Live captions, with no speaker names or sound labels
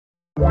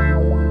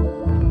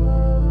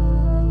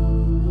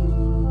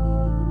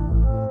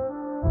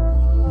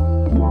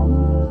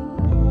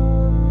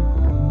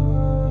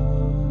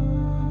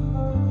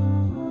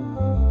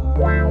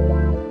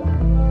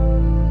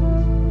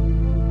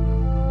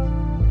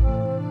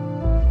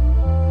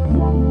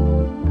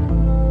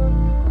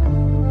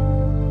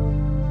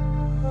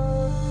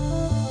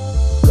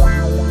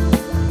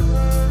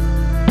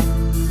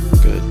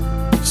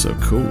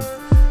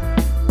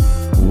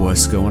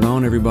going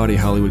on, everybody?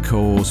 Hollywood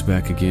Cole's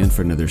back again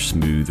for another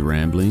Smooth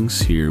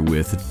Ramblings, here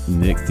with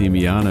Nick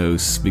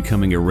Thymianos,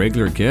 becoming a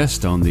regular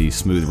guest on the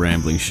Smooth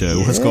Ramblings show.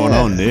 What's going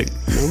on, Nick?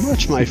 Not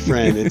much, my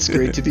friend. It's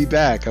great to be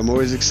back. I'm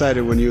always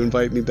excited when you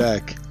invite me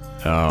back.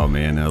 Oh,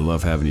 man, I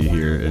love having you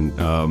here. And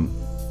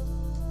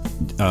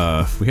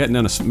we hadn't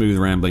done a Smooth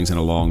Ramblings in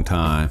a long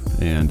time,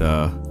 and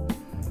I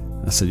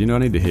said, I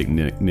need to hit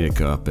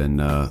Nick up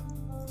and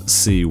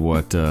see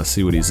what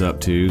he's up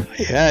to.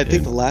 Yeah, I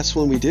think the last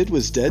one we did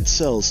was Dead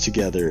Cells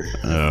together.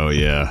 Oh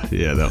yeah,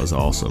 that was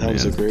awesome. That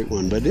was a great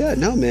one. But yeah,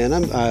 no, man,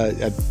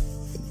 I've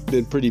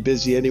been pretty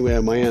busy anyway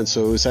on my end,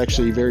 so it was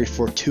actually very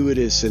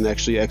fortuitous and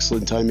actually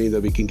excellent timing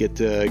that we can get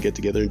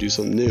together and do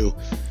something new.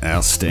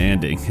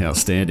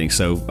 Outstanding.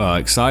 So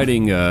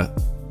exciting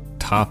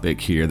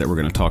topic here that we're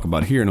going to talk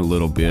about here in a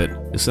little bit.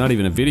 It's not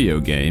even a video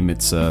game.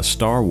 It's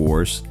Star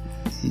Wars.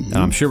 Mm-hmm.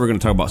 I'm sure we're going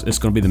to talk about, it's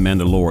going to be the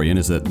Mandalorian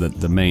is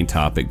the main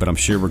topic, but I'm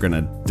sure we're going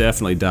to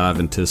definitely dive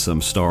into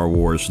some Star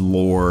Wars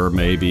lore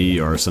maybe,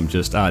 or some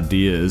just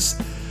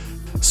ideas.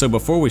 So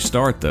before we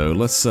start though,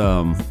 let's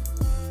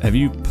have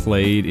you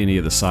played any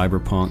of the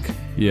Cyberpunk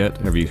yet?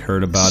 Have you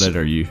heard about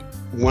it?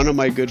 One of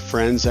my good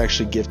friends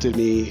actually gifted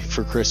me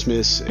for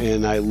Christmas,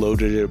 and I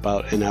loaded it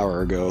about an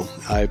hour ago.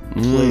 I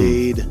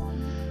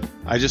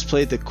just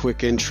played the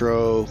quick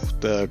intro,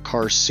 the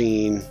car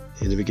scene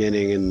in the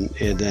beginning, and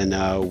then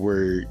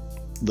we're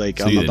like,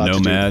 so I'm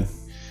about Nomad? to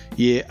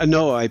do. Yeah,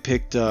 no, I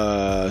picked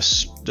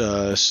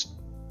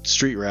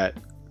Street Rat.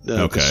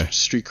 The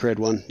Street Cred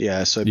one.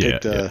 Yeah, so I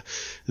picked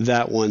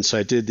that one. So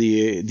I did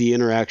the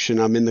interaction.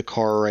 I'm in the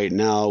car right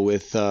now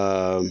with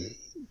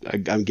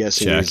I'm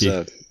guessing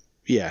Jackie.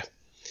 Yeah.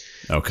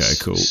 Okay,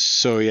 cool.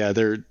 So yeah,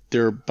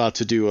 they're about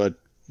to do a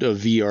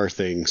VR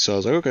thing. So I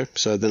was like, okay.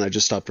 So then I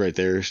just stopped right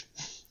there.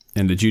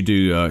 And did you do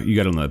you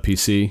got on the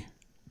PC?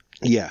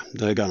 Yeah,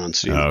 I got on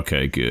Steam.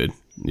 Okay, good.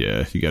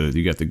 Yeah, you got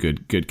the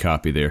good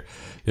copy there.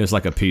 It's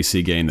like a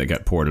PC game that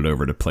got ported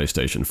over to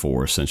PlayStation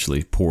 4,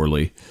 essentially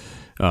poorly.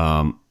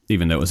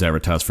 Even though it was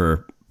advertised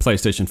for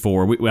PlayStation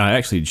 4, we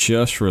actually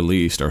just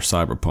released our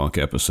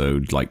Cyberpunk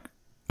episode like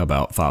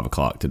about 5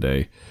 o'clock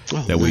today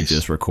we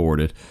just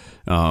recorded.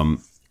 So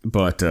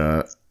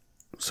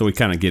we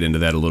kind of get into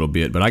that a little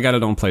bit. But I got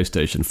it on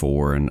PlayStation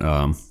 4,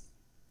 and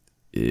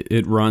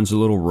it runs a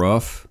little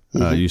rough.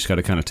 Mm-hmm. You just got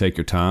to kind of take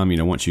your time.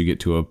 Once you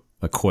get to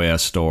a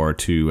quest or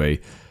to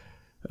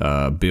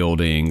a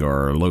building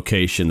or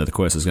location that the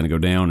quest is going to go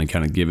down, and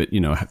kind of give it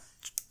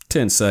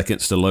 10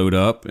 seconds to load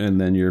up, and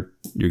then you're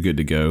good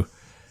to go.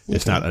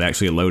 It's not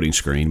actually a loading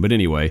screen, but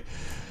anyway.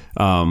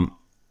 But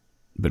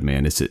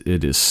man,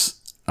 it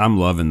is. I'm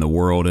loving the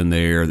world in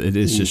there. It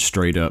is just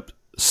straight up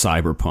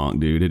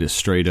cyberpunk, dude. It is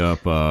straight up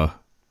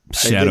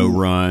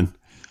Shadowrun.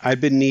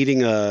 I've been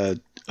needing a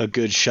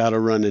good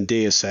Shadowrun and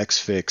Deus Ex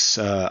fix.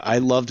 I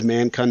loved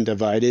Mankind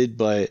Divided,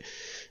 but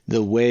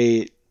the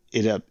way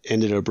it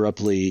ended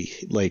abruptly,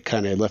 like,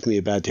 kind of left me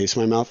a bad taste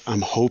in my mouth.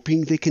 I'm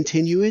hoping they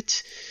continue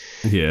it.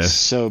 Yeah.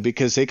 So,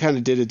 because they kind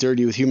of did it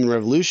dirty with Human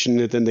Revolution,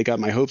 and then they got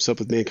my hopes up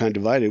with Mankind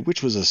Divided,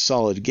 which was a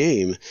solid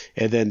game,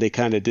 and then they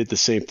kind of did the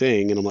same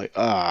thing, and I'm like,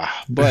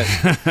 But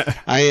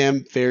I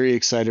am very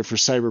excited for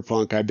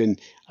Cyberpunk.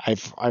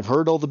 I've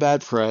heard all the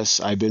bad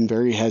press. I've been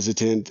very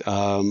hesitant.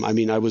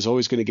 I was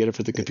always going to get it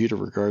for the computer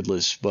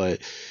regardless,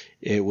 but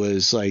it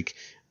was like,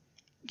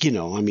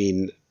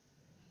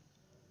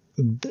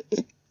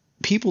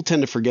 people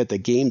tend to forget that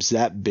games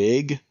that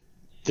big,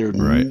 they're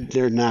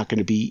not going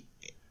to be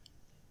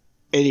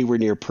anywhere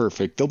near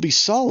perfect. They'll be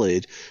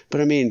solid,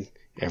 but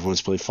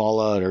everyone's played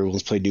Fallout,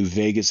 everyone's played New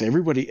Vegas.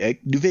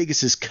 New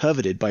Vegas is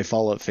coveted by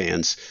Fallout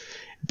fans,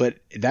 but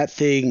that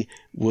thing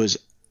was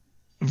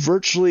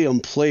virtually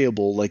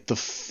unplayable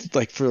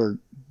for a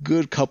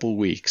good couple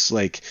weeks.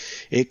 Like,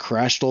 it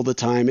crashed all the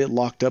time, it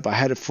locked up. I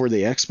had it for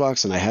the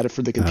Xbox and I had it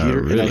for the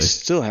computer, really? And I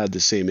still had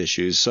the same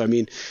issues. So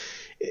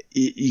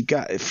you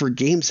got, for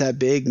games that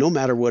big, no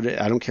matter what,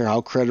 I don't care how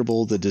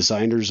credible the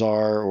designers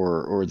are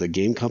or the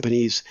game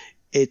companies,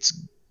 it's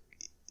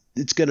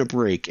going to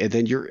break, and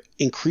then you're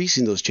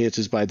increasing those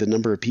chances by the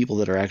number of people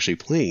that are actually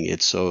playing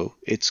it. So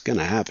it's going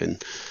to happen.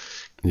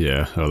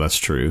 Yeah. Oh, that's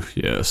true.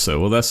 Yeah. So,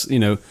 well, that's,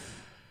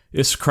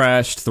 it's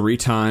crashed 3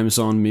 times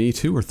on me,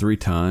 2 or 3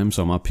 times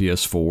on my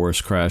PS4.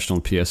 It's crashed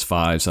on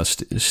PS5s. I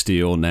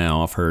still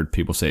now, I've heard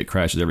people say it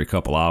crashes every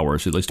couple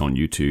hours, at least on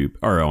YouTube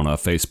or on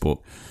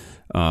Facebook.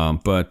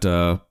 But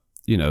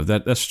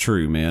that's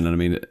true, man.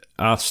 And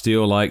I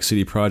still like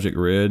CD Projekt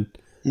Red.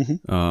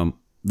 Mm-hmm.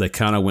 They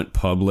kind of went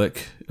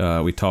public.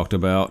 We talked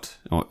about,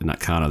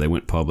 they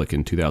went public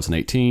in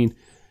 2018.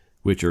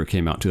 Witcher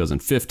came out in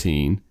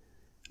 2015.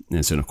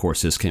 And so, of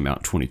course, this came out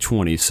in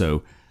 2020.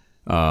 So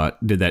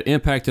did that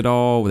impact at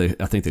all?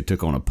 I think they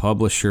took on a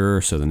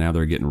publisher, so now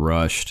they're getting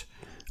rushed,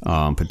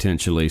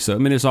 potentially. So,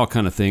 it's all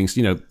kind of things,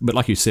 but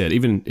like you said,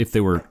 even if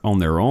they were on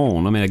their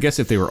own, I guess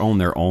if they were on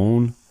their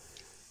own,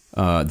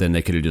 then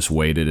they could have just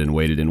waited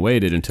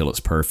until it's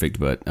perfect.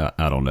 But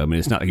I don't know.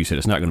 It's not, like you said,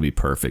 it's not going to be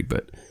perfect,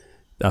 but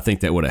I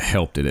think that would have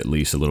helped it at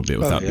least a little bit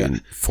without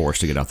being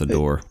forced to get out the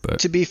door. But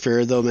to be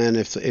fair, though, man,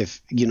 if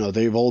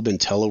they've all been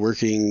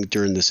teleworking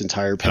during this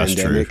entire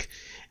pandemic,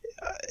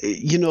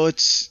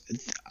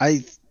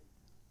 I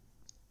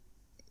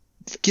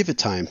give it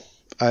time.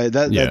 I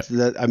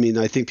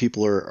think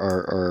people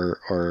are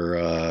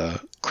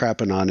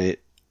crapping on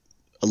it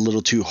a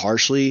little too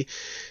harshly.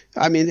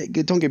 I mean,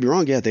 don't get me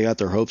wrong. Yeah, they got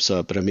their hopes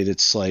up, but I mean,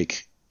 it's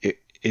like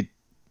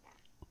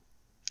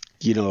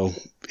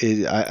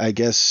I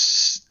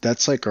guess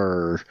that's like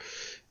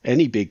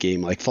any big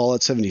game. Like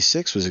Fallout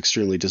 76 was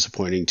extremely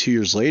disappointing. 2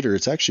 years later,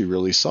 it's actually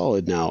really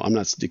solid now. I'm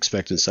not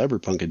expecting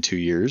Cyberpunk in 2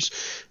 years,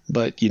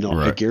 but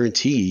right. I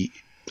guarantee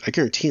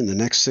in the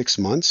next 6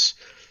 months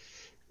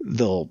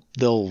they'll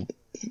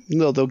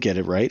get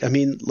it right. I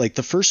mean, like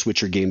the first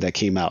Witcher game that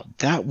came out,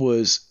 that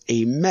was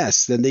a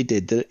mess. Then they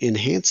did the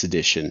Enhanced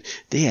Edition.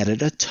 They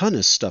added a ton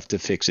of stuff to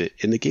fix it,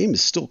 and the game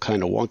is still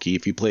kind of wonky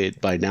if you play it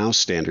by now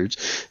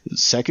standards. The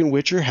second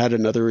Witcher had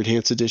another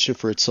Enhanced Edition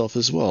for itself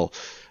as well.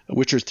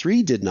 Witcher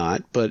 3 did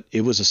not, but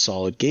it was a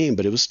solid game,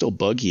 but it was still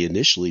buggy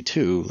initially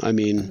too. I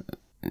mean...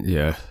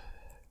 Yeah.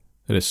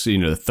 It's,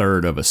 the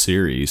third of a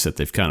series that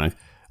they've kind of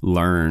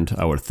learned,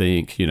 I would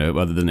think,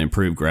 other than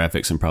improved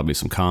graphics and probably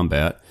some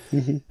combat.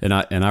 Mm-hmm.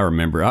 And I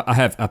remember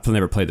I've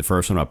never played the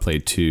first one. I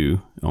played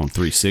 2 on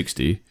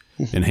 360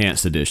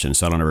 Enhanced Edition,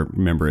 so I don't ever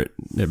remember it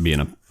being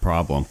a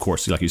problem. Of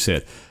course, like you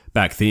said,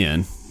 back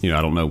then, I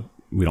don't know.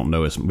 We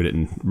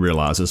didn't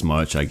realize as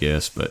much, I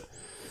guess, but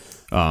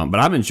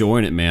I'm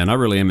enjoying it, man. I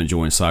really am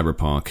enjoying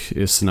Cyberpunk.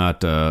 It's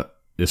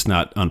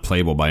not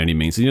unplayable by any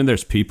means.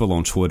 There's people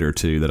on Twitter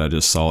too that I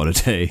just saw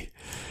today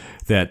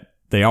that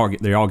they're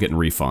all getting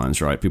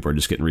refunds, right? People are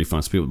just getting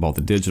refunds. People that bought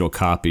the digital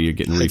copy are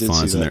getting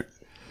refunds,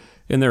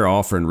 and they're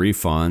offering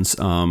refunds.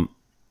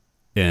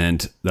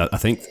 And I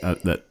think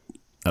that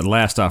at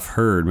last I've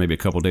heard, maybe a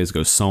couple of days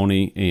ago,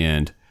 Sony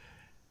and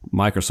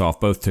Microsoft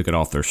both took it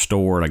off their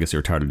store, and I guess they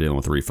were tired of dealing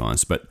with the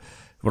refunds. But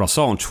what I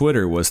saw on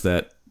Twitter was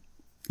that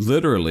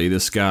literally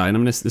this guy, and I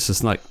mean, this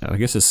is like, I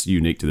guess it's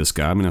unique to this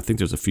guy. I mean, I think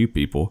there's a few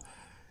people,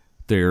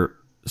 they're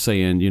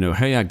saying,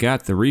 hey, I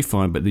got the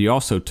refund, but you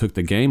also took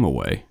the game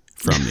away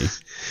from me.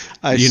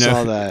 I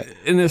saw that.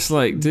 And it's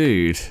like,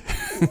 dude.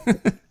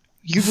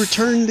 You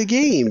returned the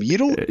game. You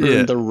don't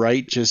earn the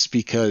right just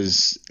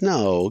because,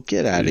 no,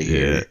 get out of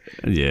here.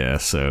 Yeah,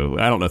 so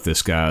I don't know if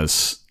this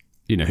guy's,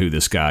 who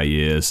this guy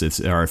is,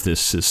 or if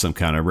this is some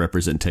kind of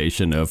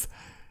representation of,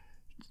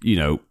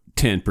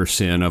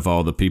 10% of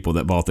all the people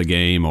that bought the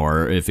game,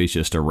 or if he's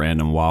just a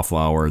random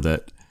wallflower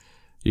that,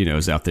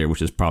 is out there,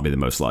 which is probably the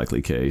most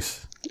likely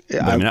case.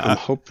 Yeah, I'm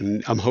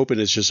hoping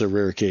it's just a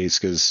rare case,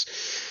 because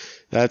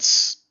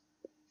that's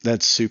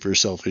super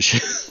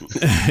selfish.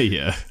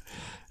 Yeah.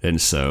 And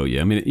so,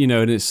 I mean,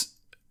 it's,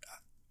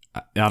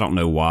 I don't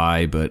know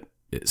why, but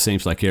it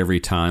seems like every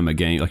time a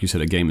game, like you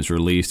said, a game is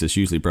released, it's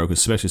usually broken,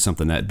 especially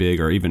something that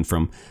big, or even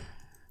from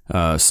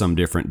some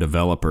different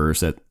developers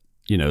that,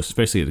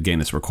 especially a game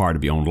that's required to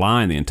be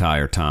online the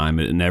entire time.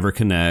 It never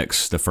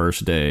connects the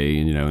first day,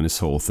 and this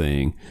whole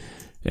thing.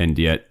 And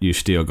yet you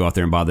still go out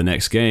there and buy the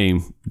next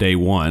game day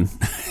one,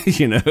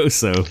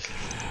 so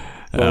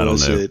I don't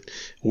know.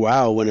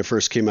 WoW, when it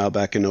first came out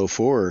back in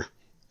 2004,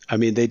 I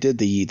mean, they did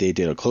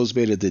a closed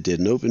beta, they did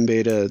an open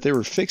beta. They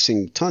were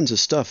fixing tons of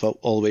stuff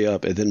all the way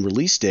up. And then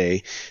release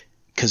day,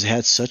 because it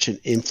had such an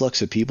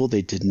influx of people,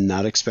 they did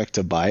not expect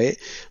to buy it.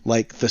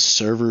 Like, the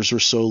servers were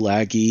so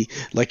laggy.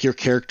 Like, your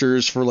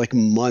characters for like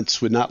months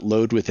would not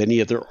load with any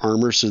of their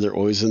armor, so they're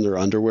always in their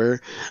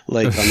underwear.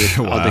 Like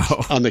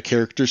on the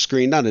character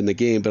screen, not in the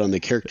game, but on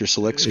the character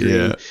select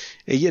screen.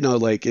 Yeah.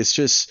 Like, it's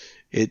just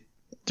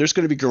there's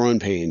going to be growing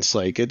pains.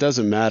 Like, it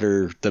doesn't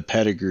matter the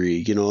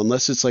pedigree,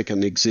 unless it's like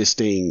an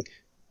existing,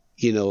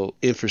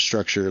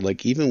 infrastructure.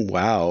 Like, even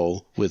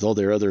WoW with all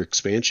their other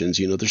expansions,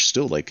 there's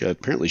still like,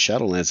 apparently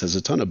Shadowlands has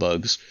a ton of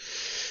bugs.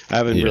 I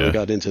haven't really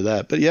got into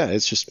that, but yeah,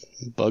 it's just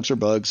bugs are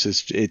bugs.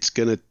 It's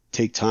going to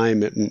take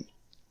time.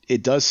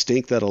 It does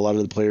stink that a lot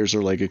of the players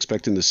are like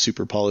expecting this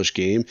super polished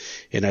game.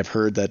 And I've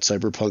heard that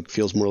Cyberpunk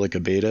feels more like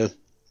a beta.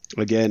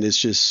 Again, it's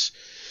just,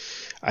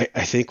 I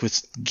think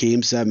with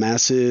games that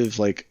massive,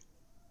 like,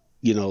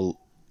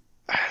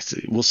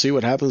 we'll see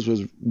what happens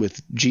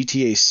with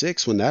GTA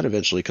 6 when that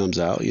eventually comes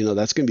out.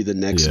 That's going to be the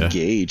next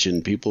gauge,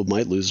 and people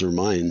might lose their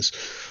minds.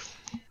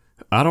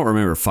 I don't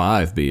remember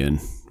 5 being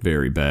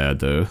very bad,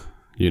 though.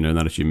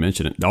 Now that you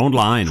mention it. The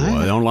online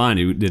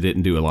they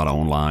didn't do a lot of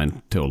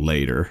online till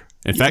later.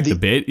 In fact, the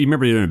beta, you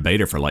remember you're in a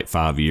beta for like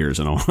 5 years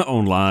and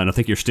online. I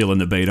think you're still in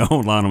the beta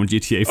online on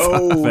GTA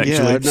 5, actually.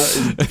 Yeah,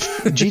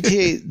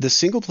 GTA, the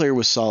single player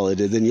was solid.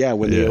 And then,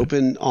 when they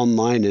opened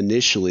online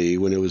initially,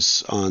 when it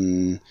was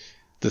on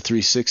the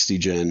 360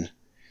 gen,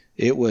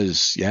 it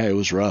was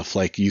rough.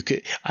 Like,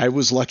 I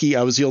was lucky.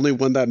 I was the only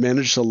one that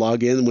managed to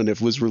log in when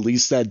it was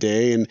released that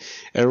day. And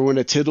everyone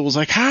at Tidal was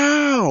like,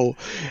 how?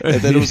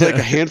 And then it was like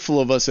a handful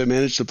of us that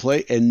managed to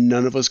play, and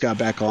none of us got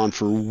back on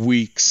for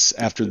weeks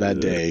after that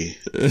day.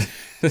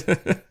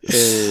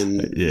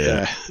 And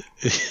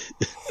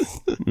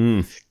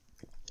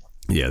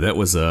that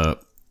was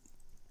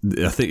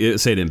I think it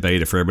said in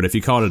beta forever, but if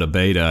you called it a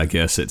beta, I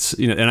guess it's,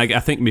 and I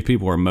think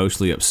people are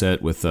mostly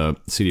upset with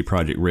CD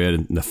Projekt Red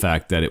and the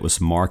fact that it was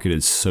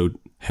marketed so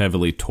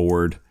heavily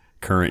toward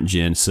current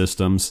gen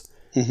systems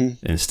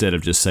instead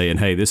of just saying,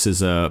 hey, this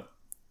is a,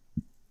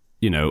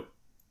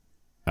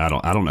 I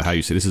don't know how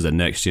you say this is a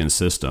next gen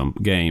system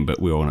game,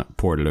 but we want to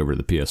port it over to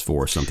the PS4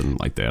 or something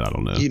like that. I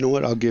don't know. You know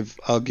what? I'll give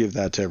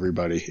that to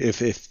everybody.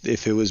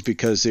 If it was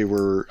because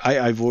I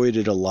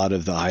avoided a lot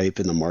of the hype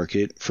in the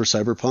market for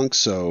Cyberpunk,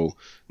 so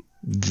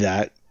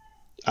that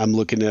I'm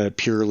looking at it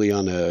purely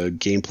on a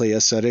gameplay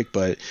aesthetic.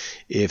 But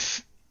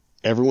if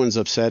everyone's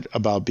upset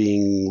about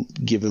being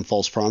given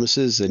false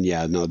promises, then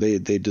yeah, no, they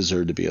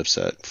deserve to be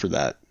upset for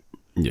that.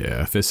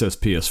 Yeah, if it says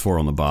PS4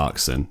 on the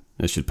box, then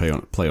it should play on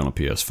a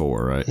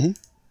PS4, right? Mm-hmm.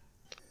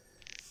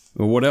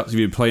 Well, what else? Have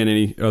you been playing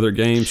any other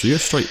games? Are you a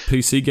straight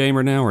PC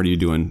gamer now, or are you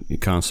doing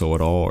console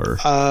at all? Or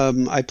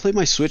I play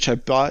my Switch. I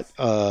bought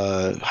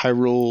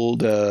Hyrule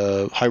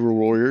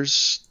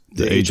Warriors.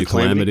 The Age of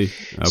Calamity.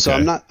 Okay. So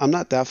I'm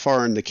not that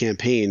far in the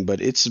campaign,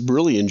 but it's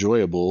really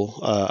enjoyable.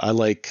 I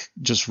like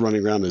just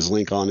running around as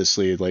Link,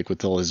 honestly, like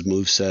with all his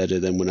moveset,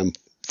 and then when I'm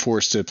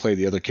forced to play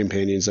the other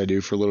companions, I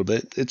do for a little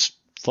bit. It's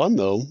fun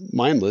though,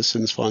 mindless,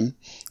 and it's fun.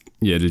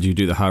 Yeah, did you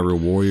do the Hyrule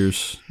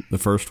Warriors, the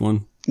first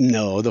one?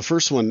 No, the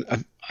first one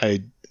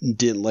I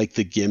didn't like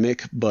the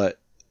gimmick, but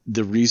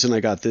the reason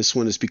I got this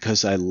one is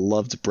because I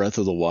loved Breath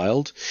of the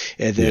Wild,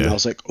 and then I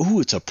was like,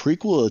 "Oh, it's a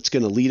prequel. It's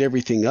going to lead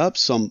everything up."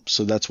 So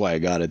that's why I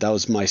got it. That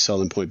was my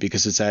selling point,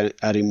 because it's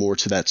adding more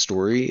to that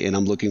story, and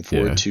I'm looking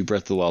forward to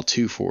Breath of the Wild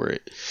 2 for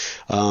it.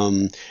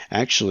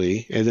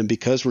 Actually, and then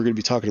because we're going to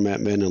be talking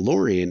about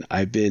Mandalorian,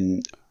 I've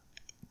been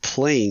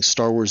playing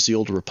Star Wars: The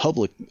Old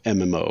Republic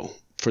MMO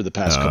for the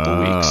past couple of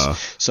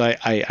weeks. So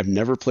I've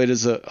never played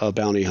as a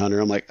bounty hunter.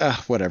 I'm like,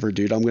 whatever,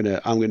 dude. I'm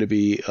gonna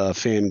be a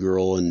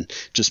fangirl and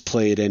just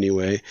play it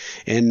anyway.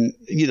 And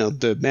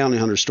the bounty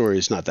hunter story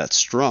is not that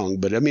strong,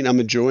 but I mean,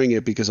 I'm enjoying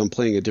it because I'm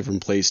playing a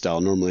different play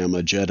style. Normally I'm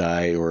a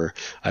Jedi, or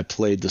I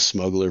played the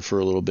smuggler for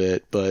a little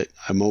bit, but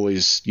I'm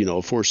always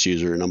a Force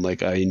user, and I'm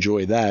like, I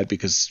enjoy that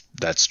because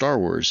that's Star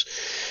Wars.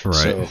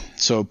 Right.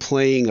 So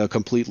playing a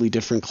completely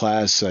different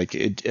class, like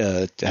it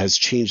has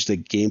changed the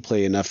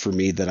gameplay enough for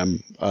me that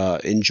I'm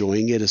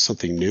enjoying it as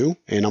something new,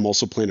 and I'm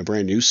also playing a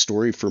brand new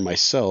story for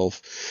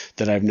myself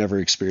that I've never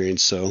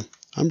experienced, so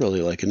I'm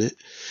really liking it.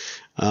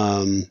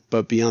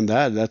 But beyond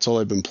that, that's all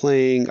I've been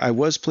playing. I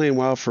was playing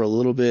WoW for a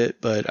little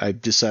bit, but I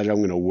decided I'm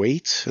going to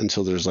wait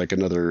until there's like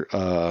another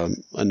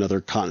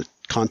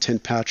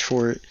content patch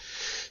for it.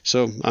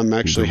 So I'm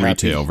actually the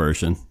retail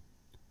version.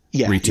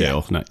 Yeah,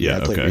 retail. I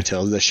played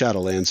retail, the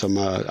Shadowlands.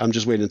 I'm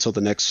just waiting until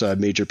the next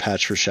major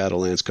patch for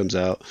Shadowlands comes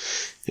out,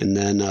 and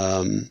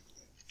then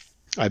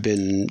I've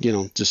been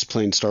just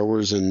playing Star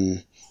Wars,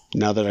 and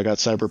now that I got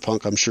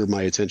Cyberpunk, I'm sure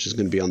my attention is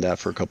going to be on that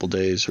for a couple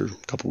days or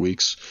a couple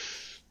weeks.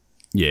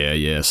 Yeah.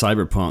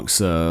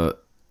 Cyberpunk's. I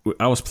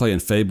was playing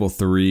Fable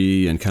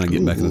 3 and kind of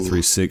getting back in the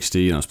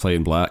 360, and I was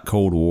playing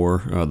Cold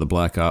War, the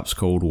Black Ops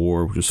Cold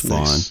War, which was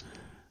fun. Nice.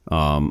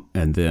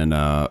 And then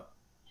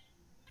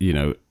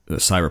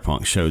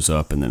Cyberpunk shows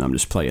up, and then I'm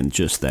just playing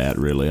just that,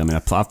 really. I mean,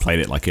 I've played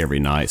it like every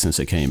night since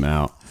it came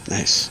out.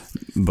 Nice.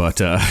 But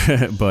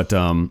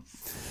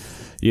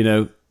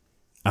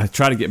I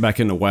try to get back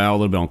into WoW a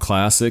little bit on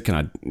Classic,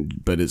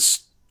 but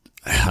it's,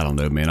 I don't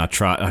know, man. I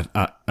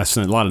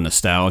spend a lot of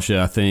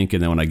nostalgia, I think,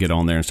 and then when I get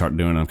on there and start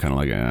doing it, I'm kind of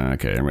like,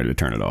 okay, I'm ready to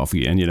turn it off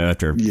again,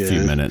 after a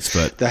few minutes.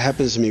 But that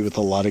happens to me with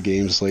a lot of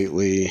games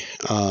lately.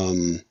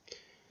 I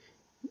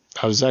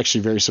was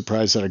actually very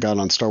surprised that I got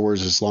on Star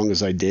Wars as long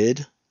as I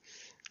did,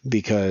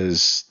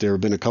 because there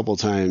have been a couple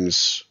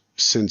times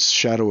since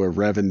Shadow of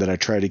Revan that I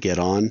try to get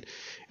on.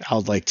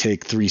 I'll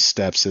take 3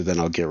 steps and then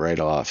I'll get right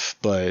off.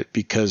 But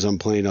because I'm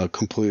playing a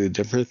completely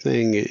different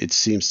thing, it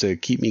seems to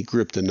keep me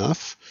gripped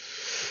enough.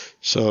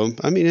 So,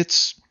 I mean,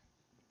 it's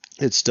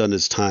done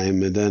its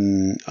time. And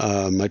then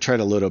I try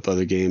to load up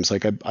other games.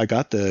 Like I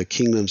got the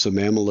Kingdoms of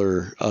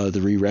Amalur,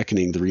 the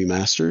Re-Reckoning, the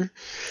remaster.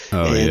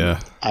 Oh, and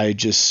yeah.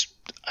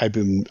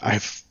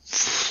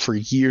 For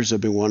years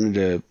I've been wanting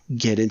to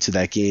get into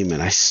that game,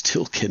 and I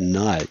still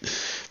cannot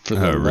for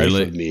the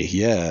life of me.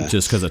 Yeah.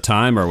 Just because of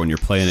time, or when you're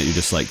playing it, you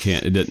just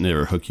can't, it didn't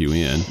ever hook you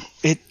in?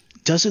 It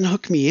doesn't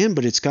hook me in,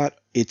 but it's got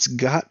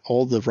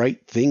all the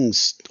right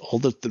things,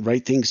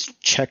 right things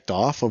checked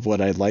off of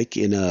what I like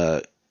in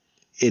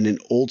an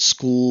old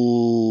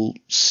school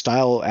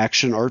style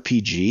action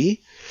RPG.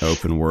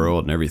 Open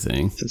world and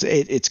everything.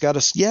 It's got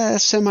a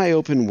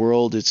semi-open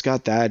world. It's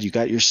got that. You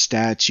got your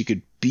stats. You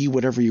could be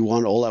whatever you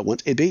want all at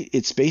once.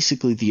 It's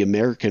basically the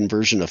American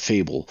version of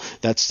Fable.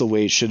 That's the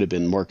way it should have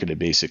been marketed,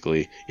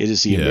 basically. It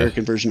is the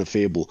American version of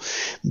Fable.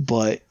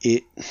 But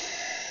the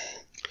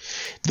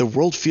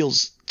world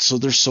feels... So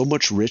there's so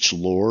much rich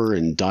lore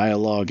and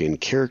dialogue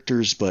and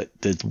characters, but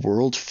the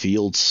world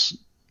feels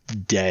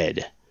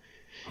dead.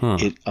 Huh.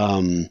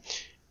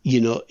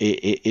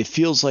 It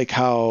feels like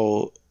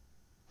how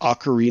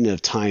Ocarina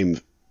of Time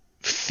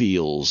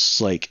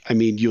feels like. I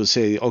mean, you'll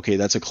say, okay,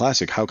 that's a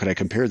classic. How could I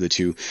compare the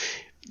two?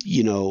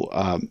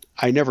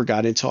 I never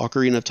got into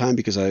Ocarina of Time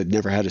because I had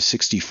never had a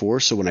 64.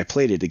 So when I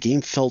played it, the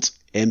game felt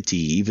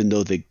empty, even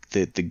though the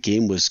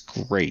game was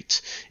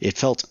great. It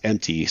felt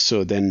empty.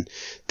 So then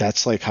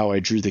that's like how I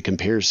drew the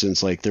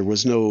comparisons. Like there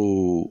was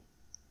no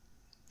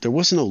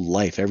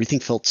life. Everything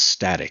felt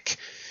static.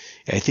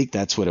 I think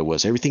that's what it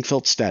was. Everything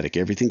felt static.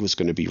 Everything was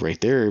going to be right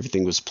there.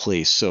 Everything was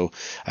placed. So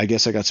I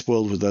guess I got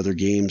spoiled with other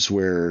games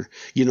where,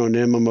 in an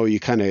MMO, you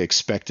kind of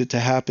expect it to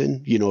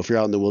happen. If you're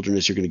out in the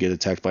wilderness, you're going to get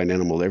attacked by an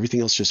animal.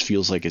 Everything else just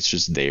feels like it's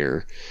just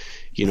there.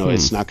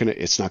 It's not going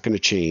to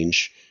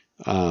change.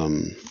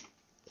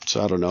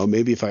 So I don't know.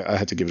 Maybe if I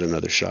had to give it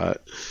another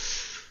shot.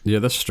 Yeah,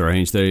 that's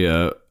strange. They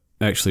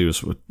actually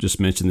was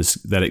just mentioned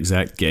that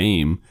exact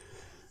game.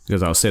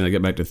 Because I was saying I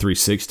get back to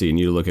 360 and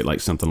you look at like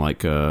something like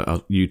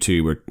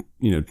YouTube or,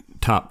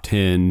 top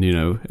 10,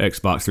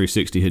 Xbox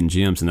 360 hidden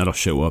gems, and that'll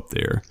show up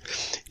there.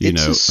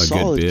 It's a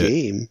solid good bit.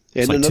 Game.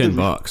 It's like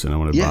 $10 and I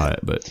want to buy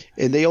it.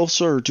 And they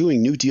also are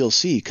doing new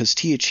DLC because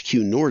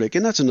THQ Nordic,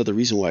 and that's another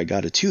reason why I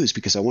got it too, is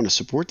because I want to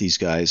support these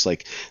guys.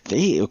 Like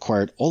they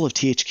acquired all of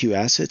THQ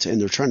assets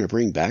and they're trying to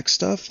bring back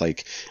stuff.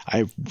 Like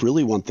I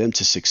really want them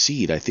to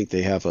succeed. I think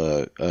they have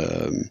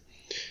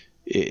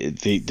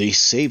they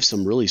saved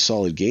some really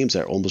solid games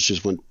that almost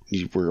just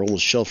were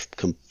almost shelved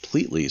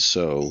completely.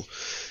 So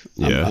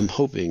I'm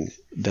hoping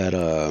that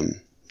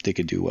they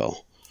could do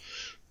well.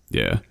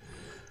 Yeah.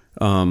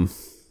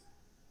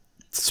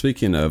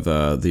 Speaking of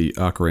the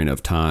Ocarina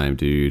of Time,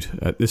 dude,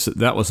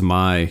 that was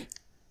my.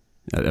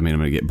 I mean, I'm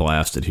gonna get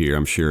blasted here,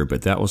 I'm sure,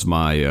 but that was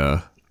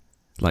my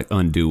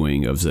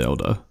undoing of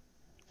Zelda.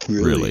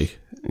 Really?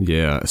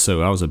 Yeah.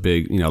 So I was a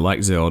big,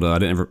 like Zelda. I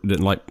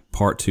didn't like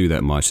Part 2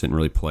 that much. Didn't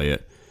really play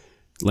it.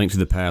 Link to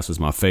the Past was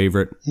my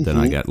favorite. Mm-hmm. Then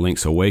I got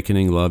Link's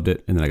Awakening, loved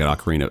it. And then I got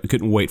Ocarina. I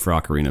couldn't wait for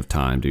Ocarina of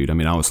Time, dude. I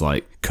mean, I was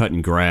like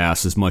cutting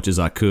grass as much as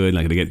I could.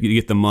 Like to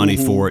get the money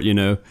for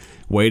it,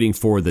 waiting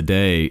for the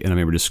day. And I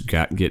remember just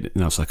getting,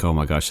 and I was like, oh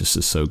my gosh, this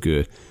is so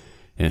good.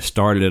 And it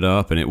started it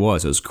up, and it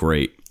was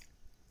great.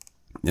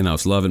 And I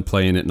was loving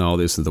playing it and all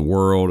this. And the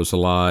world was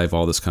alive,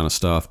 all this kind of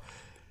stuff.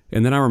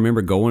 And then I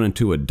remember going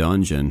into a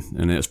dungeon,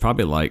 and it was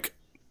probably like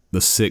the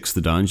 6th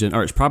dungeon,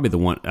 or it's probably the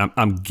one,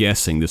 I'm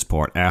guessing this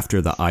part,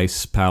 after the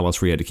Ice Palace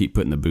where you had to keep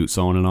putting the boots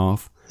on and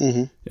off,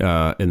 in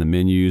the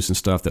menus and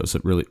stuff. That was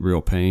a really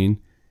real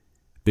pain,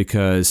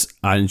 because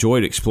I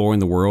enjoyed exploring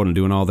the world and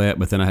doing all that,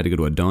 but then I had to go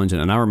to a dungeon,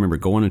 and I remember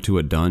going into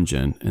a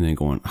dungeon and then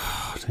going,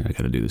 oh, dang, I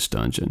got to do this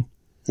dungeon.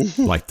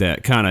 Like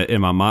that, kind of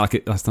in my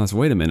mind. I thought,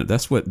 wait a minute,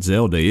 that's what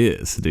Zelda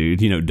is,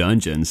 dude,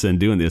 dungeons and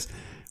doing this.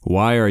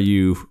 Why are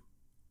you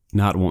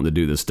not wanting to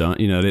do this? I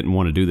didn't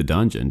want to do the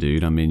dungeon,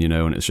 dude. I mean,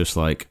 and it's just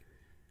like,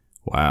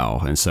 wow.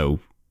 And so,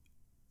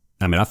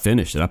 I mean, I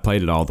finished it. I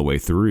played it all the way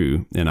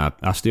through, and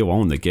I still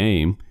own the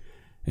game,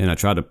 and I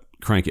tried to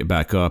crank it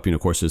back up. Of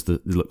course, it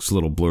looks a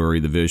little blurry,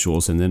 the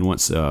visuals. And then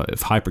once,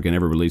 if Hyperkin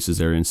ever releases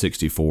their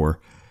N64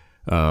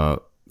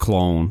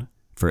 clone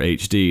for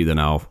HD, then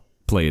I'll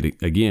play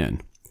it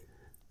again.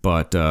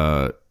 But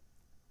I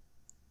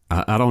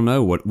don't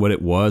know what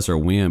it was or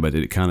when, but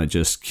it kind of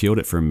just killed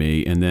it for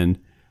me. And then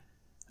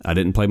I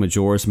didn't play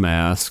Majora's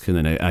Mask, and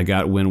then I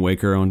got Wind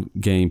Waker on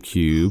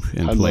GameCube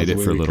and played it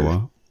for a little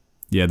while.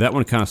 Yeah, that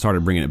one kind of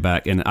started bringing it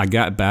back, and I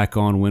got back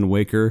on Wind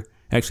Waker.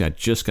 Actually, I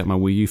just got my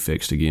Wii U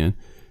fixed again,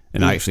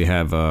 and I actually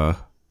have, I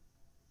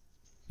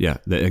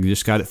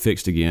just got it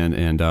fixed again,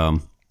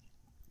 and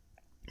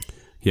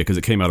because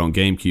it came out on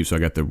GameCube, so I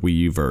got the Wii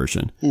U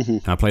version.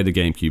 I played the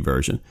GameCube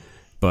version,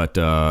 but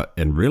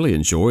and really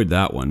enjoyed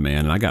that one, man.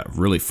 And I got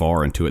really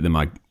far into it. Then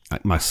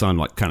my son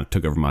kind of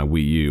took over my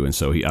Wii U, and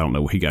so I don't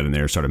know, he got in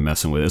there and started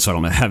messing with it. So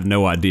I have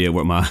no idea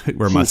where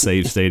my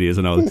save state is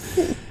and all.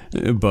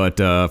 But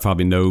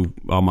probably know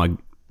all my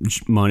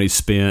money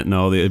spent and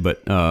all that.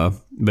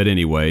 But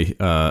anyway,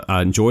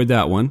 I enjoyed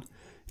that one.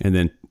 And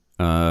then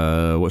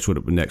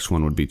the next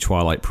one would be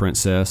Twilight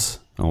Princess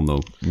on the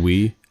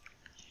Wii.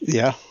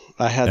 Yeah,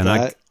 I had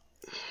that.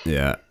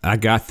 I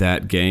got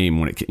that game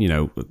when it,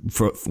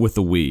 with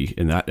the Wii,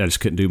 and I just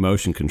couldn't do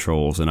motion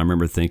controls. And I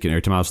remember thinking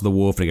every time I was the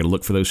wolf, and I got to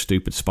look for those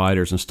stupid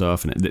spiders and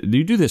stuff. And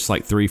you do this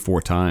like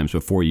 3-4 times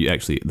before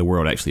the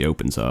world actually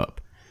opens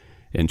up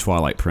in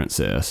Twilight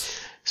Princess.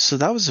 So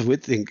that was a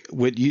weird thing.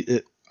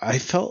 I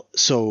felt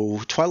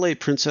so Twilight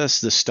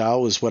Princess, the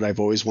style was what I've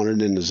always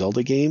wanted in a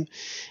Zelda game,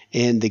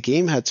 and the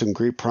game had some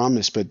great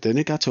promise, but then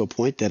it got to a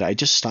point that I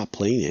just stopped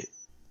playing it.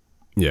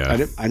 Yeah,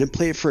 I didn't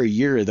play it for a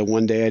year. The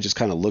one day I just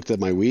kind of looked at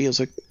my Wii. I was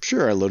like,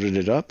 sure, I loaded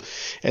it up,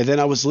 and then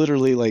I was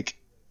literally like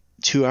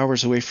 2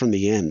 hours away from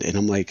the end, and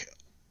I'm like,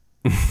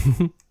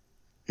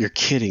 you're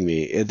kidding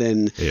me. And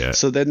then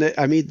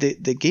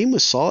the game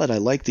was solid. I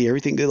liked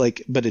everything,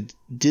 but it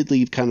did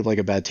leave kind of like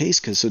a bad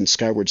taste, because when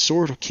Skyward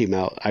Sword came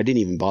out, I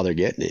didn't even bother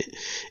getting it,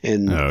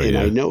 and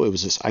I know it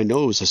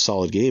was a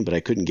solid game, but I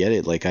couldn't get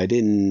it. Like I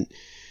didn't.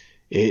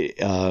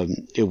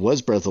 It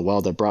was Breath of the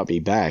Wild that brought me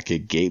back.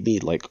 It gave me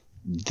like,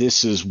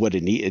 this is what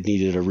it needed. It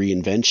needed a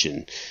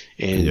reinvention.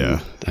 And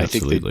yeah,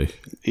 absolutely.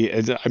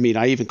 I think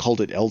I even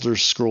called it Elder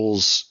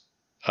Scrolls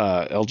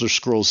Elder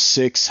Scrolls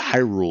 6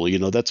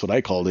 Hyrule. That's what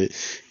I called it,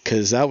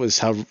 because that was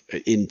how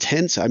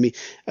intense. I mean,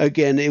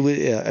 again, it was.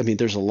 I mean,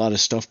 there's a lot of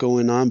stuff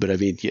going on, but I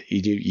mean, typical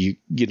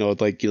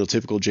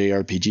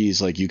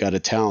JRPGs, like you got a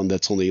town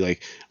that's only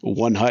like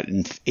one hut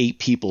and 8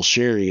 people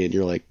sharing it. And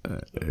you're like,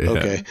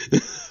 okay,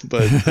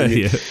 but I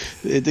mean,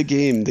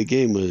 the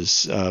game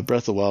was Breath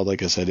of the Wild.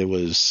 Like I said, it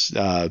was.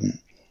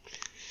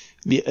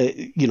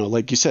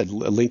 Like you said, A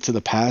Link to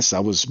the Past,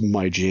 that was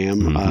my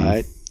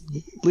jam.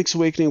 Link's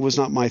Awakening was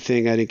not my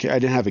thing. I didn't care. I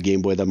didn't have a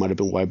Game Boy. That might have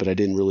been why, but I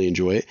didn't really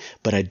enjoy it.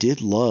 But I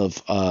did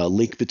love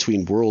Link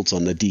Between Worlds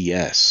on the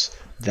DS.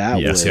 I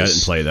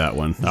didn't play that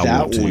one.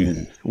 That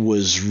one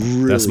was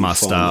really That's my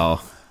fun.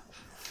 style.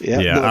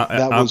 Yeah,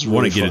 I want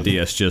to get a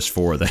DS just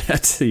for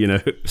that.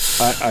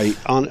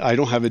 I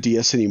don't have a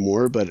DS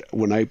anymore, but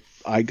when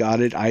I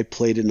got it, I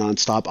played it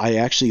nonstop. I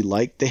actually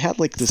they had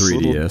like this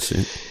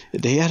 3DS.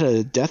 They had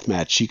a death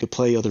match. You could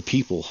play other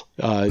people.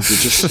 You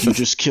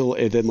just kill,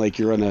 and then like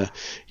you're on a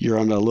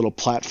little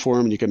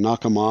platform and you can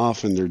knock them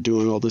off, and they're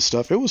doing all this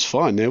stuff. It was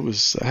fun.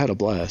 I had a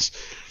blast.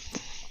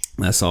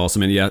 That's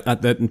awesome. And I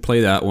didn't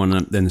play that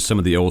one. Then some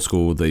of the old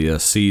school, the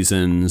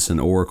Seasons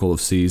and Oracle of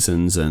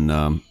Seasons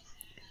and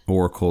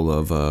Oracle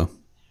of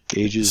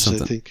Ages,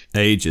 I think.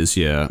 Ages,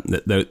 yeah.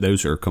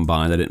 Those are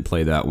combined. I didn't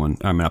play that one.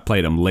 I mean, I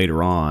played them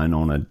later on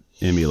an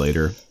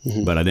emulator,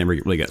 but I never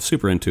really got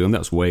super into them. That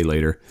was way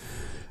later.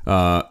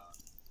 And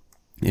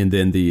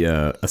then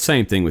the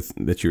same thing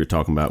that you were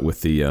talking about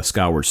with the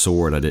Skyward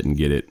Sword. I didn't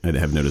get it. I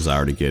have no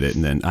desire to get it.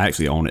 And then I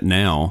actually own it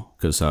now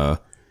because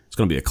it's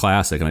going to be a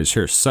classic. And I just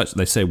hear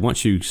they say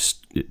once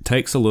it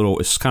takes a little,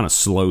 it's kind of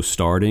slow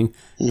starting,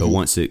 but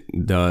once it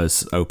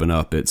does open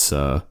up, it's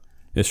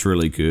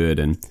really good.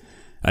 And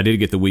I did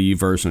get the Wii U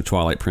version of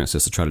Twilight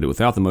Princess to try to do it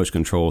without the motion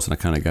controls, and I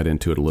kind of got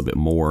into it a little bit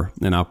more.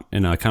 And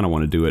I kind of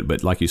want to do it,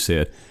 but like you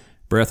said,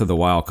 Breath of the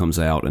Wild comes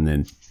out, and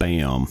then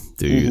bam,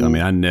 dude. I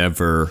mean, I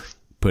never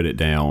put it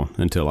down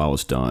until I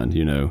was done.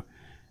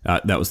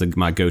 That was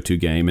my go-to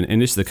game,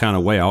 and it's the kind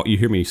of way you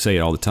hear me say it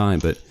all the time.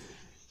 But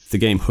the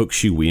game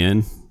hooks you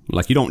in.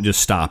 Like, you don't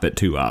just stop at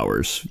 2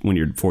 hours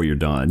before you're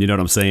done. You know what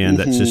I'm saying?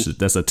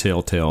 That's a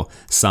telltale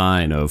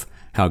sign of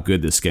how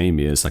good this game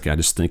is. Like, I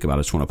just think about it,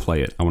 I just want to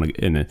play it. I want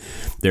to, and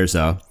there's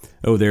a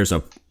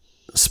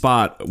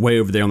spot way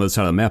over there on the other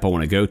side of the map I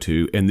want to go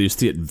to, and there's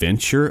the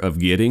adventure of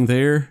getting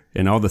there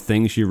and all the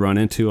things you run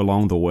into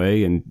along the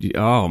way. And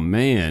oh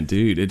man,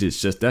 dude,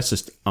 that's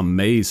just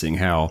amazing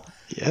how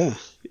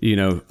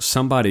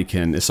somebody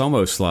can. It's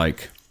almost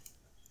like,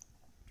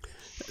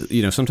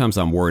 sometimes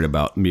I'm worried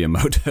about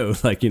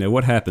Miyamoto. Like,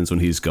 what happens when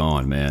he's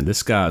gone, man?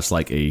 This guy's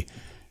like a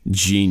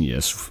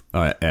genius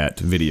at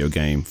video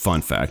game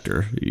fun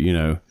factor, at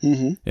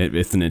the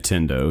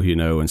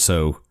Nintendo, and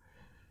so,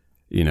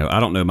 I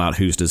don't know about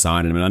who's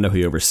designing them, and I know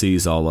he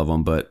oversees all of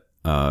them, but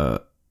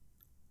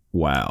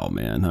wow,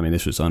 man, I mean,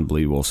 this was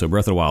unbelievable. So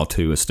Breath of the Wild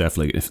 2 is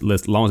definitely,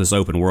 as long as it's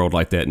open world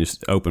like that and it's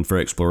open for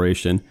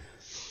exploration,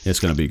 it's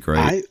going to be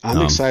great.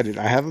 I'm excited.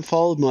 I haven't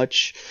followed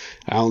much.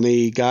 I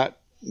only got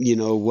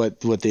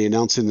what they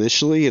announced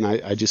initially, and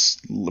I just,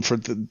 for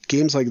the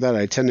games like that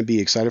I tend to be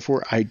excited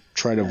for, I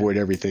try to avoid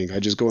everything. I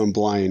just go in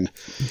blind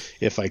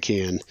if I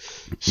can.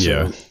 So.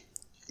 Yeah.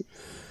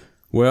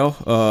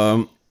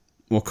 Well,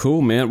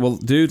 cool, man. Well,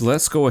 dude,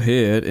 let's go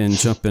ahead and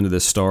jump into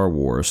this Star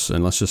Wars,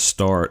 and let's just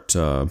start.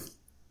 I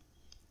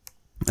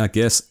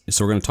guess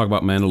so. We're going to talk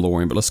about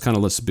Mandalorian, but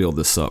let's build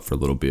this up for a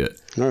little bit.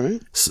 All right.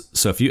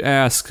 So if you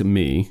ask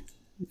me,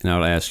 and I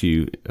would ask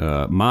you,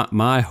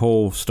 my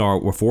whole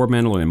for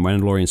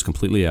Mandalorian's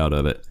completely out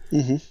of it.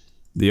 Mm-hmm.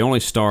 The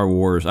only Star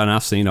Wars, and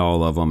I've seen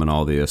all of them and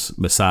all this,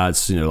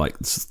 besides, like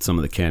some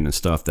of the canon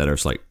stuff that are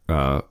like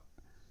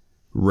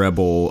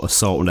Rebel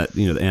Assault, that,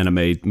 the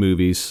anime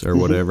movies or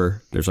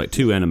whatever. There's like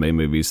 2 anime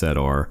movies that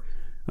are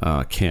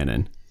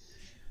canon.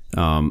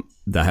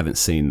 I haven't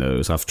seen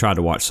those. I've tried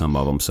to watch some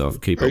of them, so I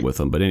keep up with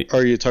them. But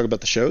are you talking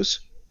about the shows?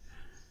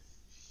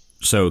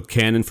 So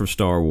canon from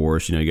Star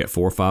Wars, you get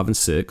 4, 5, and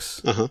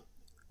 6.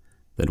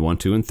 Then 1,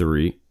 2, and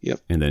 3. Yep.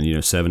 And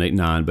then 7, 8,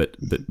 9.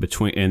 But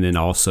between, and then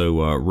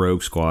also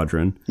Rogue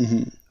Squadron.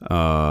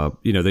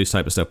 These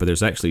type of stuff. But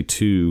there's actually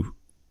 2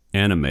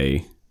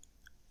 anime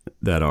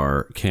that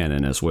are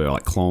canon as well,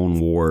 like Clone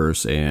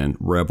Wars and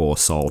Rebel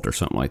Assault or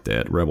something like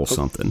that. Rebel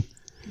something.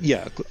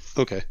 Yeah.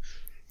 Okay.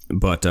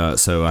 But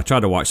so I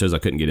tried to watch those. I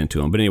couldn't get into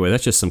them. But anyway,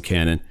 that's just some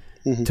canon.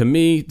 To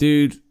me,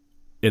 dude.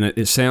 And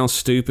it sounds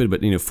stupid, but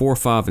 4,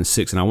 5, and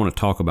 6, and I want to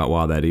talk about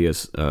why that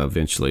is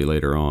eventually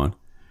later on.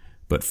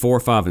 But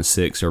 4, 5, and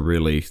 6 are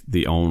really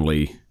the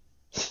only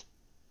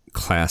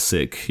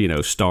classic,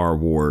 Star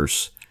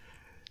Wars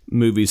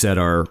movies that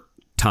are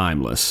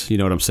timeless. You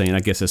know what I'm saying? I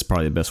guess that's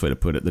probably the best way to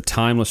put it. The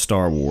timeless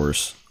Star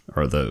Wars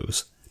are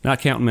those. Not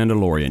counting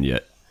Mandalorian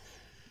yet.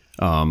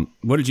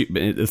 What did you?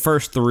 The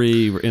first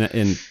 3,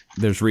 and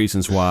there's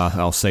reasons why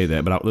I'll say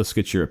that, but let's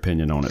get your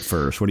opinion on it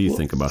first. What do you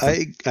think about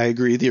that? I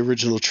agree. The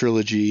original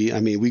trilogy. I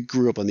mean, we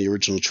grew up on the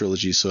original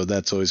trilogy, so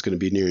that's always going to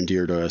be near and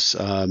dear to us.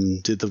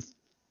 Did the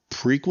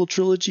prequel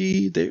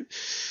trilogy?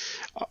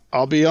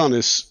 I'll be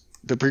honest.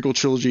 the prequel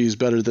trilogy is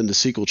better than the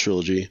sequel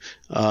trilogy.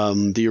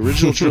 The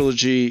original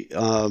trilogy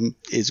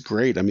is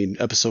great. I mean,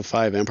 Episode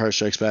 5, Empire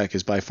Strikes Back,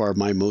 is by far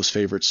my most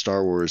favorite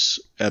Star Wars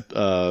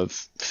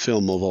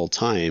film of all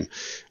time.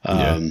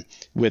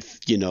 With,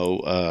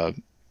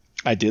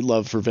 I did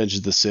love Revenge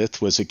of the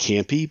Sith. Was it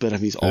campy? But I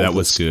mean, that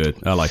was good.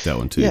 I like that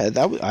one too. Yeah,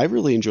 I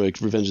really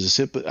enjoyed Revenge of the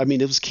Sith. But I mean,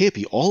 it was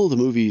campy. All of the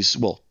movies,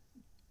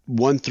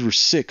 1 through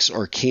 6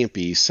 are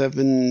campy.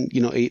 7,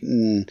 8,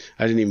 and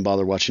I didn't even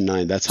bother watching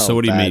 9. That's how. So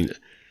what do you mean?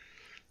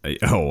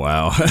 Oh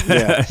wow.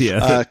 Yeah.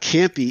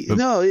 Campy.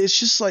 No, it's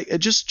just like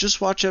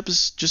just watch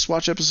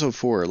episode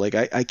 4. Like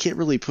I can't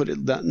really put it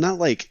not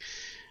like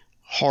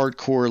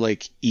hardcore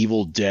like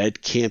Evil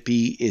Dead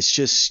campy. It's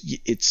just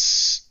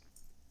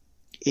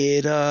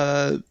it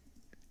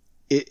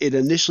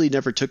initially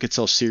never took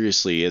itself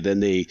seriously, and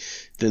then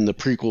the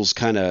prequels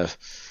kind of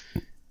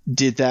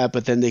did that,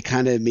 but then they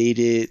kind of made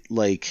it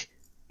like,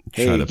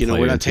 hey,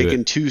 we're not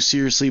taking too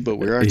seriously, but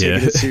we are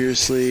taking it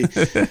seriously.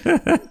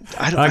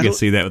 I can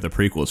see that with the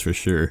prequels for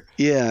sure.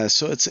 Yeah,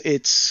 so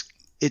it's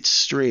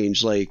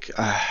strange. Like,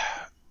 I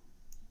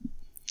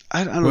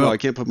don't know. I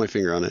can't put my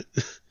finger on it.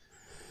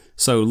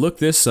 So look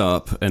this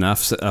up, and I've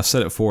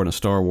said it before in a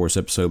Star Wars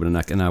episode, and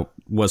I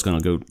was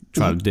going to go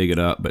try to dig it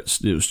up, but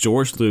it was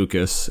George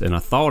Lucas, and I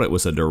thought it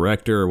was a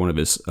director or one of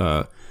his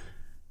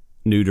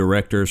new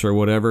directors or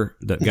whatever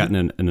that got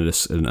in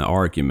an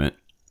argument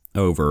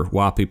over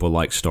why people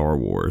like Star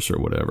Wars or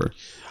whatever.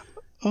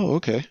 Oh,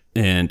 okay.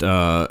 And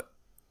I'm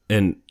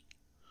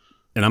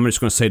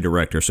just going to say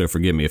director, so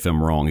forgive me if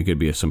I'm wrong. It could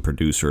be some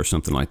producer or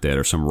something like that,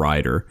 or some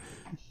writer,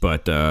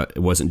 but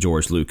it wasn't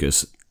George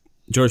Lucas.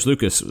 George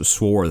Lucas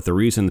swore that the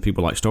reason that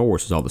people like Star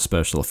Wars is all the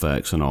special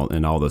effects and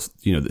all this,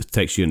 that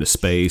takes you into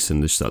space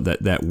and this,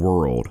 that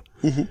world.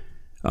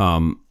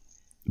 Mm-hmm.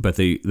 But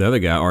the other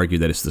guy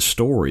argued that it's the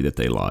story that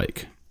they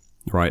like,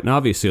 right? And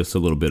obviously it's a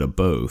little bit of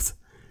both.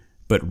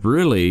 But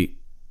really,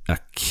 a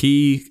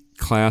key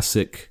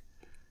classic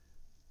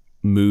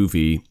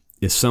movie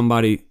is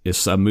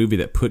a movie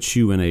that puts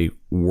you in a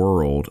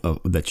world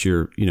that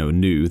you're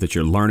new, that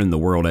you're learning the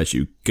world as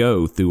you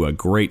go through a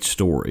great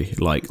story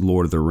like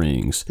Lord of the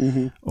Rings,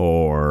 mm-hmm.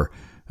 or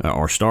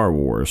Star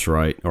Wars,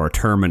 right? Or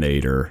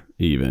Terminator,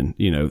 even,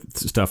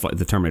 stuff like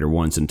the Terminator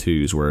 1s and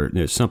 2s, where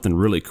there's something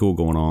really cool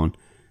going on.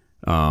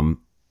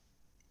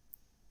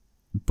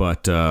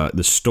 But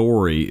the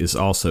story is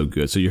also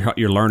good. So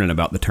you're learning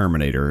about the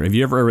Terminator. Have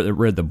you ever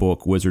read the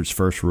book Wizard's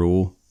First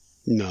Rule?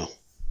 No.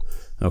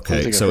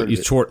 Okay, so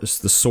it's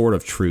the Sword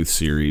of Truth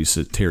series.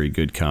 Terry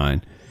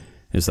Goodkind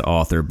is the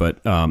author, but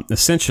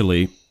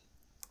essentially,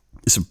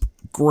 it's a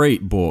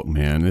great book,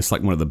 man. It's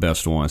like one of the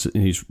best ones.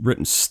 And he's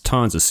written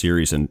tons of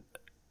series, and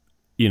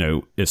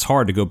it's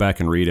hard to go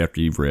back and read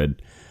after you've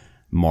read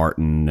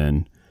Martin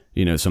and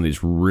some of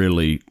these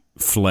really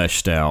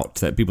fleshed out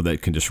that people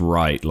that can just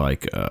write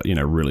like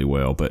really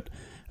well. But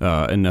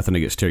and nothing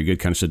against Terry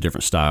Goodkind, it's a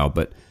different style,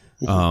 but.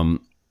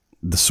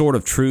 The Sword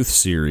of Truth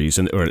series,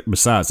 or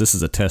besides, this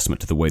is a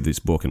testament to the way this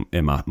book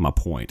and my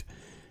point.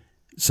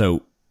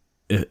 So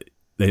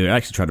they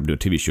actually tried to do a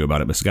TV show about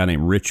it, but it's a guy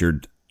named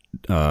Richard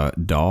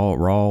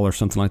Rawl or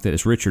something like that.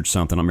 It's Richard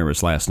something. I don't remember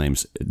his last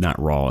name's not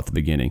Rawl at the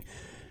beginning,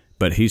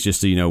 but he's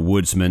just a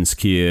woodsman's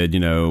kid,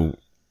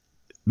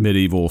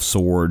 medieval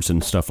swords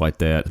and stuff like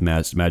that,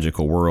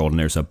 magical world, and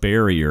there's a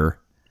barrier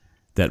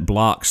that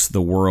blocks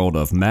the world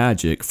of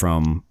magic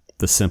from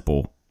the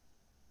simple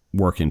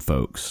working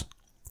folks,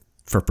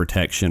 for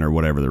protection or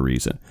whatever the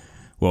reason.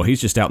 Well,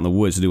 he's just out in the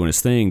woods doing his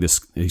thing.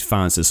 He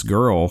finds this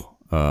girl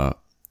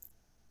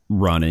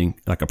running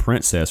like a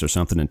princess or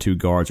something, and 2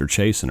 guards are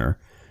chasing her.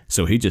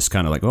 So he just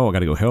kind of like, I got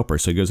to go help her.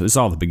 So he goes, this is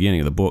all the beginning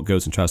of the book,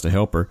 goes and tries to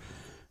help her.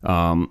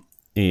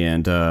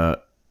 And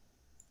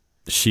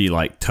she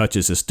like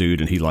touches this dude,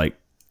 and he like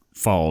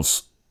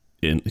falls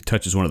and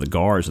touches one of the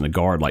guards, and the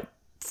guard like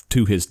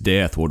to his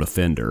death will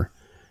defend her.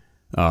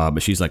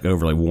 But she's like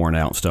overly worn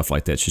out and stuff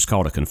like that. She's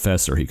called a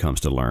confessor, he comes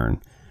to learn.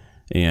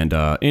 And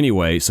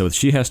anyway, so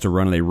she has to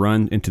run, and they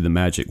run into the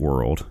magic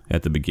world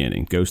at the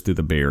beginning, goes through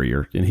the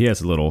barrier, and he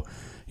has a little,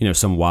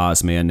 some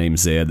wise man named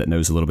Zed that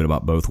knows a little bit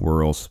about both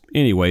worlds.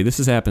 Anyway,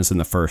 this happens in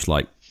the first,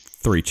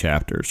 3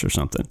 chapters or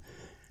something.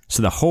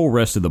 So the whole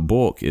rest of the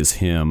book is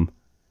him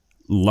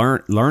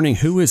learning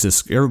who is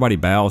this. Everybody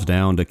bows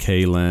down to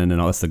Kaylin,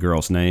 and that's the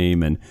girl's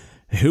name, and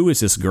who is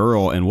this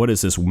girl, and what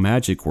is this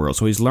magic world?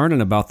 So he's learning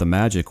about the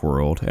magic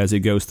world as he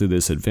goes through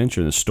this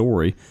adventure and this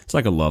story. It's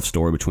like a love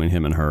story between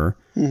him and her.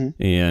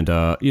 Mm-hmm.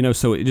 And,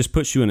 so it just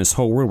puts you in this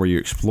whole world where you're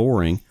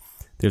exploring.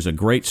 There's a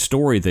great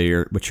story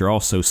there, but you're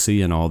also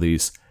seeing all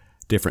these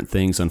different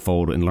things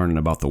unfold and learning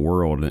about the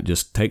world. And it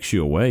just takes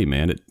you away,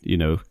 man. It,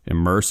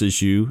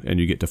 immerses you, and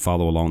you get to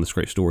follow along this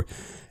great story.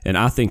 And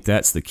I think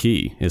that's the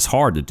key. It's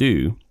hard to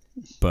do,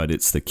 but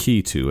it's the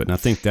key to it. And I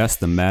think that's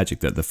the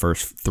magic that the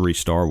first 3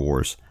 Star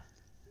Wars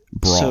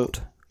brought.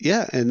 So,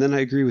 yeah, and then I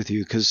agree with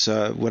you, because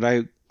what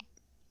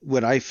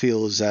I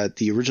feel is that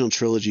the original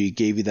trilogy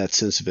gave you that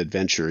sense of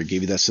adventure. It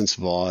gave you that sense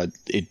of awe.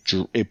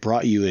 It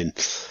brought you in.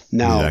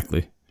 Now,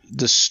 exactly.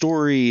 The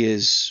story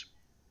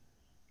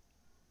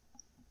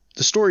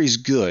the story's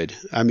good.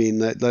 I mean,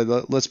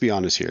 let's be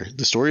honest here.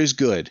 The story is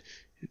good.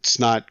 It's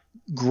not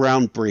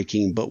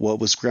groundbreaking, but what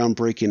was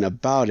groundbreaking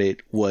about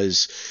it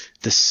was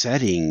the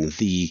setting,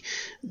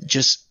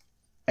 just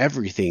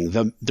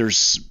everything.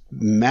 There's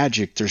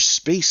magic, there's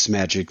space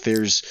magic,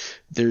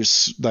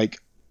 there's like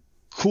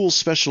cool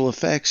special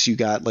effects. You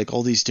got like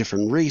all these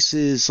different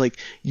races. Like,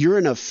 you're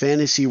in a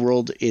fantasy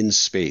world in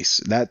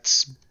space.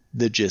 That's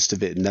the gist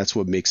of it, and that's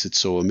what makes it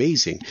so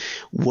amazing.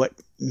 What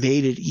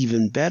made it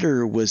even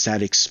better was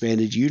that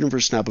expanded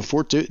universe. Now,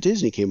 before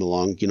Disney came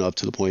along, up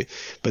to the point,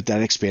 but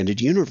that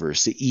expanded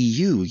universe, the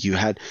EU, you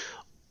had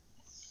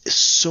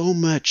so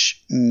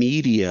much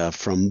media,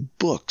 from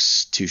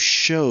books to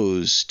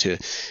shows to,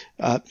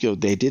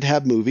 they did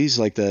have movies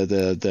like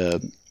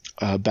the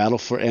Battle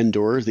for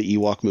Endor, the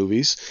Ewok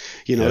movies.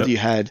 Yep. You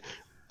had,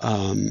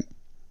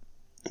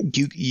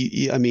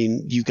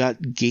 you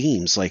got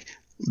games like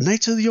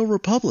Knights of the Old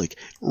Republic,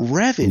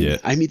 Revan. Yeah.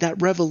 I mean,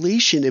 that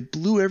revelation, it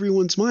blew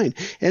everyone's mind.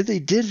 And they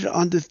did it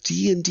on the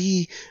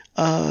D&D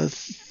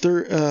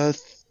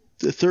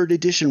the third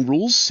edition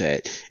rules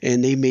set,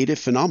 and they made it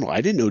phenomenal.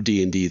 I didn't know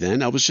D&D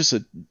then. I was just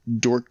a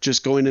dork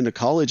just going into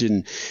college,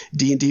 and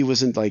D&D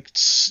wasn't like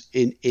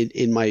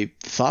in my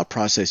thought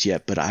process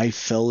yet, but I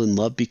fell in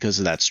love because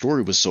of that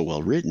story was so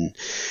well written.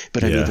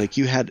 But I mean, like,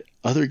 you had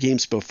other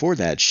games before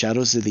that,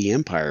 Shadows of the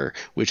Empire,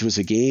 which was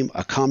a game,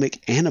 a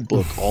comic, and a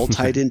book all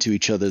tied into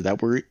each other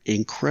that were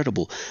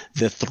incredible.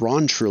 The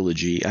Thrawn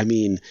trilogy. I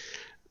mean,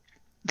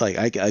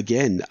 like, I've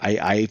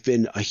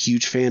been a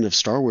huge fan of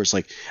Star Wars.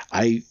 Like,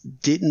 I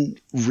didn't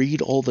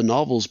read all the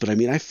novels, but I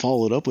mean, I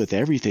followed up with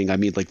everything. I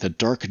mean, like the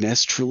Dark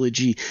Nest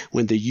trilogy,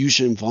 when the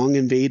Yuzhan Vong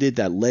invaded,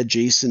 that led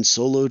Jason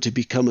Solo to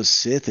become a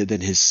Sith, and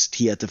then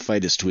he had to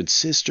fight his twin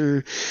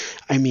sister.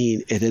 I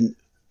mean, and then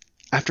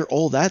after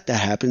all that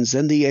happens,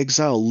 then they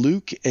exile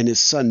Luke and his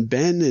son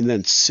Ben, and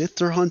then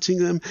Sith are hunting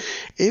them.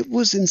 It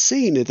was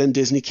insane. And then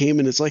Disney came,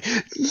 and it's like,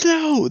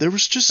 no, there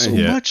was just so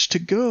much to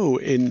go.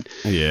 And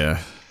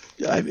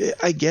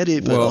I get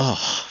it, but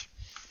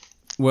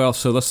well,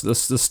 so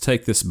let's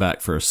take this back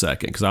for a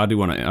second, because I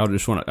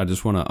just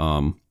want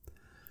to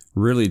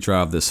really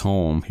drive this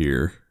home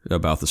here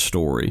about the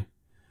story,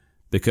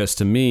 because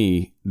to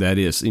me that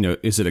is,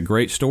 is it a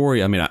great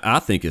story? I mean, I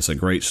think it's a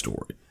great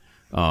story.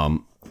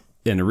 And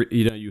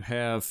you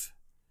have,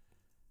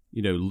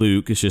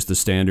 Luke is just the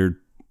standard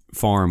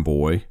farm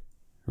boy,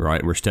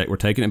 right? We're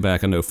taking it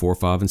back. I know 4,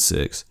 5, and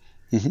 6,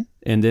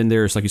 and then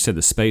there's, like you said,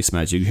 the space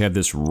magic. You have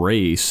this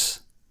race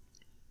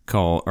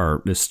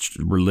or this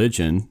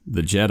religion,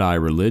 the Jedi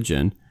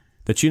religion,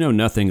 that you know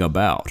nothing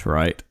about,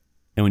 right?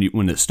 And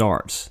when it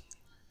starts,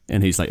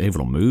 and he's like able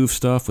to move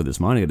stuff with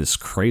his mind, he had this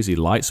crazy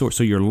light source.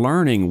 So you're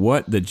learning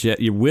what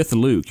you're with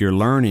Luke. You're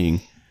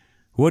learning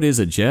what is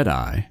a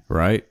Jedi,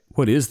 right?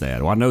 What is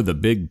that? Well, I know the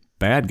big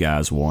bad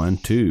guy's one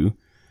too,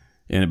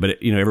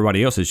 but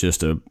everybody else is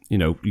just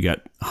you got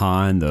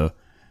Han, the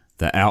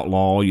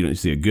outlaw.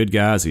 Is he a good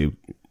guy? Is he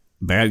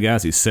bad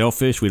guys? He's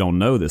selfish. We don't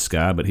know this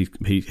guy, but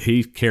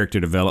he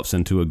character develops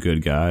into a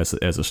good guy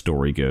as the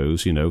story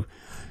goes.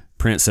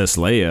 Princess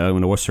Leia,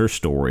 what's her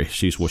story?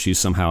 She's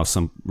somehow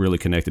really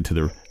connected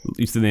to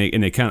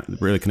and they kind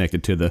of really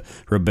connected to the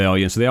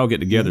rebellion. So they all get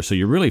together. So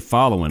you're really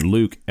following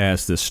Luke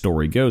as this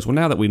story goes. Well,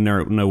 now that we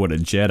know what a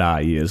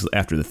Jedi is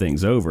after the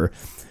thing's over,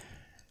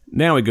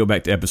 now we go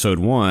back to episode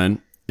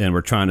 1, and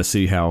we're trying to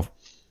see how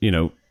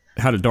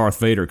did Darth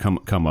Vader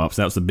come up?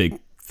 So that was the big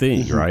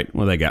thing, right?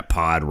 Well, they got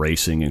pod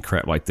racing and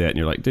crap like that, and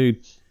you're like,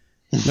 dude,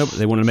 nope,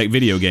 they want to make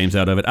video games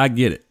out of it. I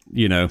get it,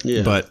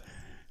 but it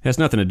has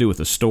nothing to do with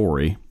the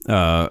story.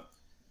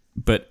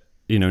 But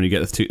you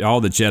get all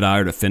the Jedi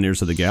are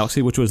defenders of the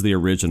galaxy, which was the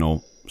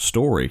original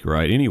story,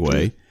 right?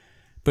 Anyway,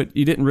 but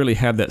you didn't really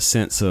have that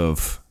sense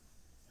of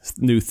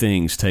new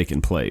things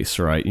taking place,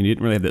 right? You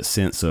didn't really have that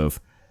sense of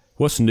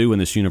what's new in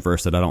this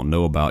universe that I don't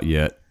know about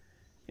yet,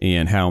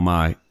 and how am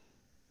I,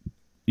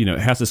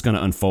 how's this going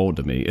to unfold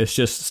to me? It's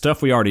just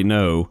stuff we already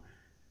know,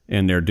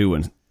 and they're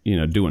doing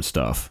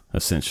stuff,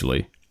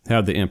 essentially.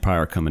 How did the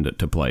Empire come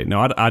into play?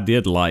 Now, I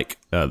did like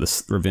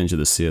the Revenge of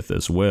the Sith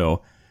as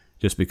well,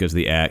 just because of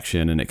the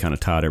action, and it kind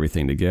of tied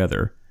everything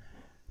together.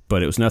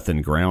 But it was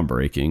nothing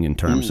groundbreaking in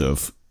terms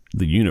of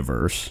the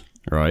universe,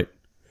 right?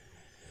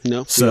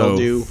 No,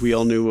 we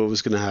all knew what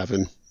was going to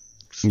happen.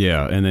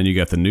 Yeah, and then you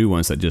got the new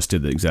ones that just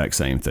did the exact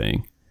same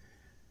thing.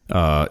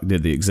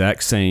 Did the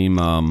exact same...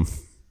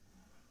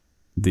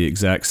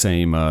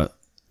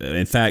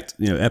 in fact,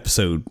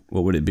 episode,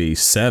 what would it be,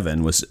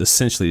 7 was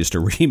essentially just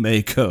a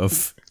remake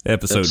of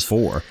episode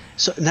 4.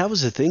 So that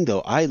was the thing,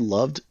 though. I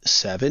loved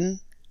 7.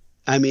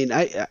 I mean,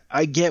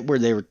 I get where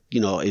they were,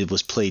 it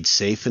was played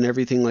safe and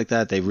everything like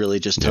that. They really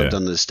just tugged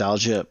on the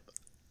nostalgia.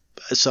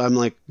 So I'm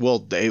like,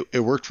 well,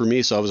 it worked for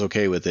me, so I was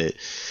okay with it.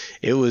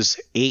 It was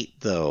 8,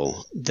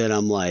 though, that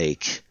I'm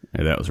like...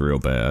 Yeah, that was real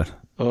bad.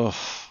 Oh.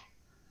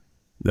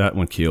 That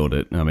one killed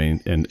it. I mean,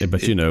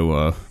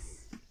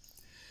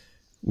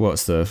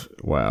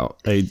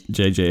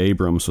 J.J.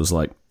 Abrams was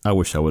like, I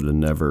wish I would have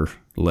never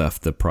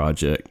left the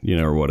project,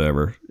 or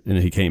whatever. And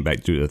he came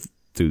back to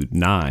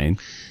 9,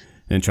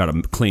 and try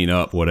to clean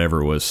up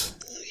whatever was.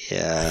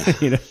 Yeah.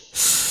 You know.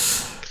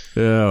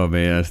 Oh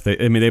man,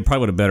 they probably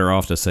would have better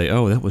off to say,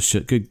 "Oh, that was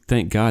good.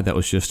 Thank God that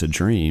was just a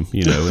dream."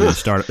 You know, and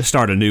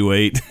start a new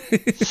 8.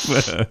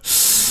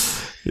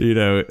 But, you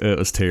know, it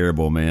was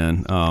terrible,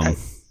 man.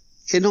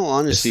 In all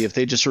honesty, if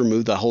they just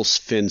removed that whole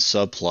Finn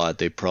subplot,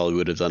 they probably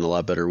would have done a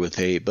lot better with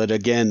 8. But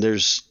again, there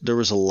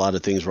was a lot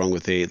of things wrong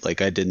with 8.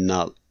 Like I didn't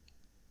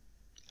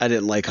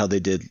like how they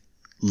did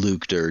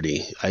Luke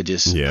dirty.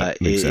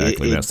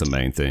 Exactly. That's the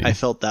main thing. I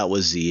felt that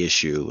was the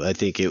issue. I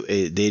think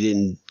they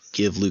didn't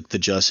give Luke the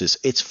justice.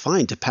 It's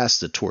fine to pass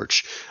the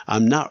torch.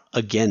 I'm not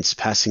against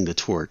passing the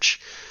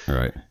torch. All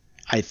right.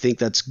 I think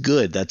that's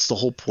good. That's the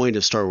whole point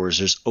of Star Wars.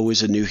 There's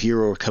always a new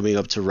hero coming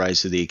up to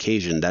rise to the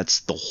occasion.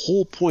 That's the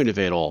whole point of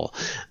it all.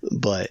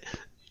 But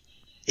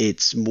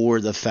it's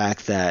more the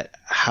fact that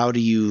how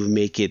do you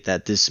make it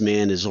that this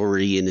man is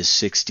already in his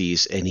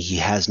 60s and he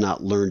has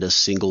not learned a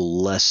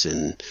single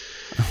lesson?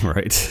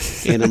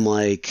 Right. And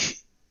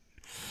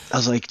I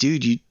was like,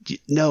 dude,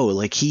 no,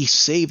 like he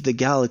saved the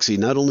galaxy.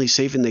 Not only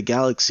saving the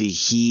galaxy,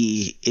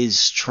 he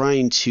is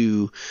trying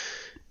to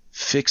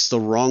fix the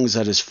wrongs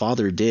that his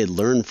father did,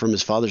 learn from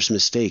his father's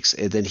mistakes.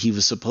 And then he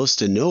was supposed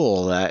to know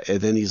all that.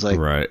 And then he's like,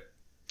 right.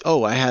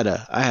 Oh, I had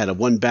a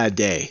one bad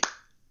day.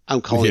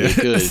 I'm calling it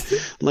good.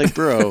 I'm like,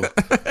 bro,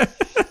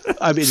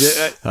 I mean,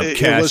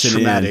 it was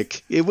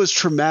traumatic. It was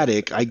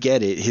traumatic. I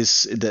get it.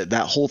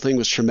 That whole thing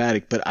was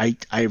traumatic, but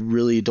I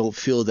really don't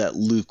feel that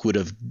Luke would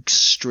have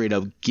straight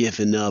up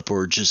given up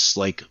or just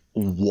like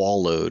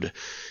wallowed.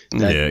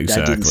 That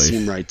didn't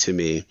seem right to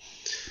me.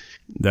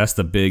 That's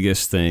the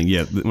biggest thing.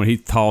 Yeah, when he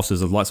tosses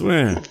the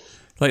lightsaber,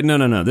 like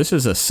no, this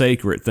is a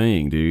sacred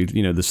thing, dude.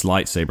 You know, this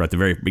lightsaber at the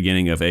very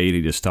beginning of 8,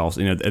 he just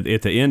tosses. You know,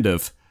 at the end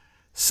of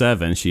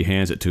 7, she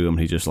hands it to him.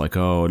 And he's just like,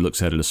 oh, it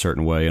looks at it a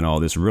certain way and all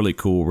this really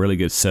cool, really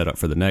good setup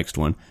for the next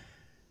one.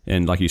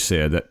 And like you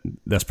said,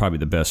 that's probably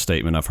the best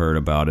statement I've heard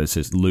about it.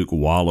 Is Luke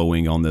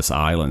wallowing on this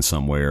island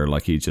somewhere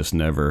like he just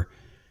never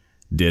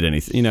did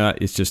anything. You know,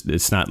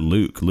 it's not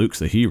Luke. Luke's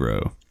the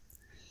hero.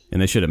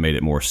 And they should have made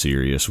it more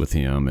serious with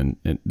him.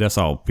 And that's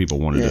all people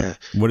wanted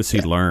to. What has he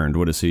learned?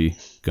 What is he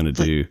going to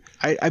do?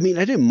 I mean,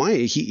 I didn't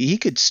mind. He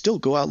could still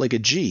go out like a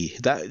G.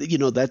 That, you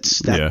know, that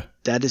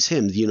is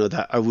him. You know,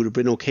 that I would have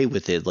been okay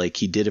with it. Like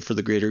he did it for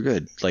the greater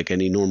good, like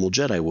any normal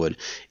Jedi would.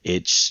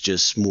 It's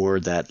just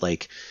more that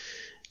like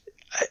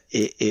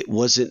it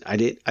wasn't.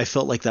 I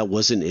felt like that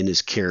wasn't in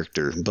his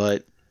character.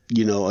 But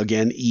you know,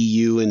 again,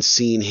 EU and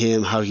seeing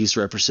him, how he's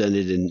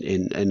represented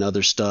in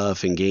other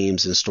stuff and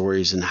games and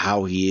stories and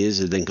how he is,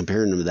 and then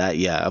comparing him to that,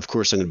 yeah, of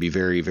course I'm going to be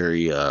very,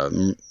 very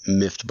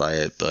miffed by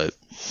it. But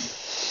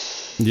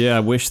yeah,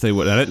 I wish they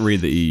would. I didn't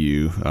read the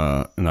EU,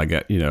 and I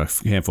got, you know,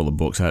 a handful of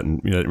books. I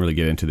didn't really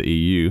get into the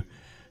EU,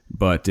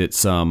 but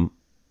it's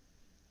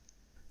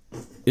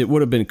it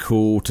would have been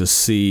cool to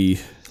see,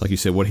 like you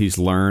said, what he's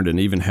learned, and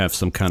even have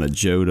some kind of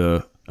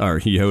Yoda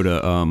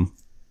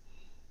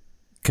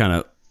kind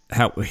of.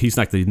 How he's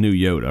like the new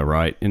Yoda,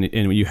 right? And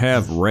when you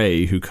have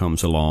Rey who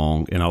comes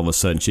along and all of a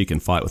sudden she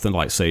can fight with a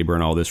lightsaber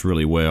and all this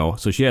really well.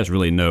 So she has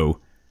really no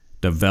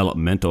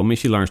developmental. I mean,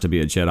 she learns to be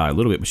a Jedi a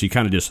little bit, but she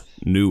kind of just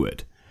knew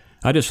it.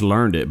 I just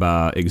learned it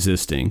by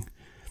existing.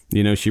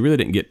 You know, she really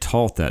didn't get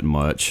taught that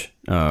much.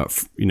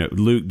 You know,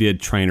 Luke did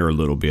train her a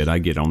little bit. I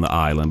get on the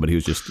island, but he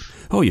was just,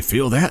 oh, you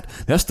feel that?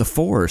 That's the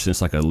Force. And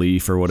it's like a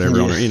leaf or whatever.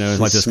 Yeah. You know, it's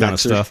like this kind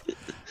of stuff.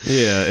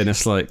 Yeah, and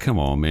it's like, come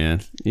on,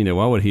 man. You know,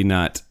 why would he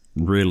not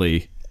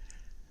really...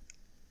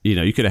 You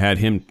know, you could have had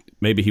him.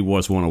 Maybe he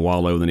was one to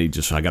wallow. Then I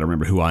got to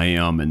remember who I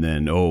am, and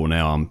then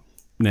now I'm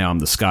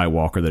the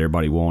Skywalker that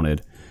everybody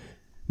wanted.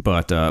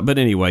 But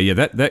anyway, yeah,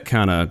 that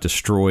kind of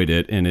destroyed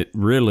it, and it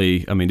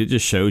really. I mean, it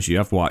just shows you.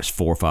 I've watched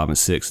 4, 5, and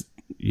 6.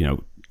 You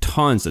know,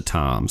 tons of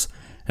times.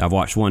 I've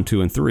watched 1,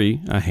 2, and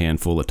 3 a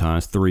handful of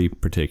times. 3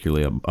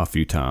 particularly a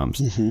few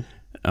times. Mm-hmm.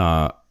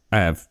 I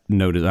have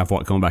noticed.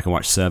 I've gone back and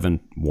watched 7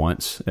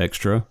 once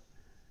extra.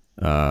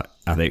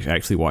 I think I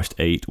actually watched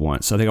 8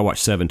 once. I think I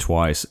watched 7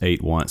 twice,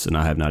 8 once, and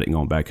I have not even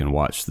gone back and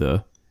watched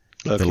the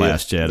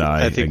Last Jedi.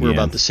 I think we're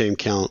about the same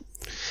count.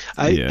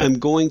 I'm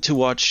going to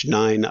watch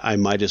 9. I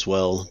might as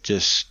well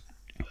just.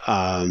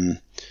 I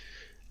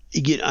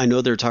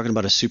know they're talking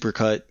about a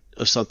supercut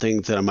of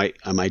something that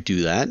I might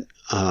do that.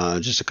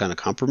 Just to kind of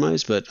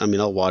compromise, but I mean,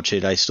 I'll watch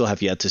it. I still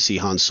have yet to see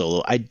Han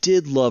Solo. I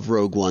did love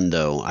Rogue One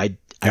though. I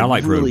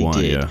like really Rogue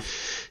One. Did. Yeah.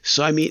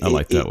 So I mean, I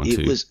like that one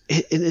too.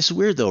 And it's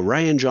weird though.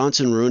 Rian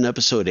Johnson ruined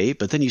Episode 8,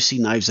 but then you see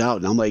Knives Out,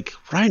 and I'm like,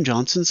 Rian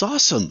Johnson's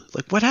awesome.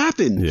 Like, what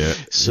happened? Yeah.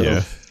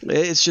 So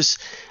it's just,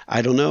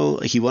 I don't know.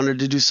 He wanted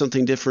to do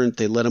something different.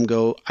 They let him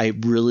go. I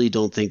really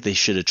don't think they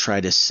should have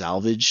tried to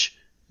salvage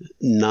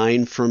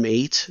 9 from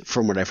 8.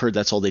 From what I've heard,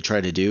 that's all they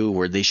try to do.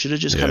 Where they should have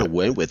just kind of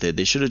went with it.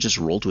 They should have just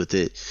rolled with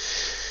it.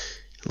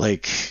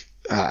 Like,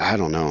 I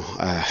don't know.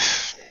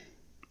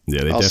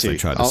 Yeah, they definitely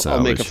tried to salvage.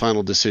 I'll make a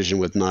final decision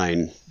with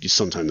 9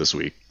 sometime this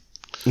week.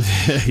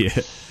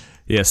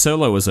 Yeah.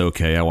 Solo was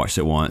okay. I watched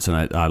it once,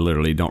 and I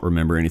literally don't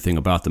remember anything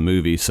about the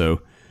movie.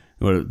 So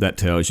what that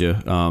tells you.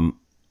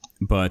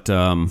 But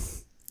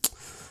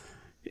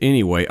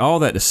anyway, all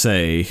that to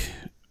say,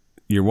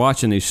 you're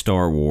watching these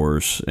Star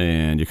Wars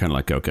and you're kind of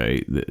like,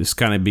 okay, it's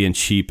kind of being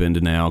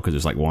cheapened now because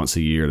it's like once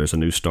a year there's a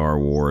new Star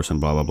Wars and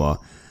blah, blah, blah.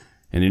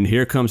 And then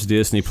here comes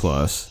Disney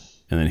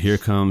Plus, and then here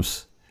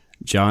comes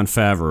Jon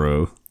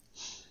Favreau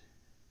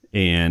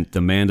and The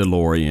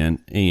Mandalorian,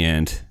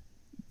 and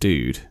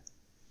dude,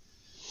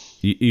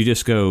 you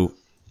just go,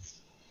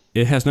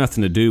 it has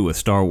nothing to do with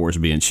Star Wars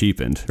being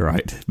cheapened,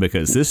 right?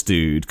 Because this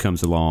dude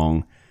comes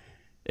along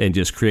and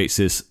just creates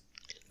this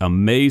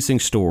amazing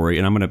story.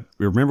 And I'm going to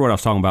remember what I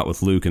was talking about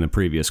with Luke in the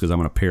previous, because I'm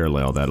going to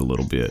parallel that a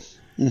little bit.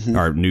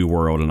 Our new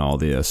world and all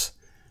this.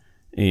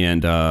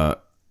 And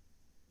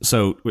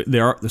so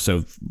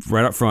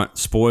right up front,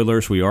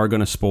 spoilers. We are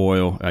going to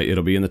spoil.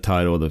 It'll be in the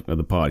title of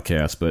the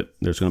podcast, but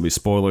there's going to be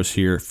spoilers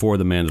here for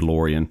The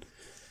Mandalorian.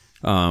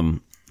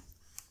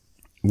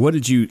 What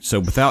did you, so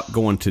without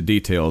going to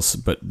details,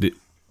 but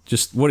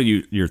just what are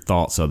your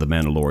thoughts of The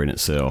Mandalorian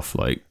itself?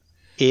 Like,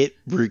 it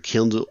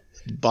rekindled,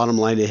 bottom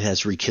line, it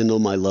has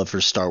rekindled my love for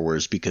Star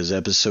Wars, because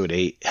episode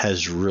 8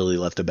 has really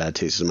left a bad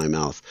taste in my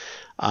mouth.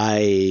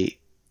 I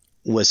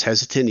was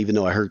hesitant, even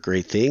though I heard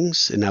great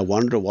things and I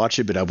wanted to watch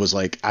it, but I was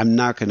like, I'm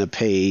not going to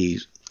pay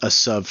a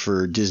sub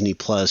for Disney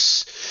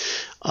Plus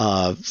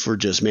for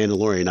just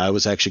Mandalorian. I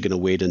was actually going to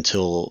wait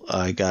until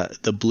I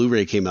got the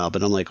Blu-ray came out,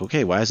 but I'm like,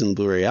 okay, why isn't the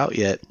Blu-ray out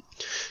yet?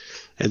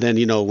 And then,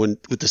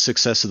 with the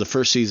success of the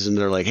first season,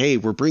 they're like, hey,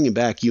 we're bringing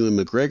back Ewan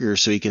McGregor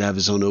so he can have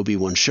his own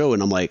Obi-Wan show.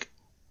 And I'm like,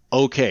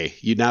 okay,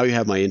 now you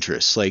have my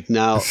interest. Like,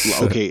 now,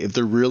 okay, if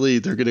they're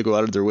going to go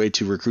out of their way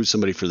to recruit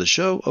somebody for the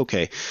show,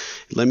 okay,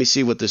 let me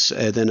see what this.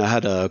 And then I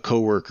had a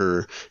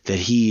coworker that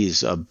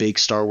he's a big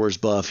Star Wars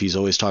buff. He's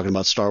always talking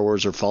about Star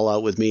Wars or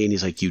Fallout with me, and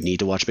he's like, you need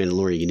to watch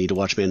Mandalorian. You need to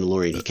watch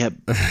Mandalorian. He kept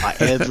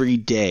every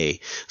day.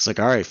 It's like,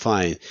 all right,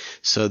 fine.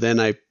 So then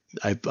I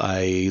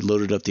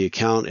loaded up the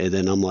account, and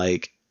then I'm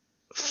like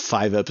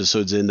 5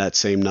 episodes in that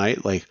same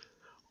night, like,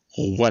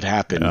 what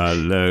happened? I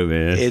know,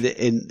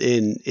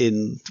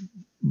 man.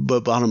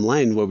 But bottom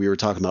line, what we were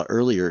talking about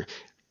earlier,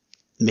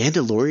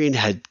 Mandalorian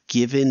had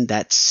given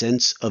that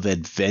sense of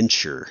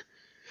adventure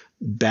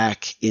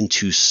back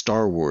into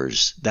Star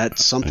Wars.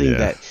 That's something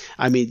that,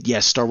 I mean,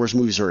 yes, Star Wars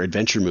movies are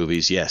adventure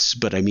movies, yes,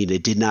 but I mean,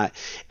 it did not,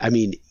 I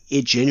mean,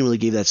 it genuinely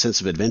gave that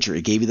sense of adventure.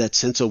 It gave you that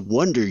sense of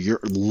wonder.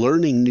 You're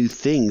learning new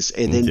things.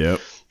 And then,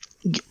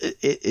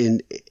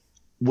 and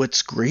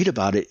what's great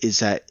about it is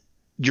that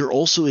you're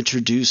also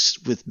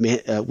introduced with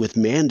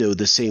Mando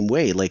the same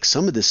way. Like,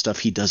 some of this stuff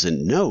he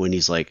doesn't know, and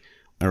he's like,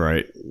 all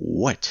right,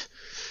 what?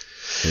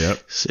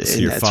 Yep. So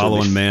you're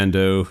following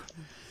Mando.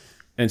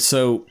 And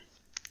so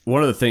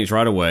one of the things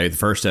right away, the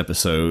first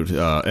episode,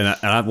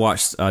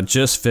 I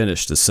just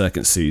finished the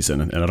second season,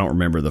 and I don't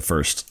remember the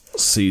first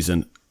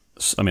season.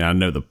 I mean, I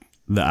know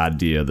the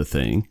idea of the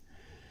thing,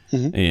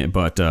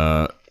 but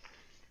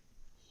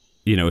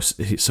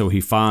so he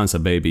finds a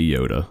baby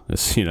Yoda.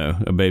 It's,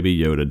 a baby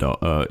Yoda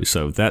dog.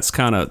 So that's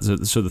kind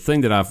of, so the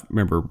thing that I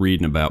remember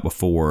reading about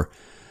before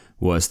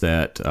was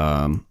that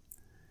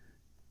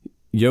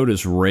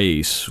Yoda's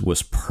race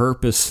was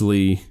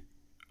purposely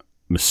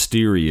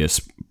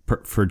mysterious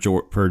per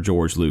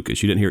George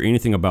Lucas. You didn't hear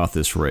anything about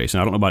this race. And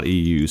I don't know about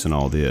EUs and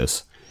all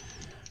this,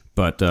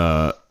 but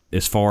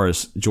as far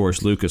as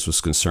George Lucas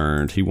was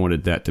concerned, he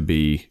wanted that to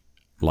be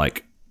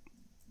like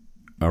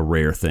a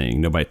rare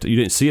thing. You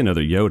didn't see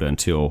another Yoda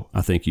until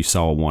I think you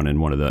saw one in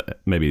one of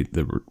maybe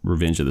the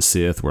Revenge of the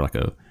Sith, where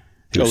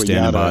he was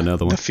standing by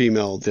another one. The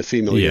female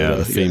Yoda.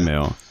 The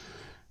female.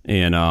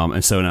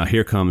 And so now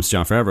here comes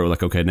Jon Favreau.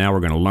 Like, okay, now we're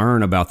going to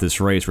learn about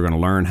this race. We're going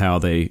to learn how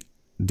they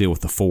deal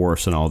with the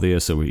Force and all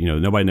this. So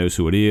nobody knows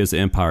who it is. The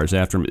Empire's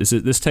after him.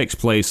 This takes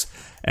place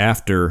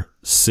after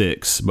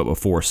 6, but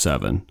before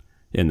 7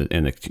 in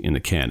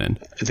the canon.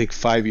 I think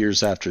 5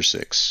 years after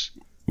 6.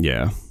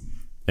 Yeah.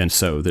 And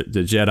so the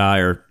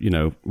Jedi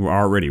were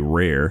already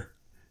rare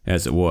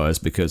as it was,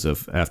 because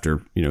of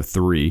after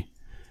 3,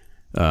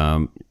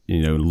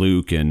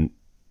 Luke and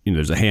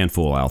there's a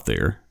handful out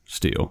there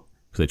still,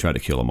 because they tried to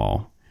kill them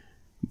all.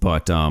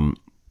 But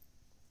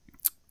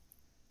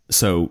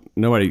so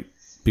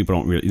people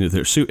don't really,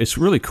 it's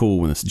really cool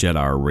when this Jedi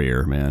are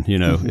rare, man.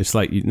 It's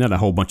like not a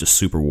whole bunch of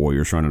super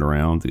warriors running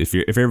around. If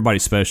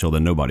everybody's special,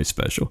 then nobody's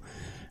special,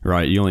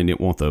 right? You only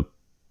want the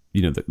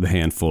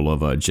handful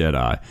of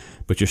Jedi,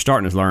 but you're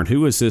starting to learn,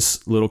 who is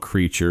this little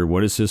creature?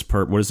 What is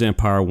what does the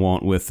Empire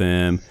want with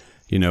them?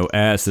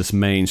 As this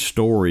main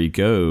story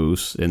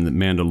goes in the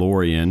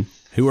Mandalorian,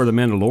 who are the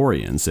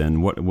Mandalorians,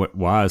 and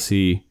why is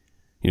he?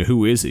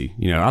 Who is he?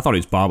 I thought he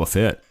was Boba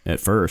Fett at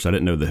first. I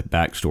didn't know the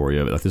backstory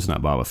of it. Like, this is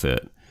not Boba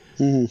Fett.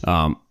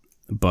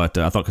 But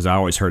I thought, because I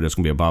always heard there's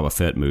going to be a Boba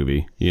Fett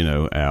movie,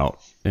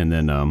 out, and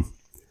then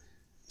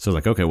so I was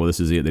like, okay, well, this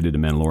is it. They did the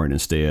Mandalorian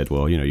instead.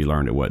 Well, you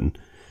learned it wasn't.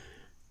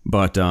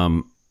 But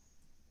the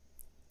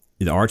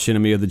arch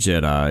enemy of the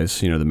Jedis,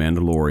 the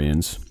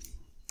Mandalorians.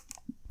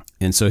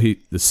 And so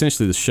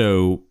essentially the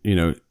show,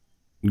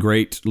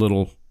 great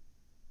little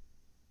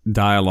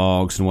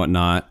dialogues and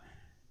whatnot.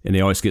 And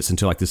he always gets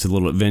into like this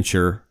little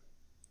adventure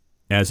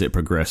as it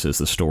progresses,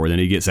 the story. Then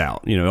he gets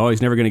out.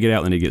 He's never going to get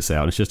out, then he gets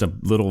out. It's just a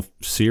little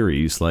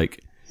series.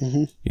 Like,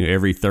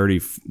 every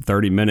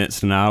 30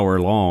 minutes, an hour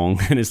long.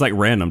 And it's like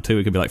random too.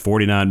 It could be like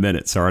 49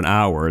 minutes or an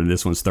hour. And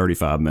this one's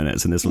 35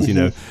 minutes. And this one's,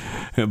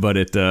 but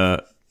it,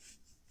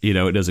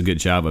 it does a good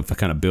job of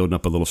kind of building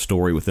up a little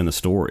story within a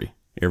story,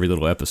 every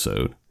little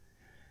episode.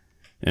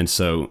 And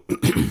so,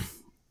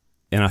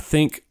 and I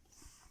think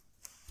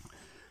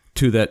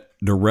to that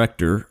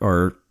director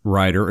or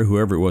writer or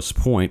whoever it was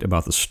point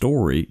about the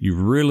story, you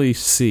really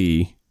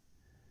see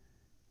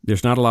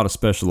there's not a lot of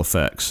special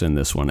effects in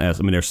this one. There's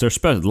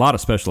a lot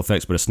of special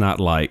effects, but it's not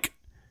like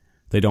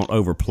they don't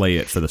overplay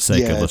it for the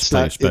sake of let's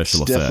play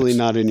special effects. It's definitely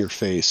not in your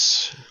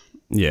face.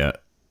 Yeah.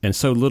 And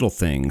so little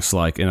things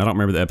like, and I don't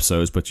remember the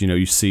episodes, but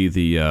you see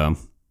the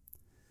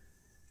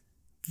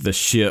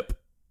ship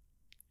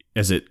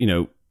as it,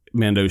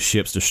 Mando's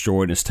ship's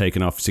destroyed and it's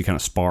taken off. You see kind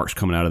of sparks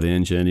coming out of the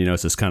engine,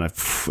 it's this kind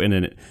of, and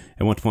then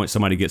at one point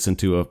somebody gets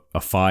into a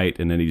fight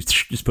and then he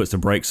just puts the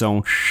brakes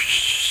on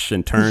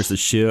and turns the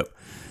ship.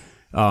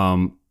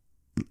 And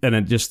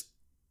it just,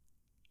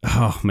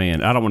 oh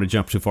man, I don't want to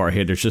jump too far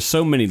ahead. There's just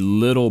so many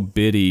little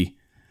bitty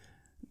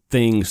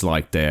things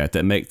like that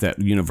make that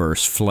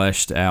universe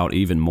fleshed out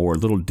even more,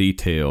 little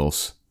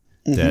details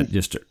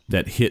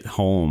that hit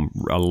home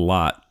a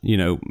lot,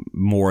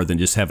 more than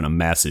just having a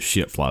massive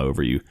ship fly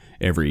over you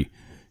every,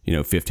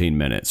 15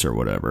 minutes or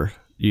whatever.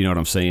 You know what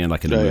I'm saying?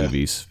 Like in the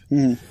movies.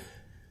 Mm-hmm.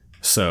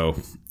 So,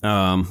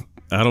 I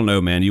don't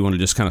know, man. You want to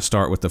just kind of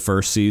start with the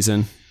first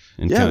season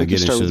and kind of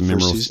get into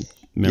the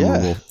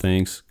memorable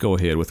things? Go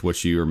ahead with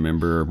what you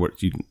remember,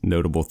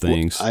 notable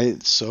things.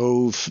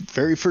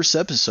 Very first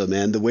episode,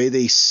 man, the way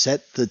they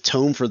set the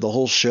tone for the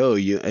whole show,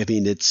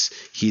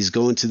 he's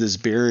going to this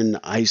barren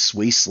ice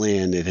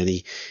wasteland and then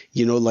he,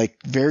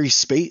 very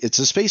it's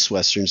a space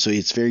Western. So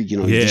it's very,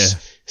 you just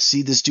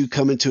see this dude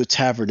come into a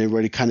tavern,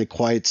 everybody kind of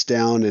quiets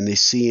down and they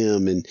see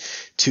him and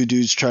two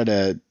dudes try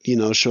to,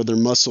 show their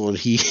muscle and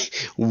he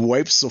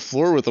wipes the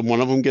floor with them.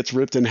 One of them gets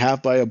ripped in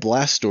half by a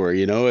blast door,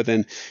 and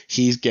then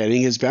he's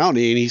getting his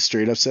bounty and he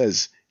straight up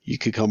says, you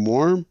could come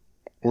warm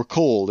or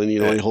cold. And, he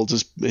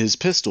holds his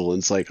pistol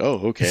and it's like,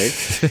 oh, okay.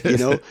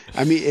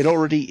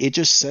 It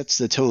just sets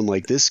the tone.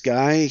 Like this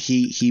guy,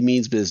 he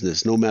means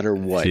business no matter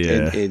what.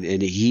 Yeah.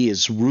 And he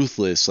is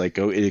ruthless. Like,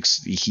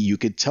 you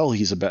could tell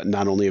he's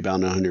not only a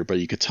bounty hunter, but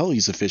you could tell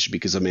he's a fish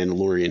because of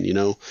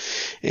Mandalorian,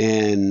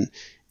 and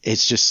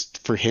it's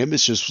just, for him,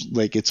 it's just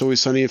like It's Always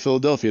Sunny in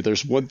Philadelphia.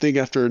 There's one thing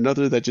after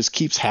another that just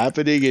keeps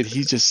happening and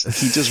he just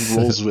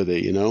rolls with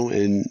it,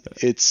 and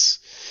it's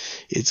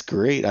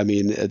great.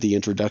 The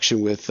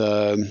introduction with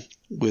the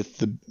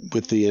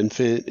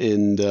infant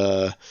and,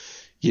 then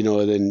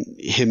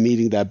him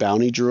meeting that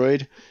bounty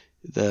droid.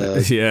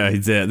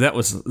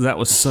 That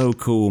was so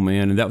cool,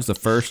 man. And that was the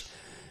first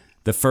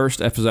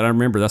episode. I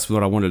remember that's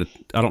what I wanted to,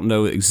 I don't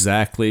know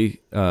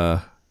exactly,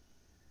 how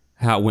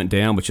it went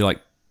down, but you're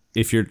like,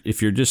 if you've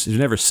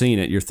never seen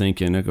it, you're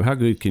thinking, how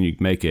good can you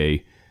make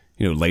a,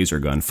 laser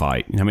gun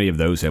fight? How many of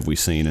those have we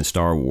seen in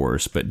Star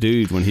Wars? But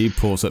dude, when he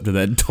pulls up to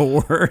that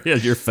door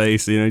at your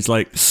face, he's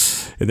like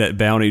that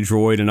bounty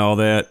droid and all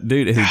that,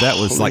 dude. That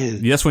was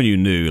that's when you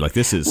knew, like,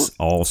 this is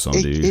awesome,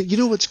 dude. And you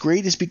know what's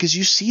great is because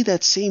you see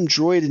that same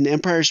droid in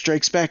Empire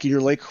Strikes Back, and you're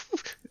like,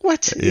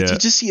 what? Yeah. You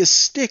just see a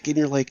stick, and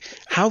you're like,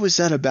 how is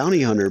that a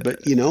bounty hunter?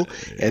 But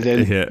and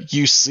then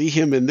you see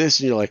him in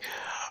this, and you're like,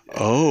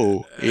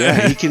 oh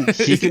yeah, he can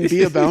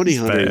be a bounty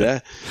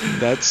hunter.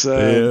 That's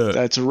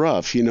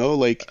rough, the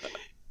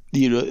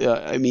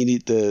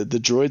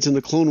droids in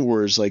the Clone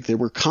Wars, like, they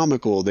were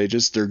comical.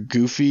 They're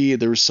goofy.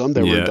 There were some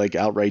that were like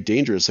outright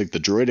dangerous, like the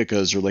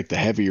droidicas or like the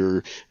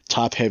heavier,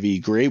 top heavy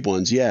gray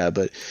ones. Yeah,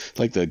 but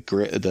like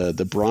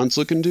the bronze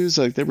looking dudes,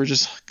 like they were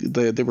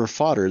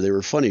fodder. They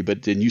were funny.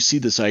 But then you see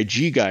this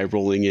IG guy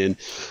rolling in,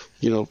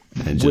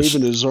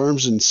 waving his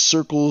arms in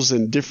circles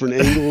and different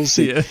angles.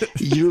 And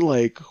you're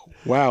like,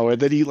 wow.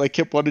 And then he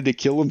kept wanting to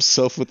kill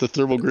himself with the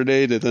thermal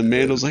grenade, and then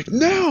Mando's like,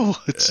 no.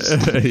 It's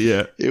just,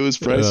 it was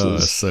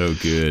priceless. So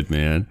good,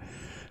 man.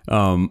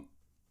 And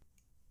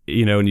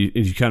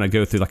you kind of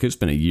go through, like, it's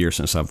been a year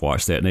since I've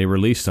watched that, and they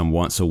release them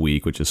once a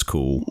week, which is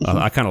cool. Mm-hmm.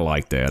 I kind of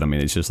like that.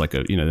 It's just like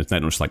it's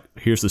not just like,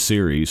 here's the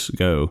series,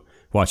 go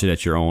watch it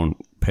at your own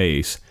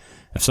pace.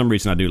 For some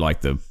reason, I do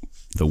like the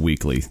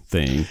weekly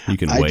thing. You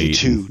can wait. I do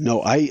too.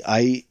 No,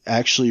 I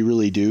actually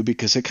really do,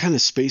 because it kind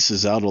of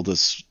spaces out all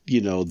this,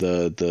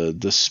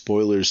 the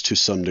spoilers to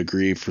some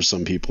degree for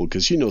some people,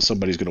 because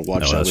somebody's going to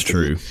watch that. That's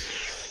true.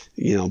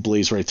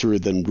 Blaze right through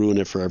it, then ruin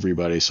it for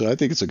everybody. So I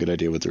think it's a good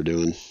idea what they're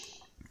doing.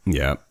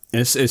 Yeah.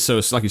 It's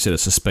like you said,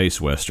 it's a space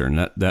Western.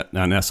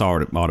 And that's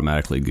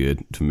automatically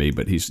good to me.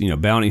 But he's,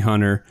 bounty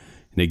hunter,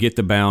 and they get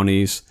the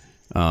bounties.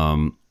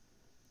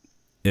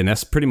 And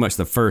that's pretty much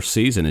the first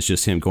season. It's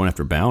just him going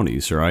after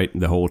bounties, right?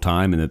 The whole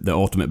time. And the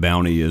ultimate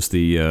bounty is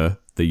the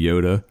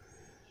Yoda.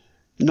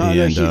 No,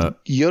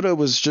 Yoda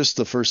was just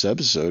the first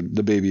episode,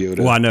 the baby Yoda.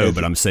 Well, I know,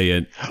 but I'm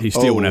saying he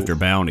still went after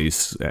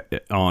bounties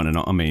on and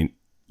on.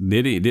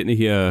 Didn't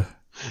he?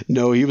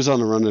 No, he was on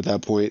the run at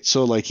that point.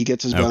 So, like, he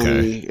gets his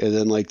bounty, and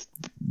then, like,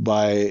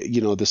 by,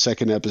 the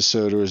second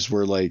episode was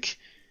where, like,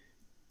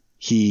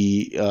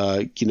 he,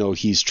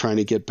 he's trying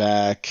to get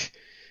back,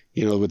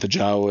 with the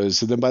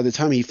Jawas. And then by the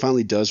time he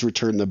finally does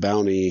return the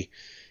bounty,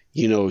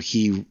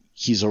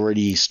 he's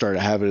already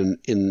started having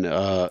an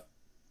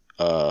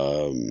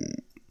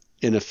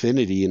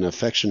affinity and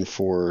affection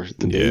for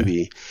the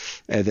baby.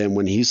 And then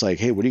when he's like,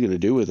 hey, what are you going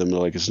to do with him? They're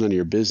like, it's none of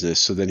your business.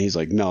 So then he's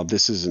like, no,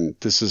 this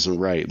isn't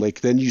right.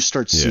 Like, then you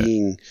start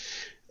seeing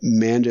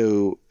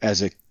Mando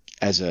as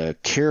a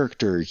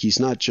character. He's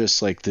not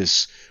just like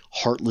this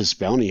heartless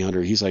bounty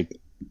hunter. He's like,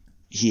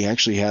 he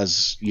actually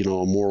has, a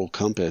moral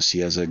compass. He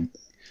has all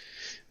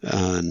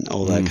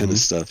that kind of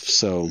stuff.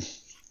 So,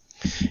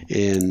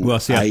 and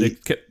what's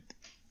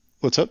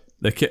up?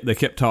 They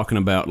kept talking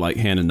about like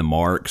handing the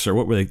marks, or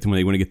what were they when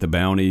they want to get the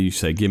bounty? You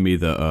say, give me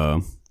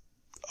the.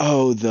 I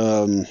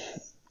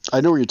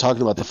know what you're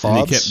talking about. The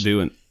fobs. And he kept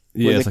doing.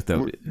 Yeah, it's like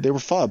that. They were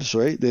fobs,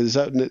 right?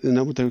 Isn't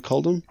that what they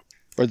called them?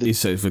 He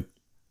says,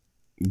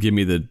 give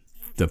me the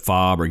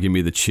fob, or give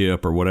me the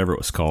chip, or whatever it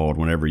was called.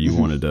 Whenever you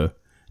wanted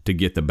to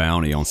get the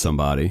bounty on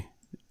somebody,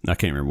 I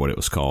can't remember what it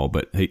was called,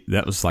 but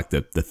that was like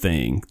the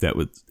thing that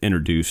was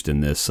introduced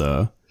in this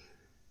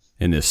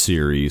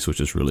series,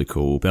 which is really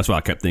cool. That's why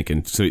I kept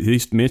thinking. So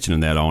he's mentioning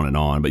that on and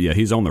on, but yeah,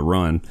 he's on the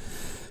run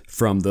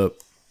from the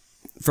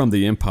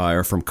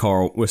Empire, from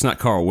Carl. Well, it's not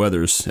Carl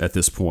Weathers at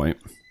this point.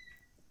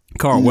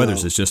 Carl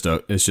Weathers is just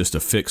a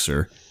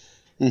fixer,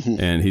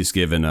 and he's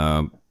given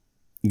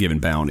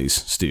bounties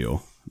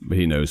still, but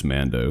he knows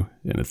Mando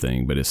and a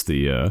thing. But it's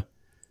the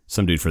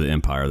some dude for the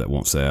Empire that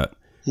wants that.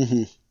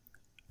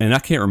 And I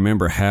can't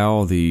remember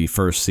how the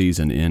first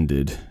season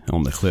ended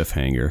on the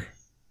cliffhanger.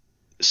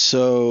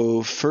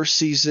 So first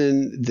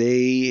season,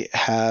 they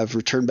have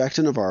returned back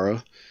to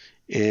Navarro,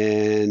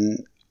 and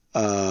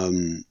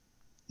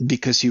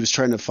because he was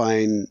trying to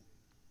find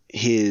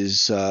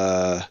his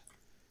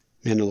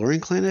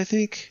Mandalorian clan, I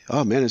think.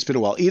 Oh man, it's been a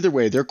while. Either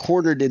way, they're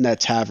cornered in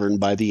that tavern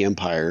by the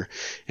Empire,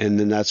 and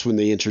then that's when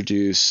they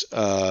introduce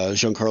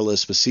Giancarlo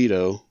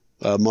Esposito,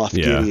 Moff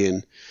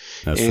Gideon.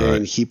 That's and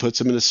right. He puts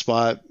him in a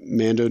spot.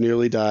 Mando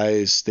nearly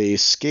dies. They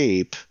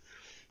escape.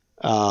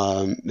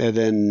 And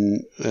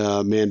then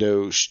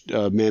Mando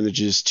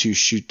manages to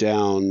shoot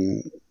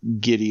down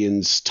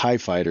Gideon's TIE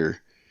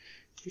fighter.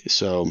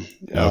 So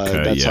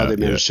that's how they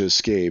managed to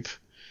escape.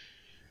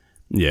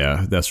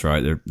 Yeah, that's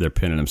right. They're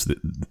pinning him. So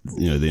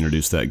they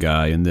introduced that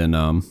guy, and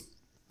then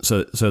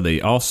so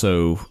they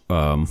also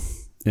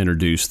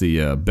introduced the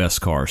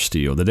Beskar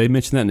steel. Did they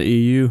mention that in the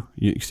EU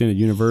extended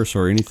universe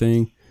or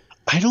anything?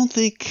 I don't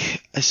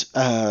think.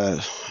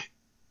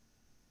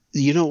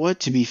 You know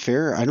what? To be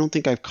fair, I don't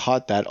think I've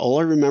caught that. All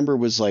I remember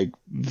was like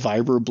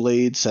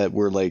vibroblades that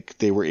were like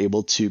they were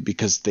able to,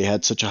 because they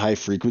had such a high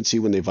frequency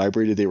when they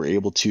vibrated, they were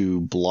able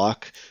to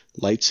block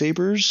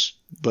lightsabers,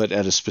 but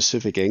at a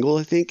specific angle,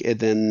 I think. And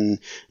then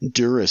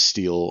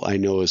Durasteel, I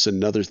know, is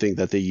another thing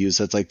that they use.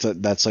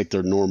 That's like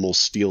their normal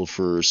steel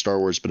for Star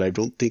Wars, but I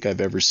don't think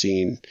I've ever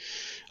seen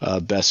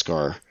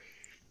Beskar.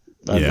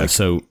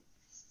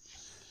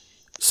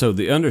 So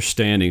the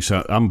understanding,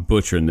 so I'm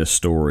butchering this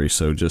story,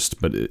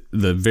 but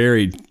the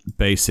very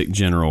basic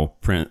general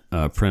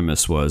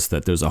premise was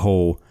that there's a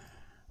whole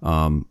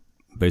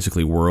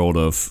basically world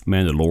of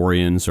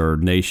Mandalorians or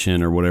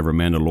nation or whatever.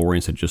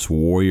 Mandalorians are just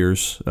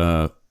warriors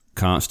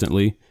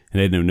constantly,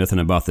 and they know nothing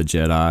about the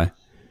Jedi.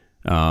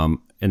 And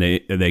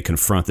they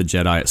confront the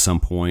Jedi at some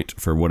point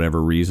for whatever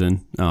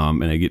reason,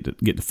 and they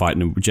get to fight.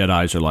 And the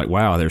Jedis are like,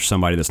 wow, there's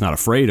somebody that's not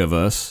afraid of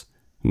us,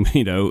 and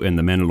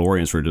the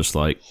Mandalorians were just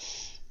like,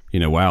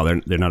 wow,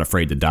 they're not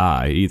afraid to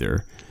die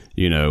either,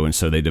 and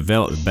so they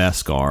developed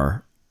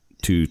Beskar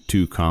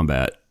to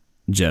combat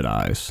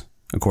Jedis,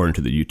 according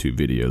to the YouTube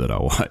video that I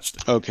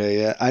watched. Okay,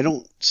 yeah, I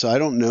don't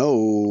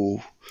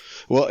know.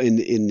 Well,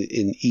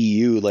 in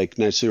EU, like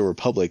Knights of the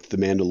Republic, the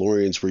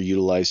Mandalorians were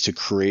utilized to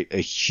create a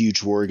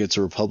huge war against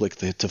the Republic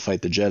to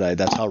fight the Jedi.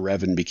 That's how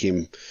Revan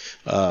became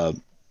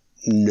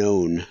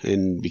known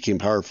and became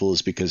powerful,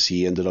 is because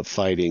he ended up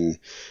fighting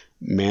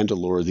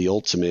Mandalore, the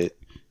Ultimate,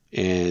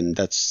 and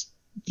that's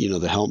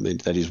the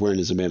helmet that he's wearing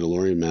is a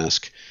Mandalorian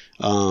mask.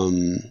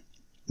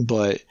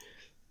 But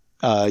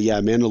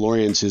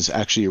Mandalorians is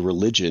actually a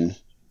religion,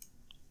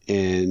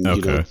 and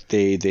they'll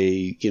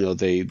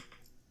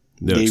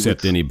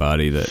accept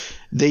anybody that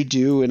they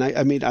do. And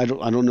I mean, I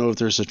don't know if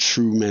there's a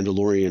true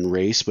Mandalorian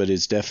race, but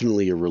it's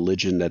definitely a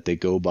religion that they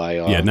go by.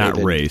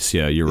 Race.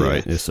 Yeah, you're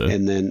right.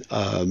 And then,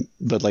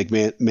 but like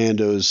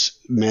Mando's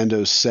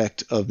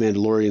sect of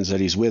Mandalorians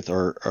that he's with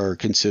are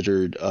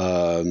considered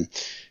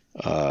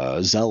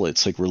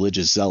zealots, like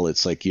religious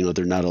zealots. Like,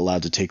 they're not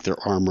allowed to take their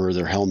armor,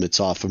 their helmets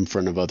off in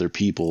front of other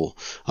people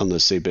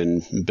unless they've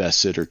been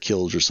bested or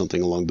killed or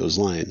something along those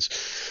lines.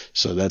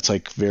 So that's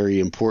like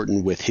very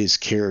important with his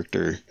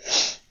character,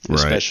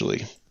 especially.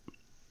 Right.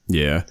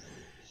 Yeah.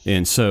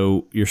 And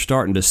so you're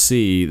starting to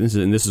see this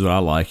is what I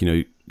like,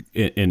 and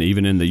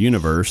even in the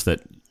universe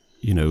that,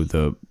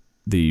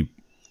 the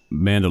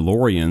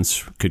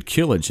Mandalorians could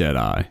kill a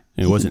Jedi,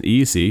 and it wasn't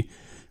easy.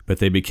 But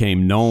they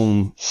became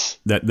known,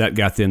 that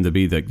got them to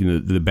be the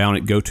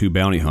go-to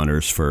bounty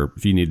hunters for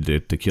if you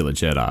needed to kill a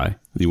Jedi.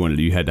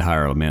 You had to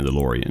hire a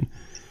Mandalorian,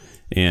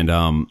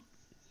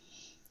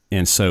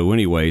 and so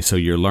anyway, so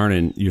you're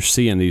learning, you're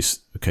seeing these.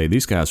 Okay,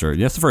 these guys are.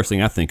 That's the first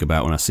thing I think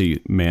about when I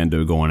see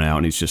Mando going out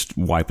and he's just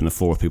wiping the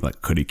floor with people.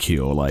 Like, could he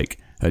kill like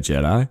a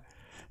Jedi?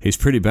 He's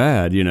pretty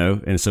bad,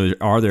 And so,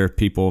 are there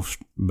people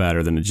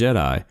better than a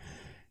Jedi?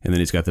 And then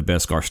he's got the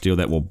Beskar steel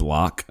that will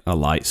block a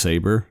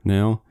lightsaber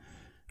now.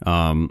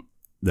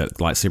 That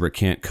lightsaber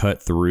can't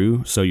cut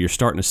through. So you're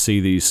starting to see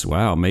these.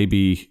 Wow,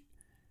 maybe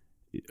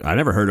I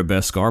never heard of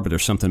Beskar, but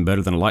there's something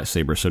better than a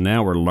lightsaber. So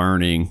now we're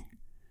learning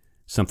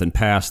something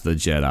past the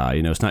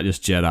Jedi. It's not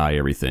just Jedi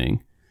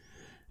everything.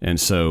 And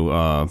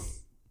so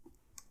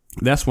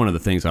that's one of the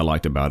things I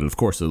liked about it. Of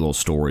course, the little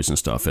stories and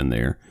stuff in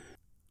there,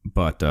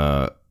 but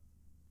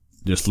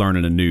just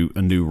learning a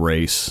new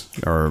race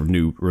or a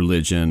new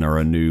religion or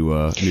a new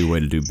way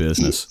to do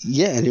business.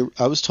 Yeah, and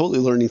I was totally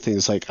learning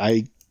things. Like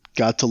I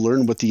got to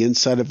learn what the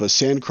inside of a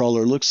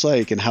sandcrawler looks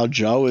like, and how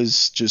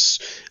Jawas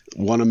just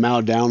want to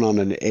mow down on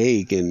an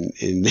egg and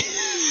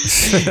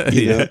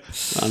know,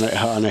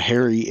 on a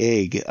hairy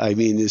egg. I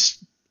mean,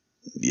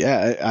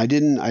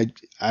 I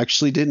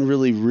actually didn't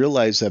really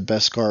realize that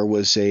Beskar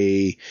was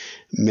a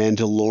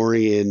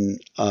Mandalorian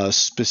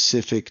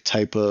specific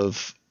type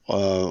of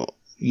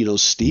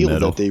steel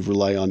metal that they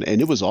rely on.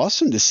 And it was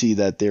awesome to see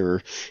that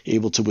they're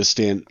able to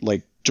withstand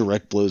like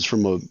direct blows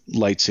from a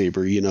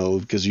lightsaber,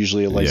 because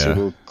usually a lightsaber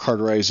will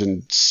cauterize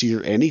and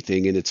sear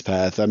anything in its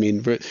path. I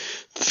mean,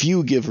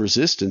 few give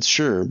resistance,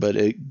 sure, but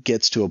it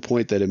gets to a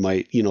point that it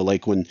might,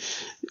 like when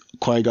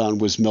Qui-Gon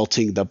was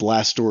melting the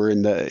blast door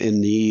in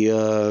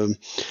the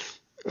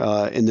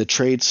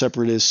trade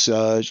separatist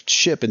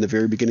ship in the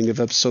very beginning of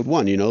episode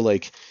 1,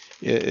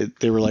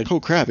 they were like, oh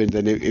crap, and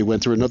then it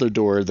went through another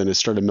door, then it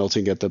started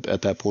melting at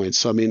that point.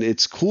 So I mean,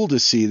 it's cool to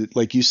see,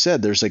 like you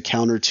said, there's a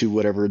counter to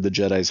whatever the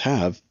Jedis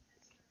have.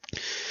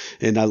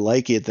 And I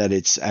like it that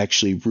it's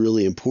actually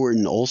really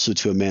important also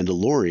to a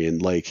Mandalorian.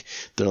 Like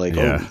they're like,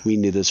 oh, we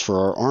need this for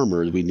our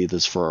armor, we need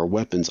this for our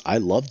weapons. I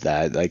love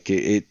that. Like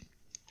I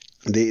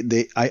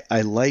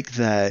like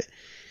that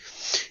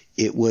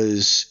it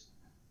was.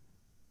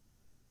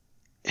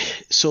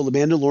 So the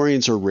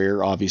Mandalorians are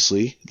rare,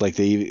 obviously, like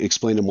they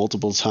explained it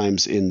multiple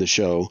times in the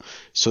show.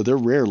 So they're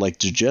rare, like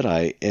the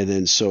Jedi. And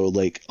then so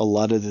like a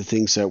lot of the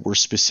things that were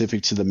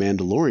specific to the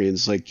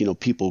Mandalorians, like,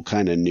 people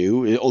kind of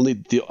knew.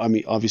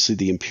 Obviously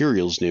the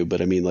Imperials knew,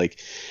 but I mean, like,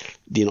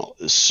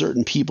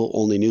 certain people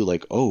only knew,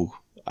 like, oh,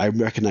 I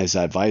recognize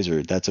that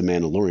visor. That's a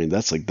Mandalorian.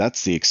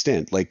 That's the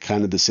extent. Like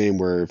kind of the same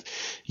where,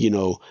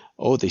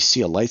 oh, they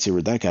see a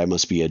lightsaber. That guy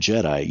must be a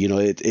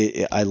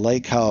Jedi. I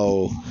like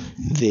how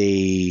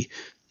they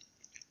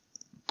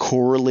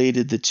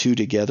correlated the two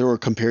together or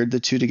compared the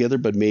two together,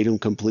 but made them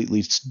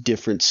completely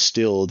different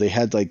still. They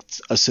had like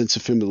a sense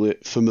of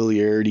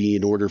familiarity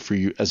in order for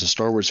you as a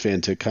Star Wars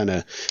fan to kind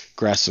of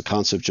grasp the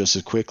concept just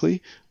as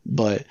quickly.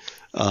 But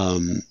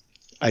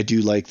I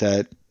do like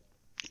that.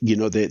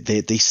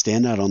 They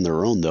stand out on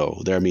their own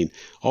though.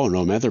 Oh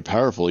no, man, they're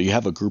powerful. You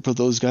have a group of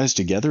those guys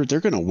together, they're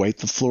going to wipe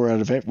the floor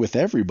out of it with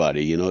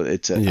everybody. I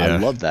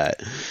love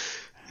that.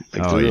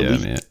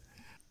 Man.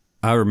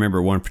 I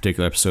remember one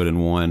particular episode in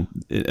one.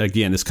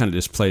 Again, this kind of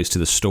just plays to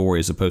the story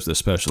as opposed to the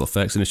special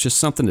effects, and it's just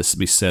something to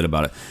be said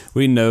about it.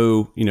 We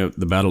know,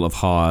 the Battle of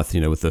Hoth,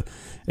 with the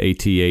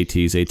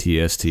AT-ATs,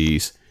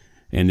 AT-STs,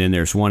 and then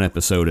there's one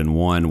episode in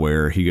one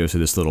where he goes to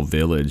this little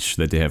village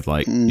that they have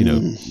like,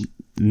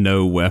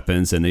 no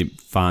weapons, and he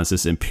finds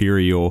this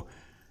Imperial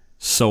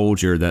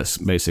soldier that's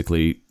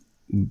basically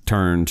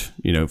turned,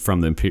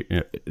 from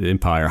the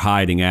Empire,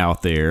 hiding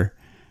out there.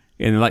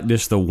 And like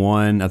just the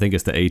one, I think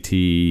it's the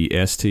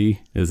AT-ST,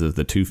 is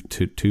the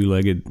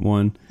two-legged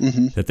one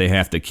that they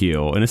have to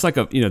kill. And it's like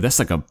that's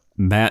like a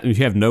you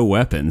have no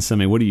weapons. I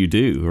mean, what do you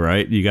do,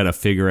 right? You got to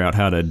figure out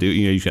how to do,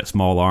 you've got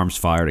small arms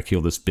fire to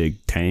kill this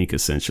big tank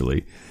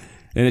essentially.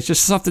 And it's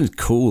just something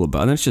cool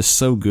about it. It's just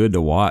so good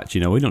to watch. We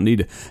don't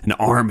need an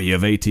army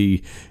of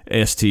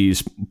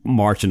AT-STs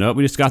marching up.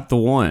 We just got the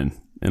one.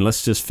 And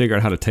let's just figure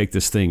out how to take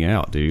this thing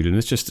out, dude. And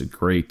it's just a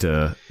great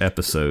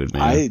episode,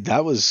 man.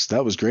 That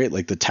was great.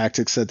 Like the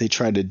tactics that they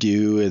tried to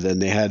do, and then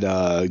they had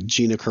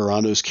Gina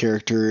Carano's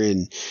character,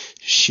 and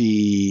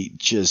she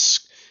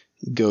just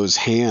goes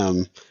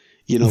ham.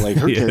 Like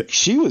her character,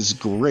 she was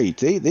great.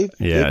 They picked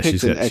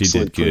an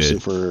excellent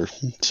person for her.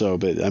 So,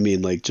 but I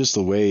mean, like just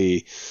the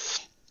way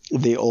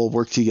they all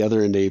work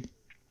together and they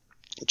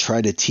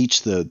try to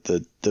teach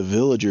the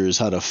villagers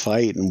how to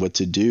fight and what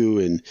to do,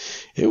 and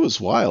it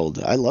was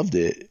wild. I loved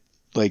it.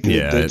 Like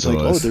it's like,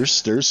 oh,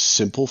 there's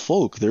simple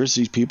folk. There's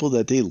these people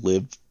that they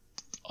live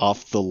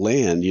off the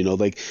land,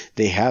 like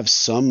they have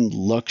some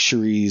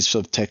luxuries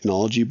of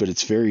technology, but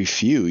it's very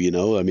few,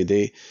 I mean,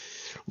 they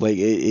like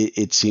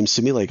it seems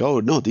to me like,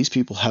 oh no, these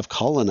people have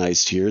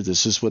colonized here.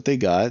 This is what they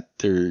got.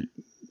 They're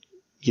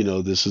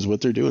this is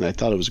what they're doing. I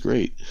thought it was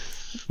great.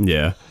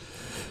 Yeah.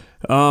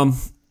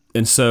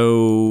 And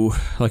so,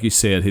 like you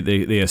said,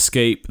 they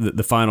escape.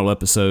 The final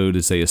episode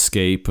is they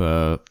escape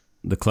the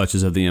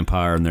clutches of the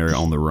Empire, and they're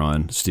on the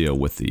run still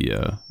with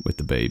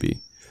the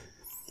baby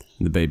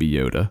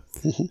Yoda.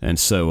 And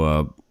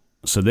so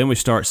So then we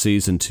start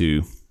season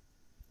 2.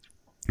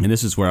 And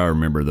this is where I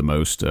remember the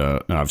most.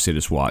 Obviously, I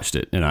just watched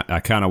it. And I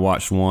kind of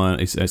watched one.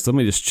 Let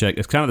me just check.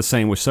 It's kind of the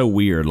same. It's so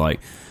weird. Like,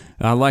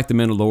 I like The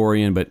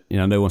Mandalorian, but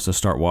I know once I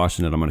start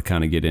watching it, I'm going to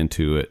kind of get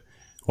into it.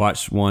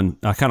 Watch one.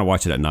 I kind of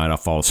watch it at night. I'll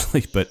fall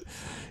asleep. But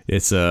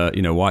it's,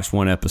 watch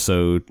one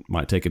episode.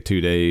 Might take it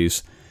 2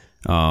 days.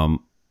 Then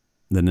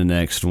the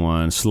next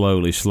one.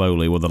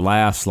 Slowly. Well, the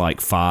last,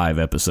 5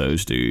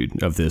 episodes,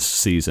 dude, of this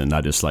season,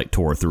 I just,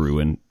 tore through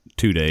in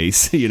 2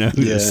 days.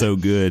 It's so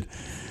good.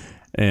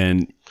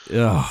 And...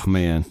 oh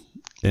man,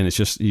 and it's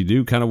just, you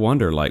do kind of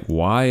wonder,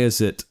 why is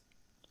it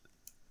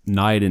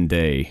night and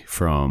day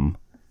from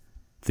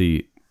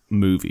the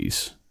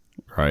movies,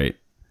 right?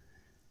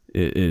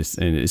 Is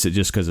it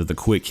just because of the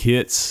quick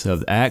hits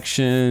of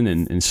action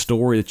and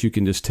story that you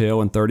can just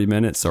tell in 30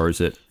 minutes, or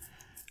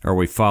are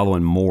we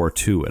following more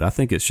to it? I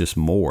think it's just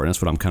more, and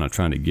that's what I'm kind of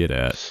trying to get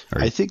at.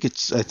 I think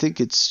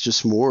it's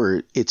just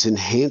more. It's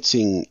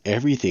enhancing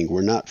everything.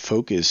 We're not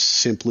focused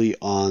simply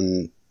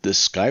on the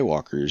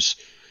Skywalkers.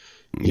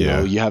 You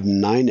know, you have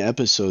 9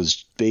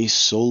 episodes based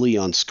solely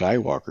on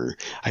Skywalker.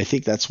 I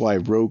think that's why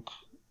Rogue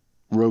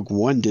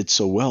One did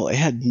so well. It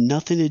had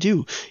nothing to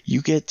do.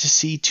 You get to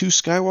see 2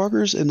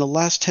 Skywalkers in the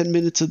last 10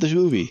 minutes of the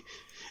movie.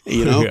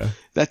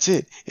 That's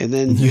it. And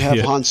then you have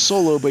Han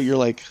Solo, but you're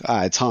like,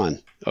 it's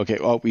Han. Okay,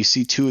 we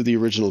see 2 of the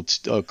original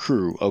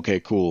crew.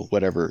 Okay, cool,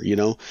 whatever,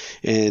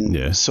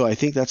 And so I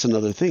think that's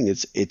another thing.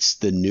 It's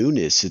the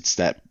newness. It's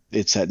that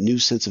new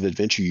sense of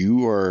adventure.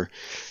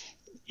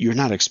 You're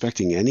not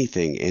expecting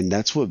anything, and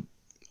that's what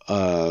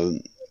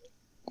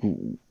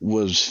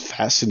was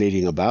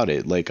fascinating about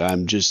it.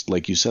 I'm just,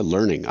 like you said,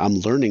 learning. I'm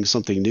learning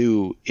something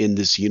new in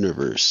this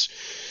universe.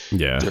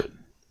 Yeah.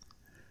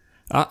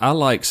 I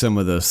like some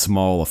of the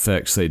small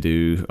effects they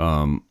do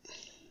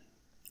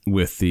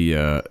with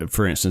the,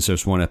 for instance,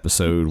 there's one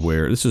episode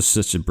where, this is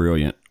such a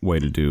brilliant way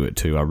to do it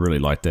too. I really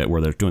like that,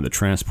 where they're doing the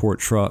transport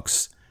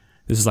trucks.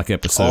 This is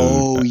episode.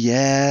 Oh,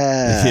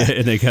 yeah. Yeah,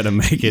 and they got to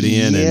make it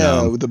in.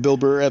 Yeah, the Bill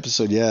Burr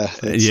episode, yeah.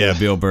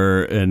 Bill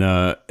Burr. And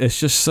it's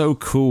just so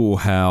cool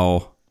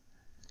how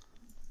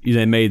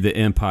they made the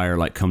Empire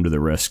come to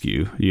the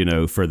rescue,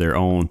 for their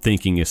own,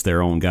 thinking it's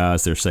their own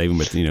guys they're saving,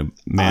 but,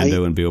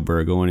 Mando and Bill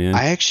Burr going in.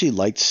 I actually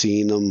liked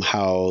seeing them,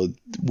 how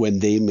when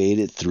they made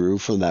it through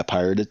from that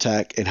pirate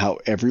attack and how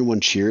everyone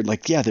cheered.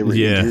 They were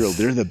Imperial.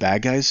 They're the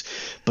bad guys,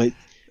 but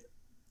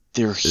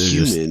they're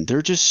human.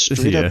 They're just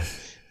straight up.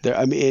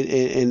 I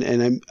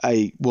mean,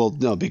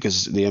 no,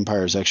 because the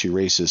Empire is actually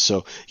racist.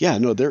 So yeah,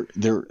 no, they're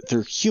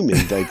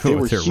human. They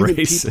were human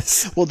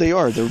racist. People. Well, they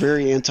are. They're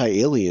very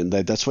anti-alien.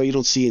 That's why you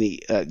don't see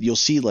any. You'll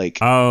see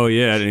oh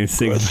yeah, I didn't even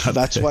think about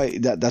that's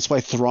that. That's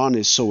why Thrawn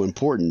is so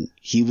important.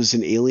 He was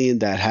an alien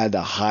that had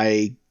a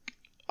high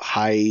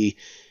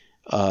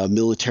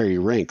military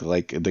rank,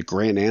 like the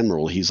Grand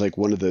Admiral. He's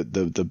one of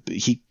the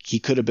he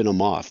could have been a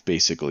Moth,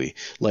 basically.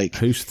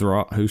 Who's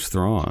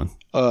Thrawn?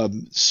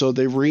 So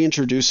they're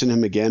reintroducing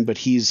him again, but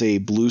he's a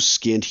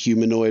blue-skinned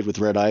humanoid with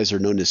red eyes, are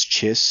known as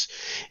Chiss,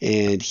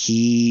 and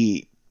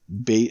he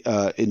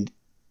in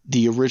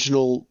the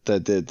original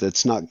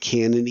that's not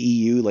canon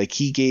EU,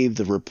 he gave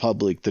the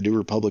New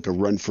Republic, a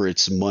run for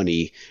its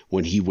money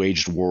when he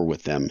waged war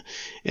with them.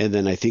 And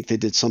then I think they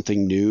did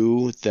something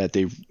new that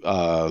they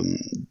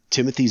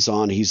Timothy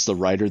Zahn, he's the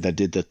writer that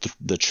did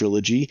the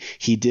trilogy.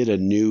 He did a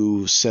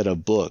new set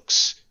of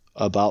books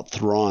about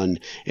Thrawn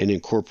and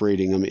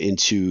incorporating him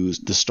into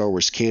the Star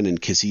Wars canon,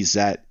 because he is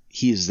that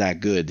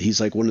good. He's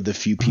one of the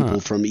few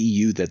people from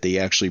EU that they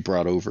actually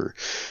brought over.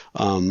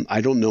 I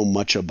don't know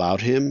much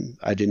about him.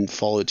 I didn't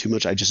follow it too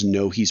much. I just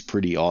know he's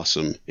pretty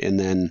awesome. And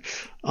then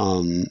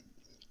Ahsoka,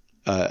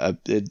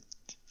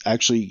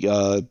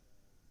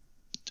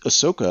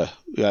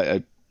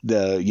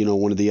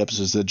 one of the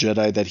episodes, the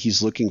Jedi that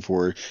he's looking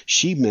for,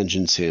 she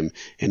mentions him,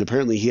 and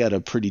apparently he had a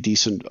pretty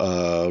decent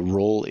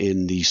role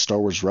in the Star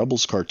Wars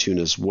Rebels cartoon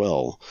as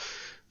well.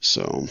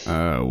 So.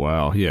 Oh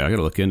wow, yeah, I got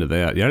to look into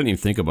that. Yeah, I didn't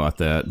even think about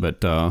that,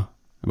 but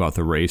about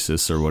the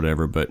racists or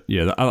whatever. But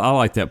yeah, I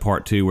like that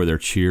part too, where they're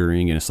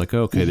cheering, and it's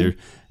okay, they're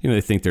they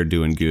think they're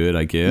doing good,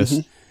 I guess,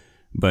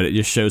 but it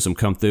just shows them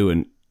come through,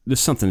 and there's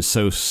something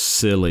so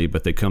silly,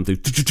 but they come through,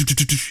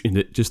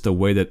 and just the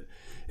way that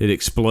it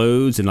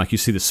explodes, and you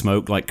see the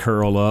smoke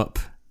curl up.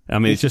 I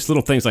mean, it's just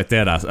little things like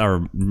that I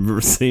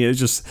remember seeing. It's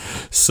just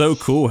so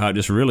cool how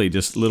just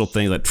little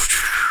things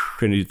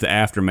and the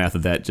aftermath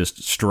of that,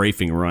 just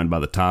strafing run by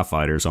the TIE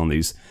fighters on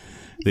these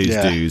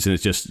dudes, and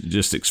it's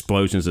just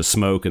explosions of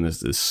smoke, and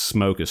this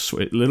smoke is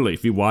literally,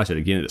 if you watch it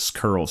again, it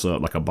curls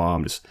up like a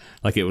bomb, just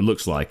like it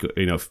looks like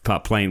if a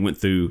plane went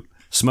through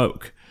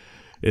smoke.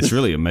 It's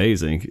really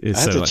amazing.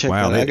 It's so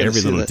wow,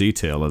 every little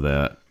detail of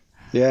that.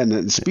 Yeah,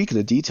 and speaking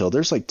of detail,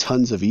 there's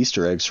tons of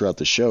Easter eggs throughout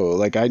the show.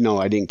 I know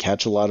I didn't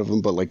catch a lot of them,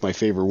 but my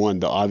favorite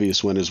one, the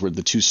obvious one, is where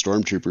the 2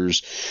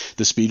 stormtroopers,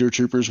 the speeder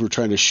troopers, were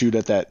trying to shoot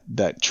at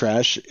that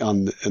trash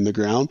in the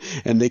ground,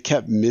 and they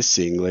kept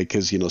missing,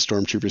 because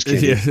stormtroopers can't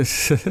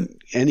hit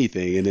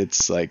anything, and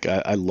it's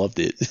I loved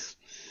it.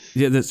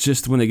 Yeah, that's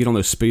just when they get on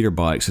those speeder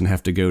bikes and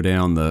have to go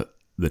down the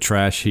the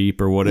trash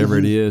heap or whatever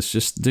it is.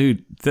 Just,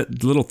 dude,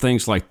 that little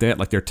things like that,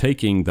 like they're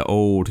taking the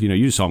old, you know,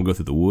 you just saw them go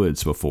through the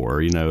woods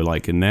before, you know,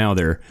 like, and now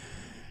they're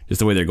just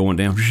the way they're going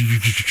down,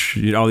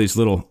 you know, all these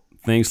little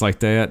things like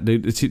that.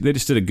 Dude, they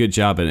just did a good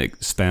job at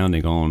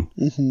expounding on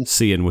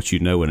seeing what you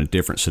know in a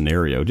different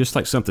scenario, just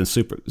like something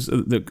super.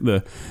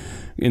 The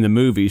in the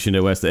movies, you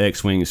know, as the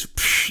X-wings,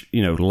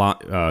 you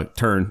know,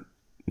 turn,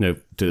 you know,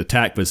 to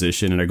attack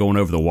position, and they're going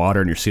over the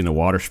water, and you're seeing the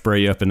water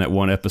spray up in that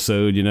one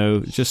episode. You know,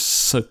 it's just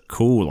so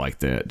cool like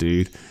that,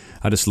 dude.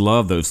 I just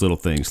love those little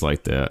things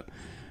like that.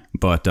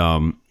 But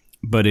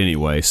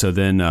anyway, so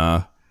then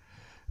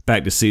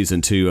back to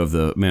season 2 of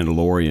the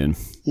Mandalorian,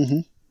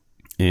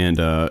 and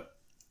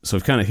so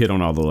we've kind of hit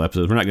on all the little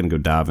episodes. We're not going to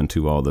go dive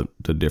into all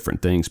the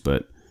different things,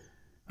 but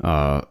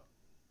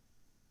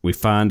we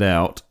find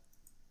out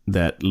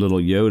that little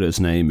Yoda's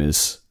name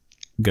is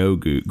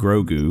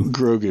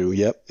Grogu,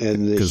 yep.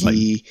 And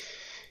he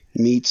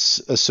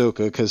meets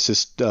Ahsoka because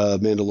his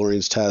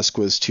Mandalorian's task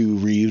was to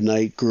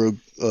reunite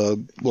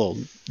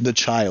the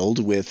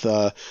child with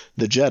the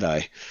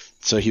Jedi.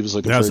 So he was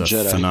looking for a Jedi. That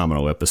was a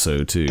phenomenal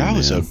episode too. That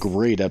was a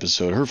great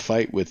episode. Her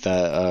fight with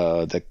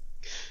that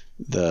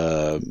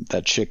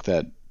that chick,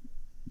 that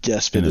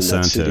despot in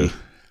that city.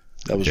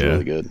 That was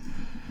really good.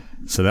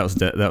 So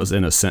that was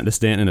Innocent. That's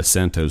Dan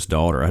Inocento's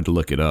daughter. I had to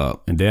look it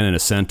up. And Dan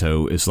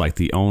Inocento is like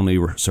the only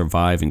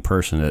surviving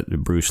person that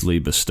Bruce Lee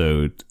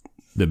bestowed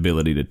the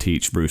ability to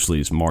teach Bruce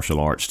Lee's martial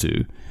arts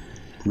to.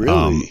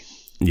 Really?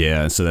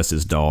 Yeah. So that's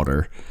his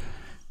daughter.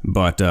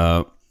 But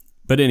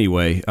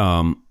anyway, you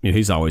know,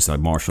 he's always like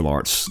martial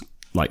arts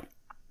like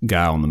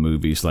guy on the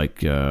movies,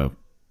 like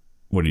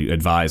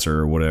advisor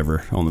or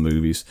whatever on the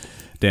movies.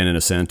 Dan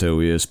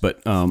Inocento is,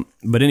 but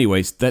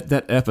anyways,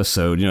 that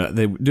episode, you know,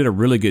 they did a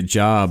really good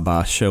job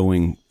by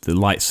showing the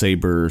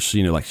lightsabers.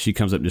 You know, like she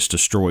comes up and just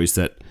destroys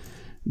that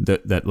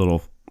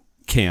little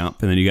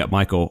camp, and then you got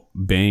Michael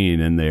Biehn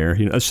in there.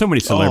 You know, there's so many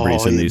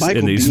celebrities in these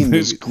Biehn movies.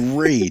 Was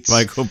great.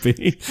 Michael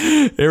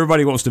Biehn.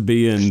 Everybody wants to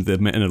be in the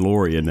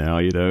Mandalorian now.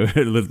 You know,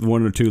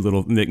 one or two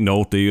little Nick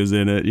Nolte was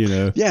in it. You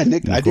know, yeah,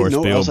 Nick. I didn't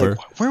know. I was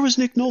like, where was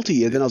Nick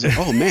Nolte? And then I was like,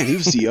 oh man, he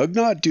was the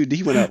Ugnaught dude.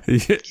 He went up.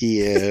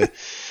 Yeah.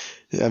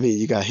 I mean,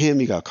 you got him.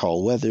 You got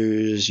Carl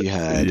Weathers. You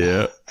had,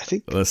 I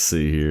think. Let's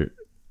see here.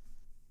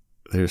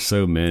 There's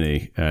so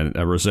many, and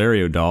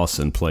Rosario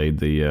Dawson played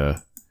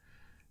the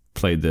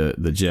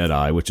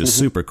Jedi, which is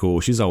super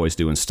cool. She's always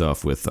doing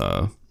stuff with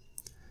John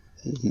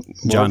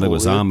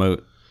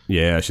Leguizamo.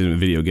 Yeah, she's in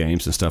video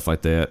games and stuff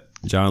like that.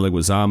 John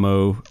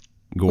Leguizamo,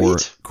 Gore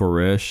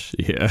Koresh.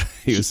 Yeah,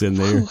 he was in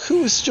there.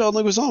 Who was John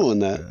Leguizamo in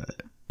that?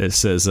 It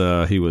says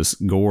he was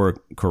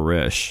Gore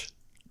Koresh,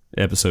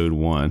 episode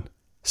 1.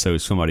 So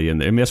somebody in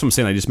there. I mean, that's what I'm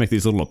saying. I just make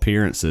these little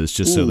appearances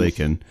just so they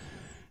can.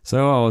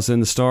 So I was in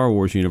the Star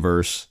Wars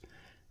universe.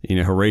 You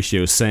know,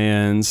 Horatio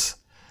Sands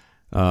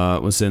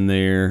was in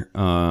there.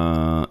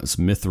 It's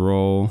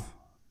Mithril.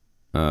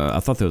 I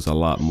thought there was a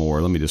lot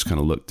more. Let me just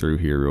kind of look through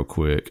here real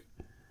quick.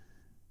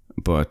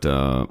 But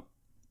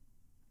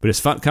it's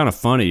kind of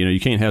funny. You know,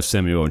 you can't have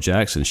Samuel L.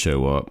 Jackson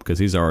show up because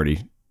he's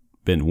already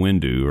been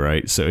Windu,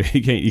 right? So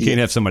you can't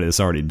have somebody that's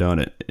already done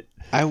it.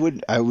 I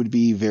would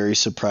be very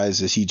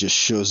surprised if he just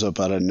shows up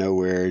out of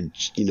nowhere,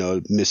 you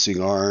know,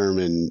 missing arm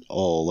and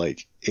all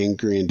like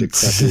angry and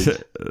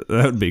decrepit.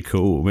 That would be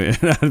cool, man.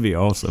 That'd be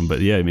awesome. But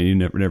yeah, I mean, you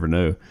never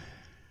know.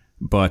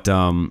 But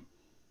all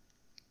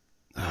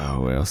these they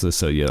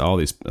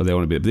want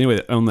to be. But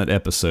anyway, on that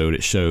episode,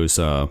 it shows she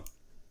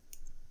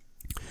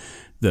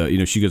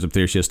goes up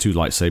there, she has 2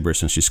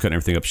 lightsabers and she's cutting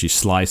everything up. She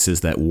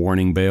slices that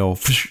warning bell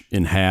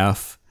in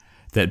half.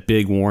 That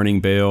big warning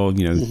bell,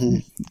 you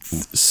know,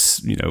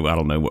 I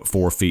don't know what,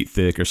 4 feet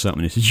thick or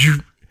something.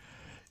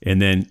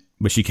 And then,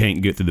 but she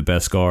can't get through the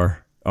Beskar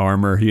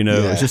armor, you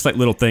know. It's just like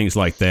little things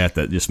like that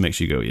just makes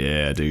you go,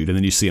 yeah, dude. And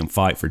then you see them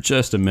fight for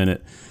just a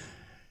minute,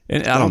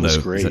 and I don't know.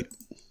 Great.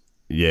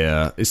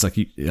 It's like,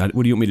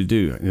 what do you want me to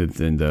do?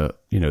 And the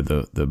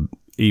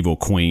evil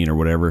queen or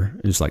whatever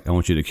is like, I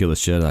want you to kill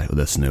this Jedi. Well,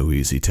 that's no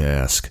easy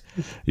task,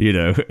 you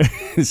know.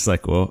 It's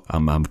like, well,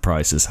 my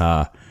price is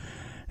high.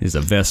 Is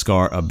a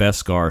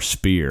Beskar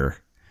spear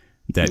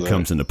that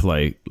comes into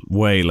play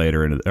way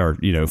later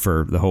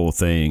for the whole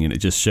thing, and it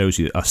just shows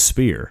you a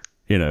spear.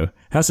 You know,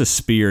 how's a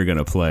spear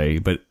gonna play?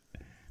 But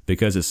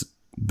because it's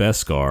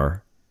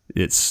Beskar,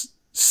 it's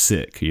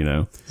sick. You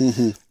know.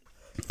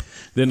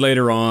 Then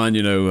later on,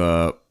 you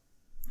know,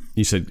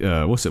 you said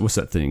what's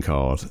that thing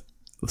called?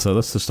 So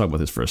let's talk about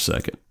this for a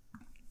second.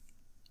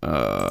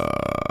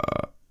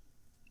 Let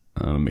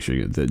me make sure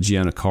you get the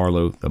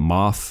Giancarlo, the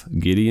Moff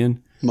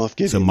Gideon. Moff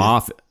Gideon. So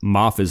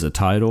Moff is a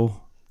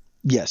title?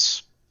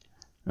 Yes.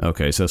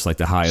 Okay, so it's like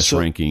the highest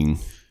ranking.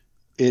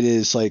 It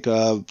is like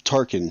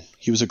Tarkin.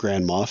 He was a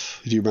Grand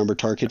Moff. Do you remember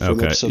Tarkin from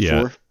episode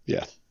 4?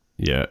 Yeah.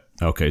 Yeah.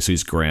 Okay, so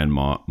he's Grand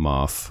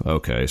Moff.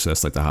 Okay, so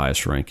that's like the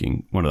highest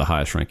ranking, one of the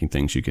highest ranking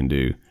things you can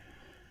do.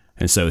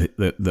 And so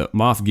the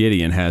Moff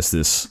Gideon has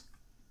this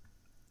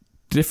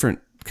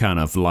different kind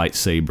of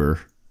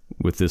lightsaber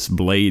with this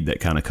blade that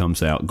kind of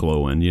comes out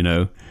glowing,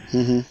 and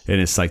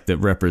it's like that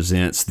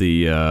represents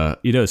the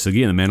so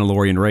again, the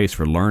Mandalorian race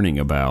we're learning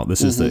about.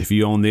 This is if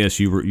you own this,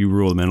 you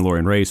rule the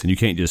Mandalorian race, and you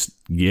can't just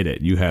get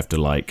it. You have to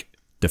like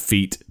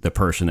defeat the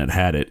person that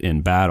had it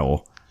in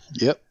battle.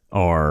 Yep.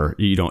 Or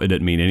it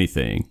doesn't mean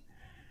anything.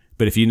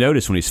 But if you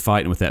notice when he's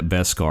fighting with that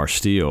Beskar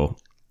steel,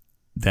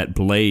 that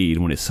blade,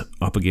 when it's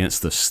up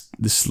against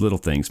this little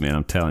things, man,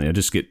 I'm telling you, I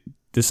just get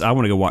this. I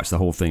want to go watch the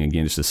whole thing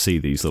again just to see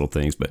these little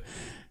things. But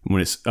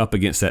when it's up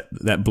against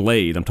that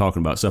blade I'm talking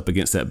about, it's up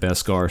against that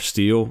Beskar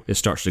steel, it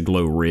starts to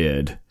glow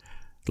red,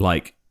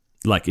 like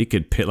it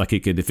could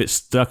if it's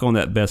stuck on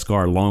that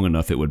Beskar long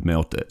enough, it would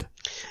melt it.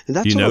 And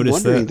that's what I'm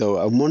wondering, though.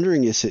 I'm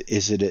wondering, is it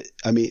it's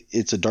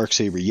a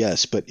Darksaber,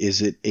 yes, but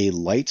is it a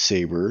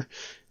lightsaber?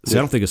 See, I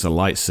don't think it's a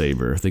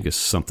lightsaber. I think it's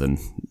something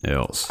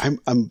else.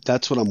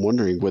 That's what I'm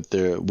wondering, what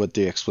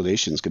the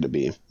explanation is going to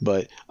be.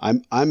 But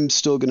I'm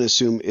still going to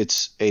assume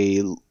it's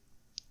a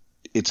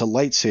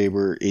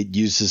lightsaber. It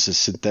uses a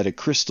synthetic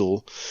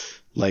crystal.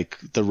 Like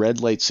the red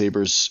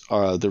lightsabers,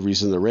 the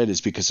reason they're red is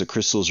because the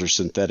crystals are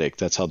synthetic.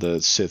 That's how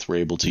the Sith were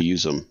able to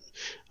use them.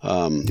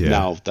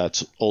 Now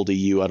that's old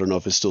EU. I don't know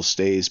if it still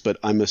stays, but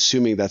I'm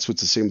assuming that's what's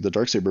the same with the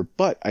Darksaber.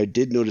 But I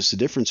did notice a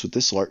difference with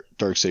this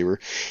Darksaber.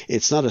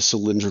 It's not a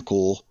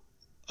cylindrical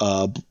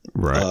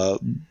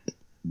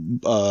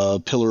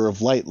pillar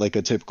of light like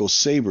a typical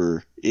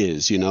saber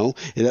is.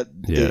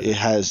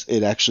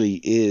 It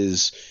actually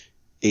is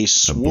a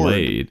sword. A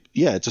blade.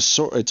 Yeah, it's a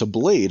sword. It's a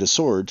blade, a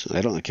sword.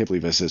 I can't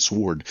believe I said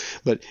sword,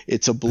 but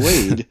it's a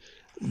blade,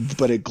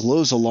 but it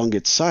glows along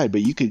its side,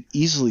 but you could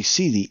easily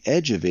see the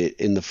edge of it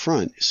in the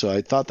front. So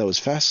I thought that was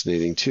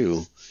fascinating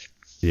too.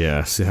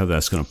 Yeah, see how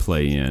that's going to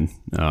play in.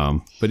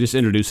 But just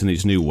introducing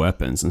these new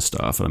weapons and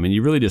stuff. I mean,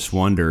 you really just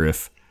wonder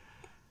if,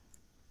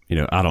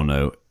 I don't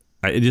know.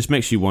 It just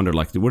makes you wonder,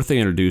 like, what if they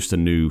introduced a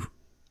new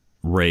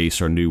race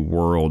or new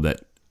world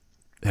that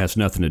has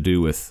nothing to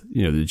do with,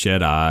 the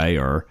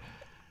Jedi or...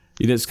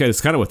 It's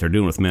kind of what they're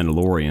doing with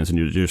Mandalorians, and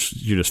you're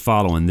just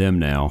following them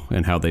now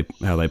and how they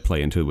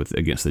play into it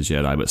against the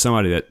Jedi. But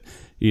somebody that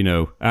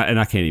and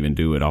I can't even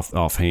do it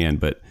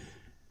offhand, but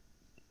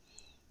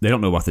they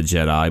don't know about the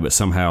Jedi, but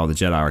somehow the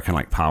Jedi are kind of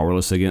like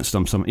powerless against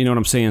them. You know what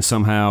I'm saying?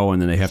 Somehow,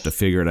 and then they have to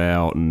figure it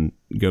out and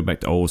go back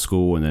to old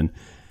school, and then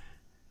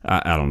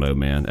I don't know,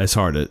 man. It's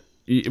hard to.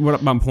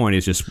 My point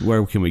is just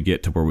where can we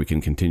get to where we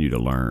can continue to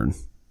learn,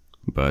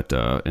 but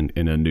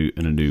in a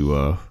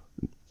new.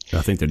 I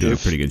think they're doing a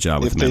pretty good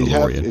job with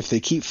Mandalorian. If they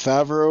keep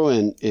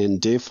Favreau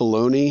and Dave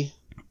Filoni,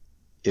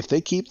 if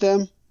they keep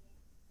them,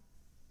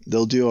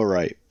 they'll do all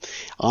right.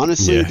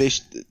 Honestly,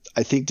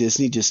 I think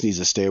Disney just needs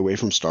to stay away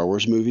from Star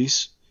Wars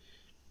movies.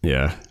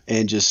 Yeah.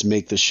 And just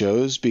make the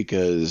shows,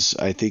 because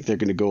I think they're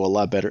going to go a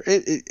lot better.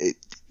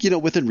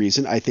 Within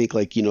reason. I think,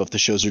 if the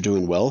shows are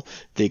doing well,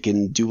 they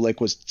can do like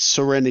what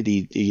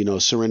Serenity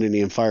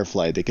and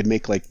Firefly. They could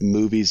make like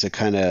movies that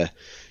kind of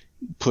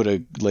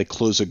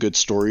close a good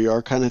story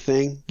arc kind of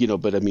thing,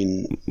 but I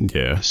mean,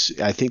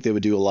 I think they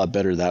would do a lot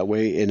better that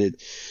way. And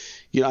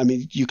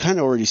you kind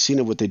of already seen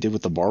it, what they did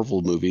with the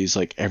Marvel movies,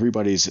 like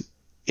everybody's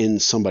in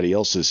somebody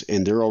else's,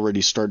 and they're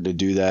already starting to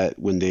do that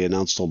when they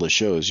announced all the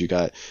shows. You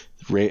got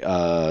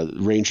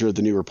Ranger of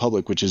the New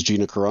Republic, which is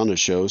Gina Carano's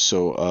show.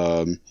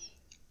 So,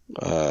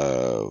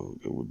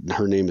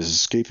 her name is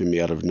escaping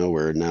me out of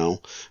nowhere now,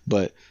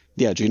 but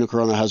yeah, Gina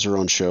Carano has her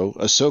own show.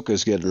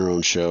 Ahsoka's getting her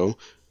own show.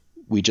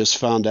 We just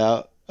found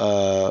out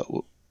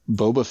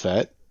Boba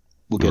Fett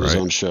will get his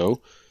own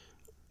show.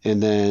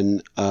 And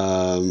then,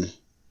 so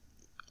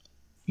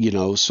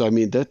I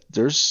mean,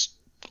 there's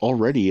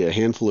already a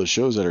handful of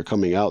shows that are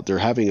coming out. They're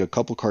having a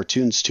couple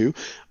cartoons too.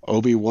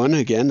 Obi-Wan,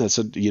 again,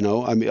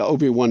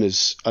 Obi-Wan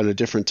is on a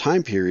different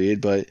time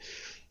period, but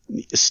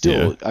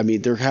still, I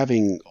mean, they're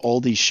having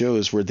all these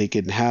shows where they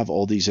can have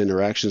all these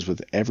interactions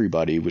with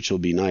everybody, which will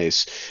be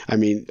nice. I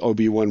mean,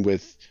 Obi-Wan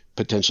with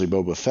potentially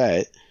Boba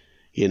Fett,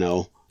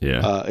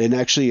 Yeah. And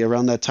actually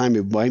around that time,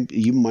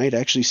 you might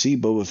actually see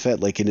Boba Fett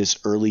like in his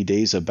early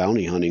days of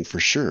bounty hunting for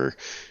sure.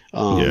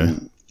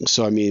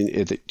 So, I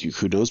mean,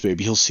 who knows,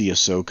 maybe he'll see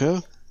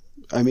Ahsoka.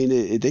 I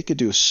mean, they could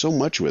do so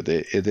much with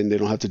it, and then they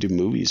don't have to do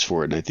movies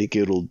for it. And I think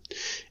it'll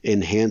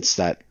enhance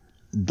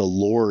the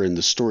lore and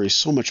the story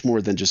so much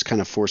more than just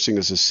kind of forcing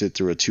us to sit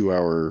through a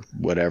 2-hour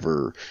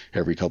whatever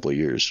every couple of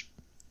years.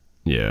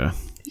 Yeah.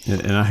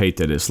 And I hate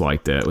that it's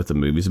like that with the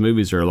movies. The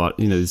movies are a lot,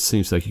 it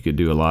seems like you could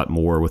do a lot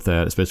more with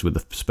that, especially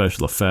with the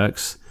special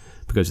effects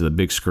because of the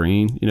big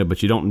screen,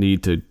 but you don't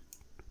need to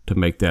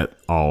make that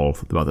all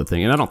about the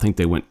thing. And I don't think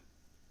they went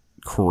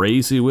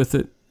crazy with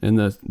it in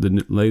the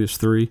latest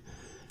 3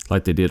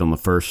 like they did on the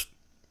first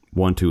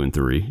 1, 2, and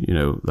 3,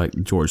 like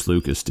George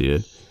Lucas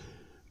did.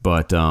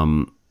 But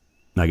I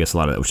guess a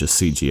lot of that was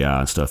just CGI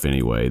and stuff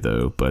anyway,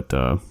 though. But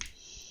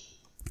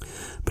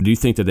do you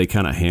think that they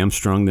kind of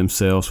hamstrung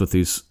themselves with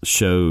these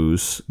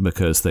shows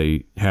because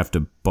they have to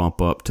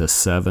bump up to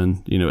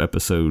 7,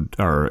 episode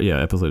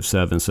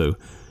 7, so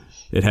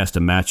it has to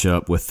match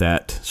up with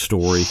that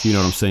story? You know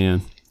what I'm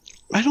saying?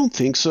 I don't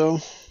think so.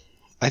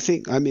 I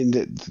think, I mean,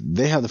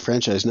 they have the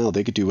franchise now.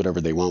 They could do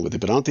whatever they want with it,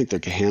 but I don't think they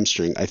can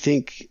hamstring. I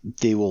think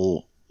they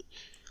will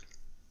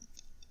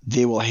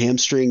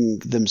hamstring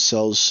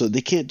themselves, so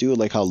they can't do it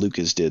like how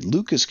Lucas did.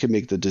 Lucas could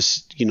make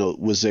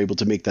was able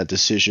to make that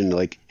decision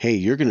like, hey,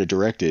 you're going to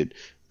direct it,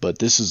 but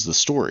this is the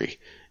story.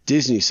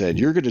 Disney said,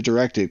 you're going to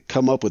direct it,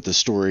 come up with the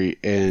story,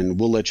 and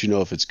we'll let you know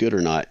if it's good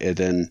or not. And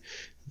then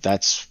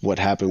that's what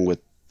happened with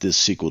this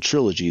sequel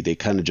trilogy. They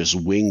kind of just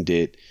winged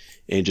it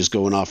and just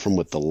going off from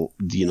what the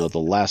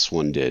last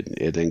one did,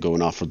 and then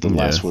going off from the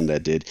last one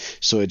that did.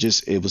 So it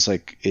was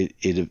like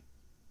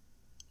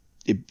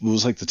it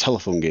was like the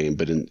telephone game,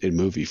 but in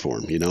movie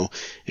form,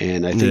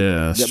 And I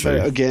think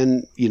but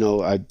again,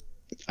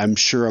 I'm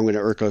sure I'm going to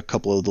irk a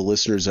couple of the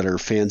listeners that are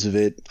fans of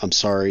it. I'm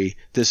sorry.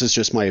 This is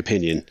just my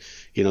opinion.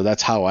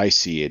 That's how I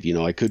see it.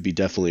 I could be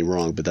definitely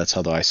wrong, but that's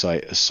how I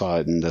saw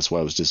it, and that's why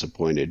I was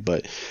disappointed.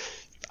 But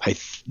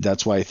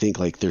that's why I think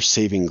like they're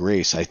saving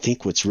grace. I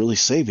think what's really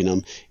saving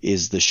them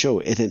is the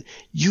show. And then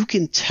you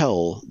can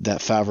tell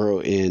that Favreau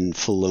and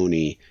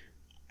Filoni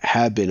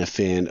have been a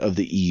fan of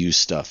the EU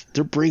stuff.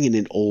 They're bringing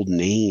in old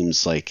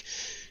names like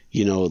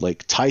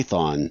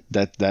Tython.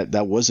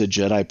 That was a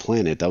Jedi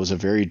planet. That was a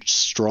very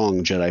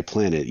strong Jedi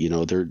planet.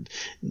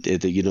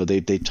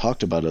 They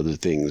talked about other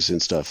things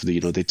and stuff. They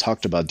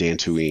talked about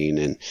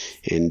Dantooine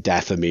and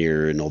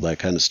Dathomir and all that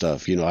kind of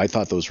stuff. I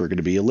thought those were going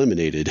to be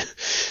eliminated.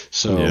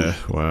 So yeah,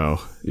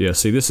 wow, yeah.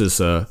 See, this is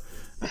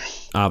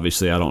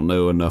obviously I don't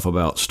know enough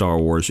about Star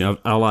Wars.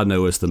 All I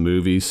know is the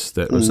movies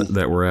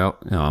that were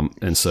out,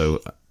 and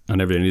so I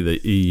never did any of the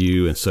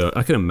EU, and so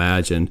I can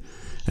imagine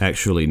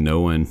actually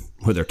knowing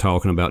what they're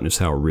talking about and just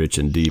how rich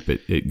and deep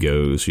it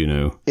goes,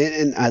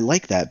 And I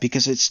like that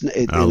because it's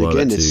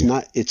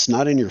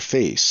not in your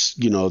face.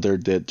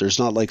 There's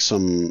not like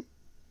some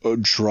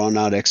drawn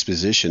out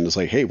exposition. It's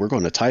like, hey, we're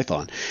going to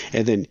Tython,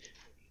 and then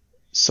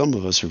some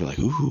of us are like,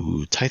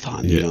 ooh,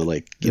 Tython,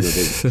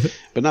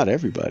 but not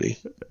everybody.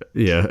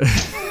 Yeah,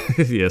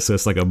 yeah. So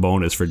it's like a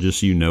bonus for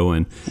just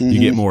knowing you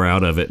get more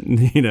out of it,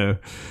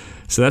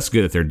 So that's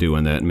good that they're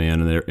doing that,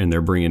 man, and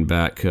they're bringing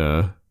back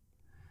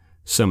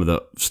some of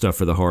the stuff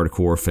for the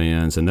hardcore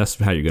fans, and that's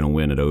how you're going to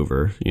win it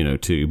over,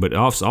 too. But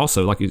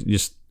also, like,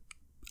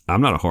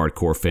 I'm not a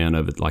hardcore fan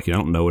of it. Like, I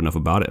don't know enough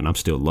about it, and I'm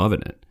still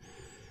loving it.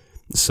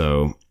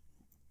 So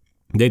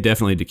they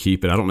definitely need to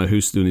keep it. I don't know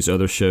who's doing these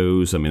other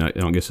shows. I mean, I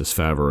don't guess it's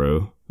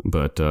Favreau,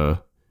 but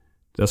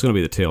that's going to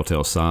be the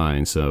telltale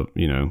sign. So,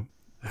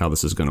 how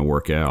this is going to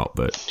work out.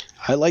 But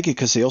I like it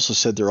because they also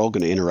said they're all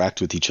going to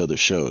interact with each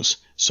other's shows.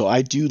 So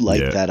I do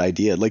like that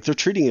idea. Like, they're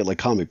treating it like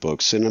comic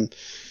books, and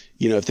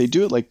if they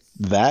do it like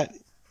that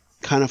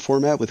kind of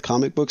format with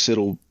comic books,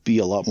 it'll be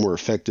a lot more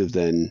effective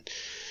than,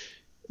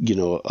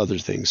 other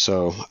things.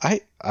 So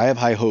I have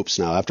high hopes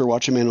now. After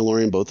watching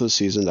Mandalorian, both those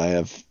seasons, I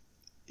have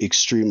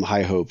extreme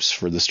high hopes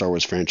for the Star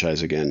Wars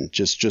franchise again,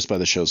 just by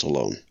the shows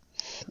alone.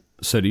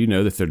 So do you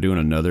know that they're doing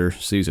another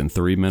season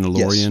 3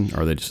 Mandalorian? Yes.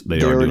 Or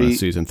they are doing a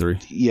season 3?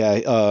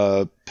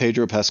 Yeah.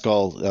 Pedro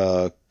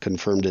Pascal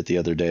confirmed it the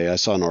other day. I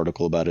saw an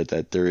article about it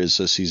that there is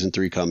a season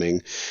 3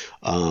 coming.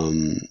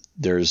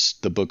 There's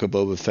the Book of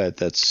Boba Fett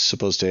that's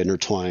supposed to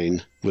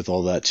intertwine with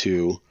all that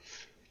too.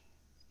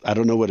 I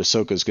don't know what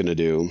Ahsoka's going to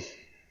do.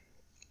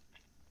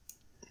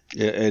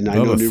 And I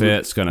know Boba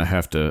Fett's going to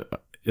have to.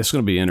 It's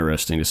going to be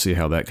interesting to see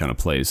how that kind of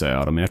plays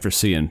out. I mean, after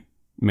seeing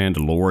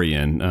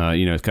Mandalorian,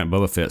 it's kind of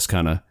Boba Fett's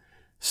kind of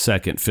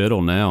second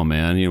fiddle now,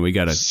 man. We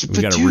got a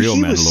real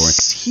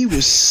Mandalorian. He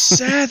was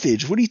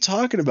savage. What are you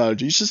talking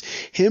about? It's just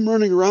him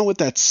running around with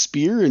that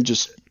spear and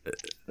just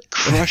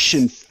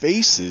crushing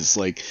faces.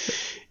 Like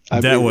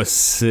that was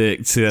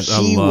sick. I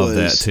love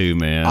that too,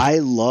 man. I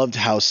loved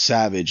how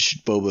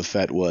savage Boba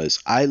Fett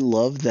was. I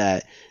love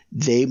that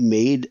they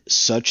made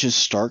such a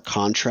stark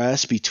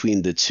contrast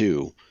between the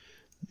two,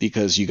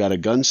 because you got a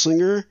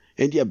gunslinger.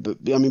 And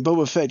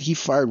Boba Fett, he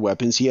fired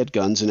weapons, he had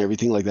guns and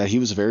everything like that. He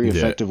was very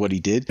effective what he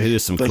did. It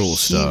is some cool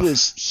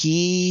stuff.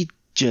 He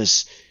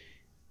just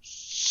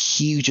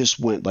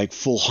went like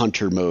full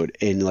hunter mode,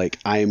 and like,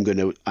 I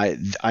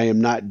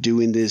am not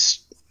doing this.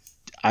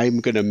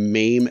 I'm going to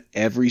maim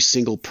every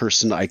single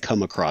person I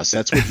come across.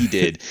 That's what he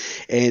did.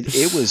 And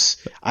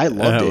I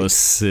loved it. That was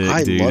sick,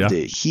 I dude. loved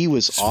it. He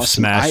was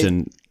awesome.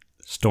 Smashing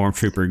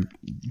Stormtrooper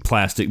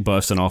plastic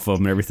busting off of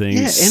him and everything.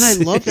 Yeah, and I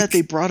love that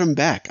they brought him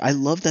back. I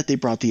love that they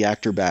brought the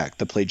actor back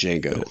to play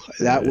Jango.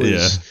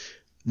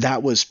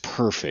 That was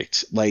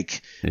perfect.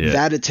 Like,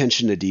 that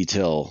attention to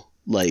detail,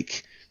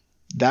 like,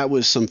 that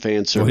was some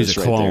fan service. Well, he's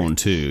a clone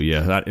too.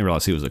 Yeah, I didn't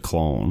realize he was a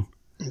clone.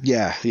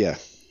 Yeah.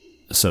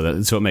 So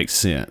it makes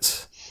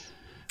sense.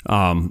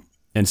 And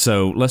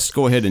so let's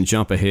go ahead and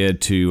jump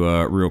ahead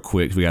to real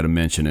quick. We got to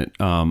mention it.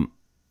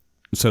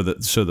 So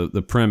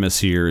the premise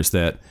here is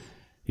that,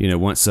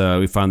 once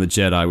we find the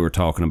Jedi we were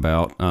talking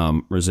about,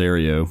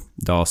 Rosario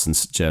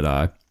Dawson's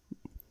Jedi,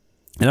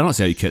 and I don't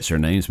see how you catch their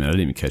names, man. I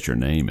didn't even catch her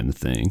name in the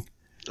thing.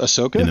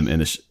 Ahsoka?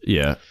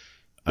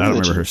 I don't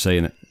remember her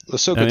saying it.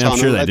 Ahsoka Tano, I'm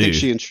sure I think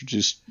she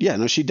introduced. Yeah,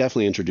 no, she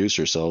definitely introduced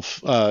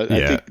herself. I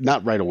think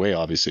not right away,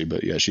 obviously,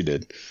 but yeah, she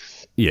did.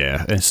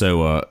 Yeah, and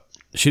so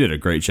she did a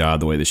great job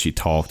the way that she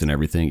talked and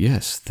everything.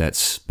 Yes,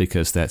 that's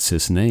because that's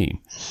his name.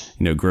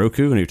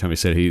 Grogu, and every time he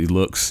said he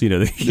looks,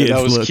 the kid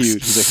that was looks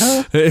cute. He's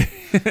like, huh?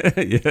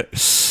 Yeah.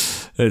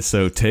 And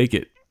so take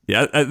it.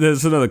 Yeah,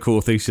 there's another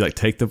cool thing. She's like,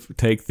 take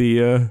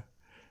the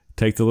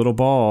little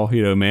ball.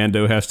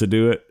 Mando has to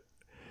do it.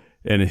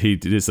 And he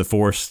is the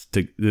force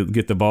to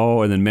get the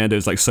ball, and then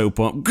Mando's like so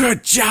pumped.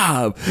 Good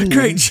job,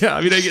 great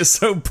job! He gets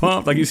so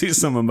pumped, like you see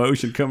some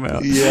emotion come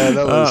out. Yeah,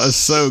 that was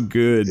so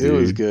good. Dude. It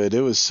was good. It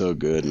was so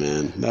good,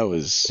 man. That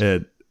was.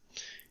 So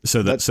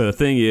the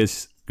thing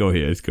is, go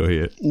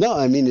ahead. No,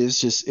 I mean it was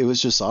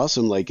just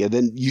awesome. Like, and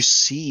then you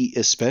see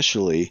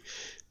especially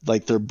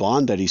like their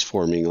bond that he's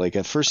forming. Like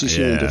at first you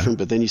see him different,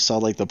 but then you saw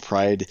like the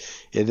pride,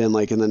 and then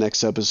like in the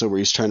next episode where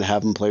he's trying to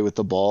have him play with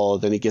the ball,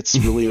 then he gets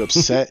really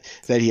upset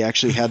that he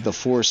actually had the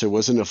force. It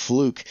wasn't a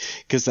fluke,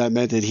 because that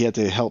meant that he had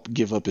to help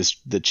give up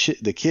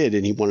the kid,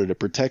 and he wanted to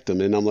protect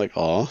him. And I'm like,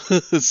 oh,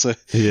 so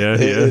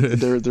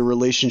their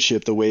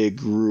relationship, the way it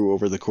grew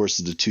over the course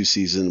of the 2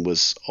 seasons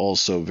was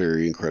also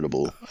very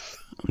incredible.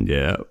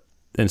 Yeah.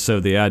 And so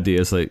the idea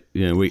is like,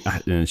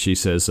 and she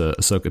says,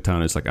 Ahsoka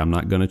Tano is like, I'm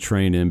not going to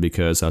train him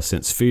because I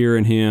sense fear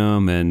in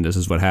him, and this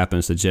is what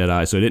happens to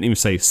Jedi. So it didn't even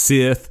say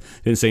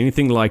Sith, didn't say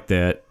anything like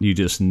that. You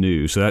just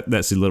knew. So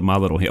that's my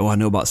little hint. Oh, I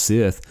know about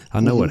Sith.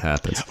 I know what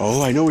happens.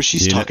 Oh, I know what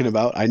she's talking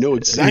about. I know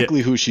exactly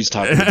who she's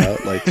talking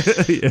about. Like,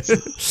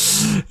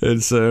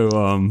 And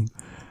so,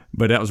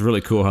 but that was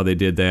really cool how they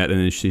did that.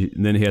 And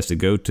then he has to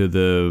go to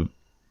the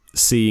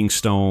Seeing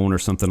Stone or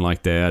something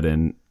like that,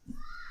 and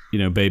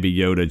Baby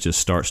Yoda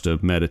just starts to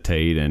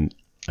meditate, and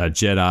a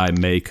Jedi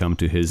may come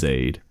to his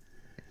aid.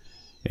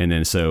 And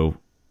then so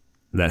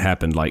that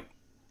happened was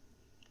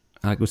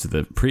it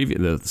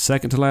the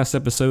second to last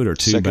episode or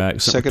two back?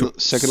 Second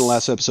to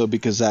last episode,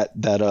 because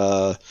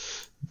the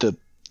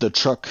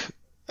truck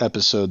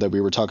episode that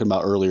we were talking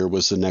about earlier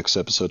was the next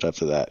episode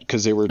after that,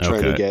 because they were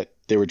trying to get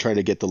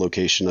the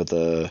location of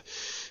the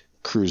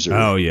cruiser.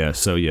 Oh yeah,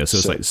 so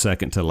it's like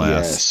second to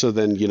last. Yeah, so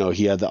then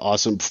he had the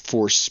awesome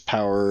force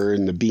power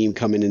and the beam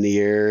coming in the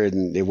air,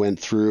 and it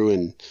went through,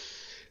 and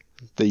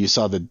then you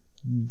saw the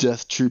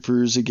Death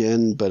Troopers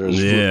again, but as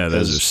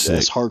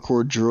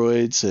hardcore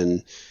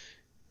droids.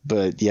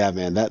 But yeah,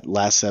 man, that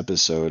last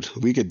episode,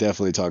 we could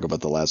definitely talk about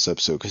the last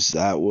episode, because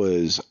that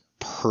was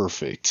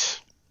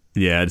perfect.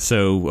 Yeah,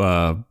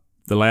 so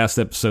the last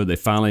episode, they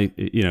finally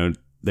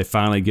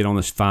get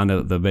on find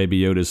out the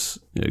Baby Yoda's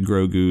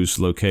Grogu's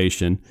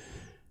location.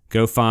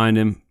 Go find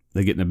him.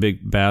 They get in a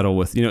big battle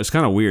with, it's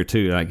kind of weird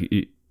too. Like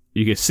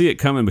you could see it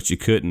coming, but you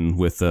couldn't,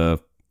 with the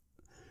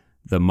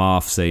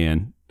Moff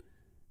saying,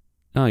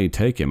 "No, you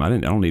take him. I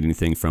don't need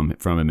anything from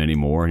him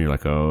anymore." And you're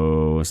like,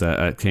 "Oh,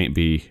 that can't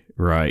be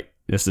right.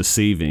 That's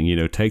deceiving."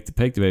 Take the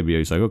Baby Yoda.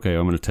 He's like, "Okay,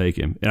 I'm going to take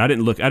him." And I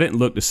didn't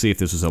look to see if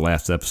this was the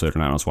last episode or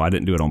not. That's why I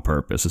didn't do it on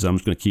purpose. So I'm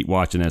just going to keep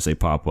watching as they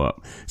pop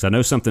up. So I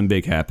know something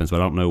big happens, but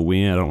I don't know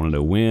when. I don't want to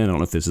know when. I don't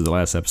know if this is the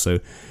last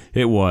episode.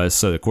 It was.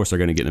 So of course they're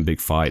going to get in a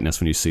big fight, and that's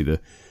when you see the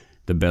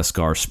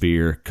Beskar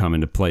spear come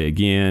into play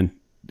again.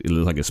 It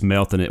looks like it's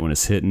melting it when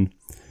it's hitting.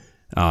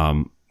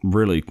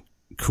 Really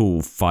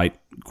cool fight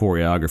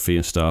choreography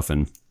and stuff,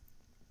 and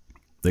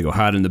they go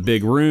hide in the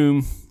big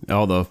room.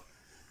 All the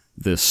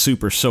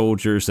super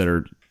soldiers that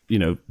are,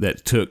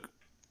 that took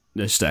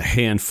just a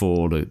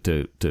handful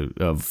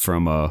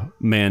from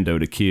Mando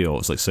to kill.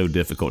 It's like so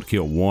difficult to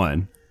kill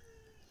one,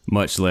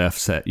 much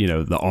less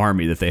the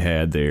army that they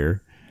had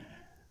there.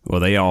 Well,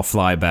 they all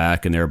fly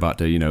back, and they're about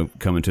to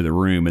come into the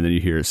room, and then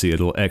you see a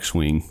little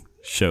X-wing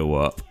show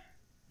up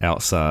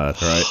outside,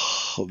 right?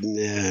 Oh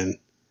man,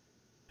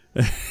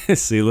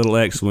 see a little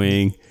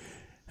X-wing.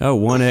 Oh,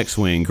 one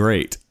X-wing,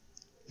 great.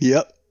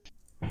 Yep.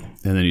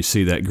 And then you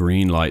see that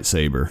green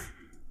lightsaber.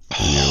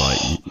 And you're like,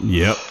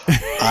 yep.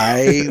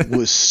 I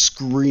was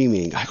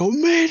screaming. I go,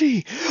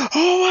 Mandy,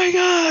 oh my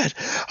God.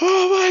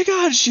 Oh my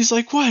God. She's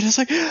like, what? It's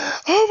like,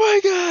 oh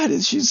my God.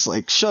 And she's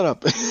like, shut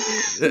up.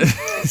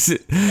 It's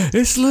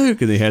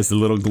Luke. And he has the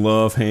little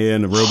glove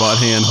hand, the robot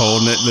hand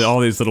holding it, all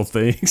these little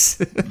things.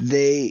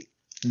 They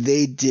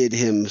did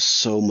him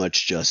so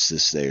much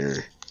justice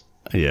there.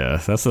 Yeah,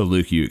 that's the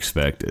Luke you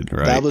expected,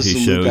 right? That was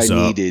the Luke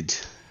I needed.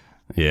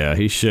 Yeah,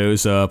 he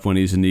shows up when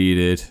he's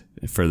needed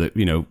for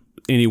the,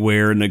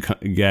 anywhere in the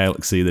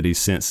galaxy that he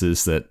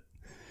senses that,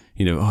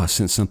 I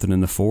sense something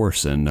in the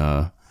Force, and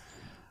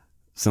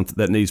something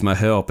that needs my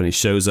help, and he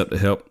shows up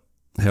to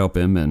help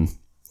him, and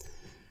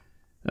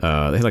they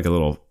had like a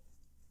little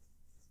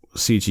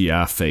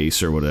CGI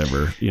face or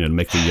whatever, to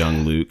make the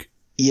young Luke.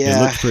 Yeah,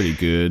 it looked pretty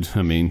good.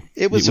 I mean,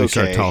 it was okay.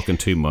 Started talking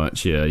too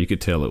much. Yeah, you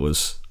could tell it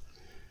was.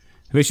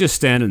 If he's just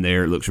standing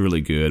there, it looks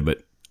really good, but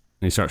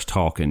when he starts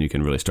talking, you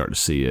can really start to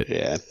see it.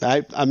 Yeah,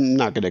 I'm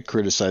not going to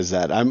criticize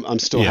that. I'm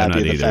still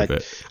happy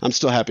I'm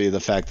still happy with the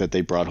fact that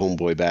they brought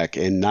Homeboy back,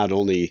 and not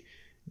only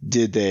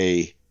did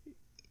they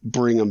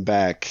bring him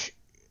back,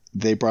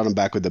 they brought him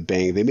back with a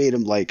bang. They made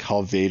him like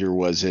how Vader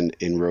was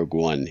in Rogue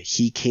One.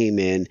 He came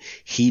in,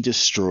 he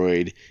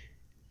destroyed,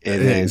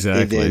 and then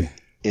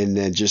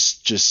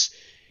just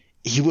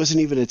he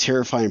wasn't even a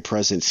terrifying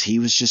presence. He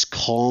was just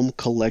calm,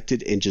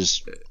 collected, and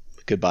just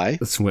Goodbye.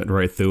 This went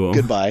right through him.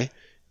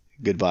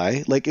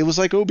 Goodbye. Like, it was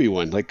like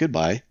Obi-Wan. Like,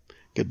 goodbye.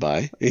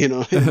 You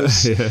know, it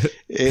was,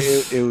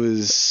 it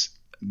was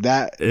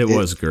that. It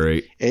was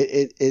great.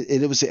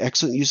 It was the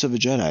excellent use of a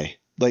Jedi.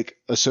 Like,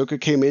 Ahsoka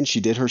came in, she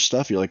did her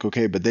stuff. You're like,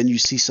 okay, but then you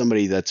see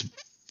somebody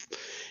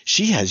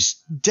she has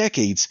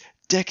decades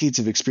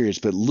of experience,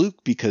 but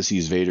Luke, because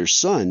he's Vader's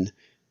son,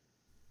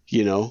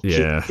 you know,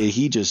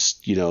 he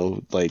just, you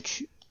know,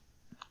 like,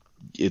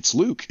 it's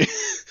Luke.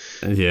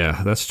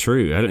 Yeah, that's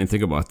true. I didn't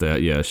think about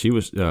that. Yeah, she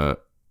was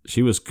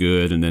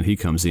good, and then he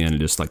comes in and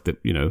just like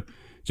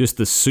just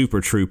the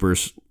super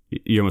troopers.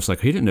 You're almost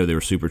like, he didn't know they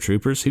were super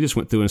troopers. He just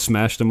went through and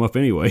smashed them up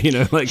anyway. You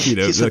know, like, you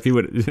know, like he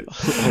would.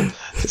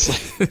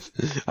 It's like,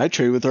 I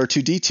trade with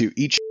R2D2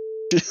 each.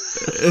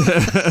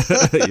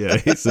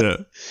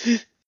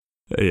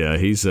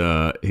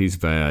 He's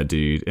bad,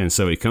 dude. And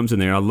so he comes in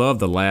there. I love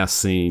the last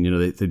scene. You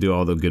know, they do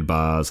all the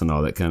goodbyes and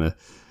all that kind of.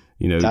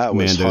 You know,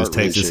 Mando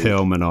takes his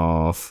helmet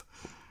off,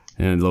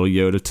 and little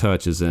Yoda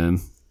touches him.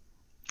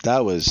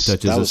 That was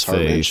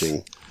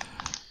heart-wrenching.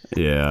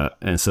 Yeah,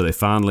 and so they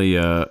finally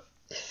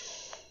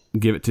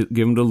give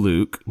him to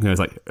Luke. You know,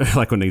 it's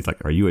like when he's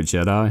like, "Are you a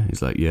Jedi?"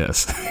 He's like,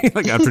 "Yes."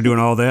 Like, after doing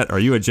all that, "Are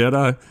you a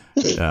Jedi?"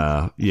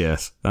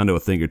 Yes, I know a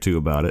thing or two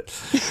about it.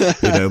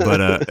 You know,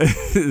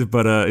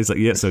 but he's like,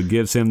 "Yeah." So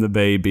gives him the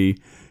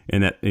baby,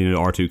 and that, you know,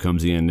 R2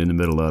 comes in the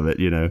middle of it.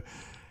 You know,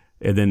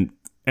 and then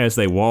as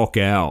they walk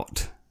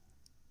out.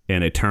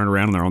 And they turn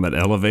around and they're on that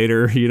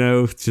elevator, you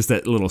know, it's just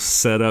that little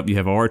setup. You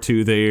have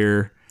R2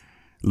 there,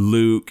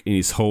 Luke, and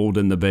he's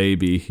holding the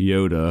baby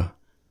Yoda.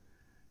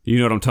 You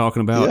know what I'm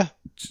talking about? Yeah.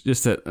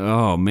 Just that,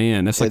 oh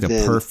man, that's like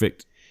the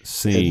perfect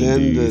scene.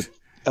 And then the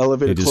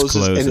elevator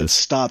closes and it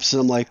stops, and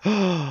I'm like,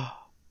 oh.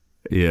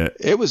 Yeah.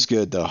 It was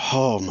good though.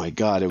 Oh my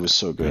God, it was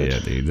so good.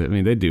 Yeah, dude. I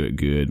mean, they do it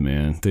good,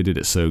 man. They did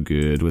it so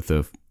good with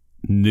the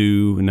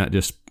new, not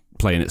just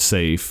playing it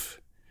safe.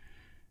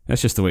 That's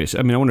just the way.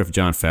 I wonder if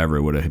Jon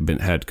Favreau would have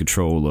had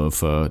control of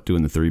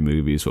doing the 3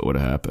 movies. What would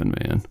have happened,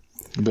 man?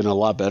 It would have been a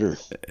lot better.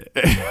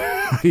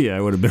 Yeah,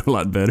 it would have been a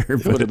lot better.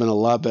 It would have been a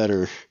lot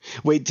better.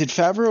 Wait, did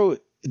Favreau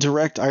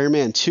direct Iron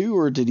Man 2,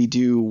 or did he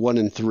do 1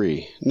 and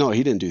 3? No,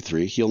 he didn't do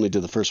 3. He only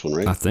did the first one,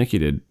 right? I think he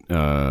did.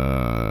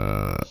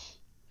 I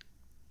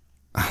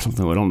don't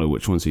know. I don't know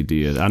which ones he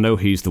did. I know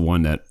he's the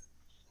one that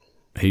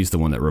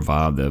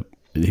revived the.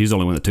 He's the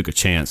only one that took a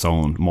chance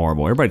on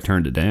Marvel. Everybody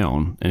turned it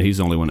down, and he's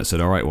the only one that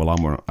said, "All right,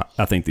 well,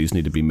 I think these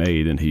need to be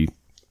made," and he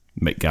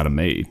got them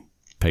made,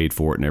 paid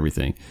for it, and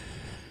everything.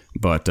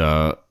 But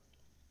I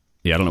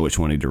don't know which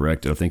one he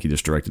directed. I think he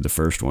just directed the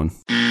first one.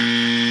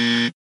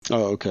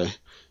 Oh, okay.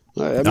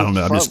 I don't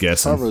know. I'm just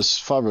guessing.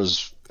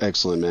 Favreau's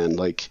excellent, man.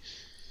 Like,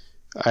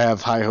 I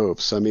have high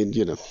hopes. I mean,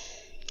 you know,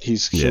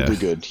 he'll do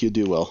good. He'll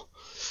do well.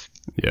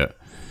 Yeah.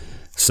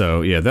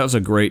 So that was a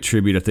great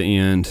tribute at the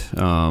end.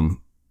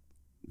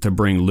 To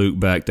bring Luke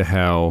back to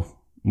how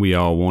we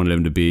all wanted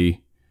him to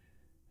be.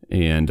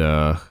 And,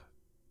 and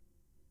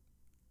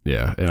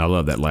I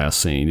love that last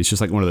scene. It's just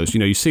like one of those,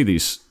 you know, you see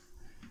these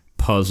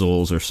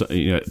puzzles or,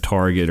 you know,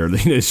 Target or,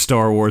 you know,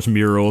 Star Wars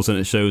murals, and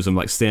it shows them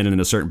like standing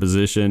in a certain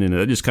position, and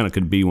it just kind of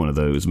could be one of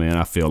those, man.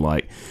 I feel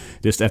like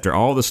just after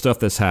all the stuff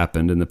that's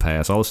happened in the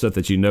past, all the stuff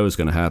that you know is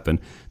going to happen,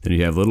 then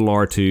you have little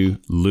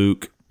R2,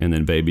 Luke, and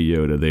then Baby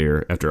Yoda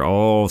there after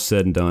all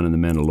said and done in The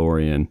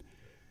Mandalorian.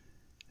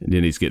 And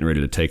then he's getting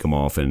ready to take them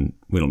off, and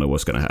we don't know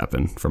what's going to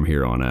happen from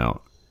here on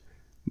out.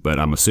 But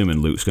I'm assuming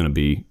Luke's going to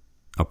be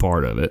a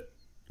part of it,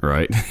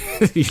 right?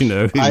 You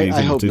know,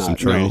 I hope not. Some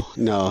training.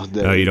 No.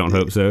 You don't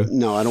hope so?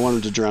 No, I don't want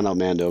him to drown out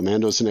Mando.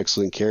 Mando's an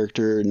excellent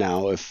character.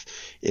 Now, if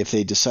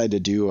they decide to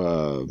do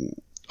a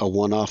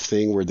one-off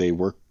thing where they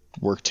work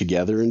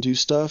together and do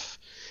stuff,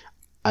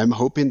 I'm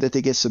hoping that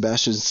they get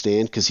Sebastian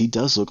Stan, because he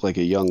does look like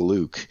a young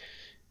Luke.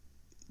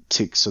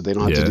 So they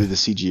don't have to do the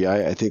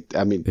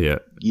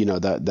CGI. You know,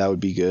 that would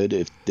be good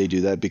if they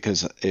do that,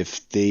 because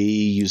if they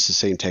use the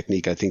same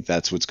technique, I think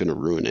that's what's going to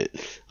ruin it.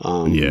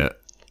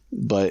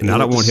 But I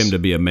don't want him to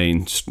be a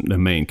main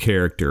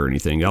character or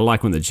anything. I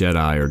like when the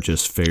Jedi are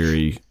just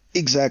very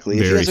exactly.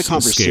 If he has a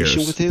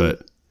conversation with him,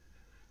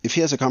 if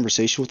he has a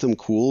conversation with him,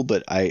 cool.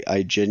 But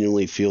I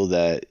genuinely feel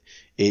that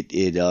it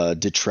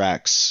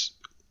detracts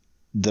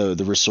the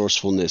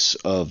resourcefulness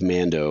of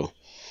Mando.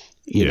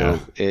 You know,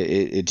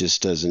 it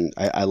just doesn't.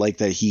 I like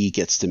that he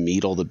gets to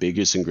meet all the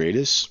biggest and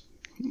greatest.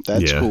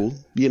 That's cool.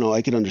 You know,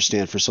 I can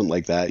understand for something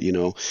like that, you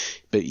know,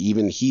 but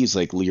even he's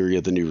like leery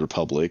of the New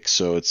Republic.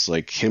 So it's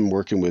like him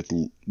working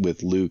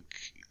with Luke,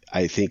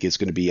 I think it's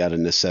going to be out of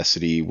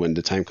necessity when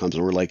the time comes.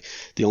 Or like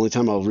the only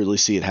time I'll really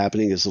see it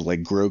happening is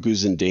like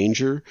Grogu's in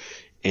danger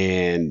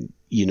and,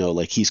 you know,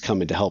 like he's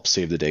coming to help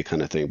save the day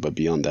kind of thing. But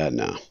beyond that,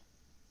 no.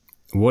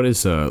 What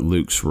is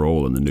Luke's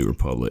role in the New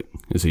Republic?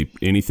 Is he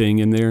anything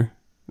in there?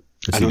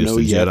 I don't know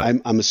yet.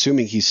 I'm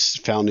assuming he's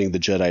founding the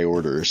Jedi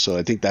Order, so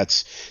I think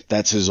that's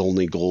his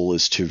only goal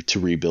is to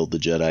rebuild the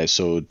Jedi.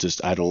 So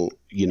just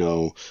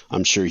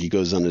I'm sure he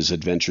goes on his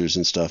adventures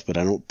and stuff, but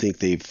I don't think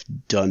they've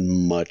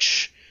done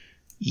much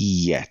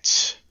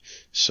yet.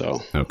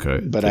 So okay,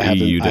 but the I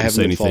haven't EU I didn't haven't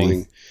say been anything?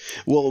 following.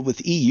 Well,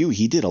 with EU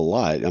he did a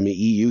lot. I mean,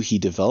 EU, he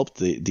developed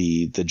the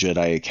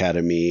Jedi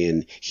Academy,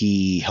 and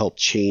he helped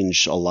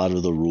change a lot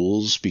of the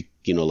rules.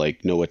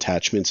 Like no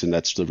attachments, and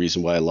that's the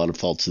reason why a lot of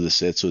Fall to the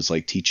Sith. So it's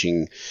like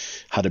teaching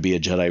how to be a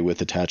Jedi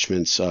with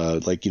attachments.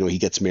 He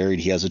gets married,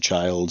 he has a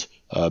child.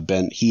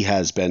 He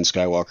has Ben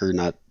Skywalker,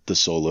 not the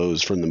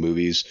Solos from the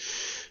movies.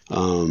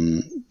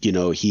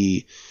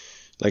 He,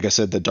 like I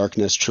said, the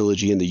Darkness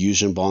trilogy and the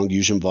Yuzhan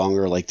Vong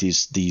are like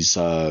this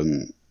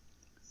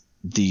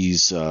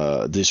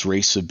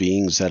race of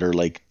beings that are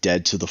like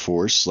dead to the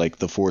Force. Like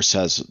the Force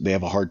they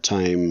have a hard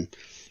time.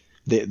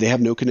 They have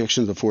no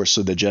connection to the Force,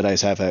 so the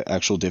Jedis have an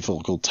actual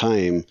difficult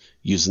time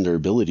using their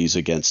abilities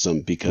against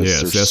them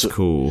because that's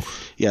cool.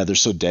 Yeah, they're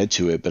so dead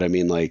to it. But I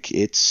mean, like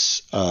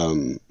it's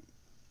and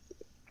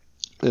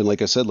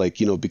like I said,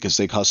 because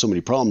they caused so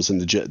many problems,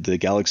 and the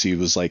galaxy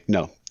was like,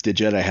 no, the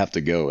Jedi have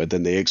to go. And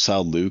then they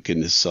exiled Luke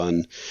and his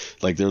son.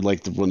 Like they're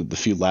like one of the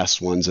few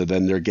last ones, and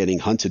then they're getting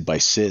hunted by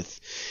Sith.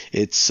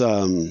 It's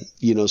so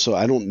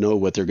I don't know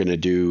what they're gonna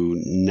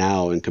do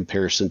now in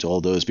comparison to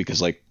all those,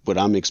 because like what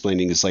I'm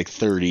explaining is like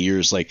 30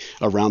 years, like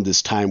around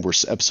this time where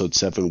Episode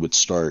 7 would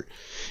start,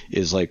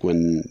 is like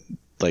when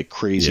like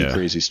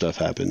crazy stuff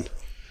happened.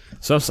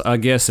 So I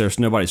guess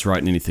nobody's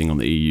writing anything on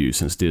the EU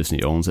since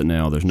Disney owns it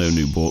now. There's no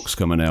new books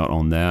coming out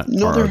on that,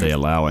 or are they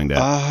allowing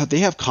that? They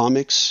have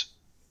comics.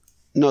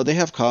 No, they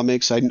have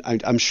comics.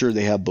 I'm sure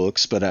they have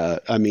books, but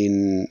I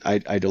mean,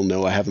 I don't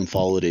know. I haven't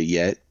followed it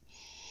yet.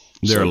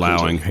 They're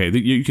allowing, hey,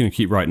 you can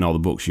keep writing all the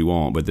books you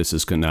want, but this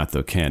is not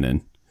the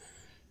canon.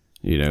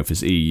 If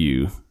it's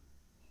EU.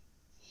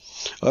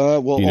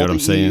 Well, you know what I'm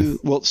saying?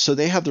 Well, so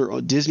they have their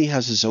own. Disney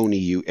has its own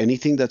EU.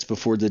 Anything that's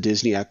before the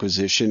Disney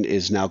acquisition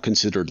is now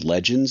considered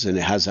Legends, and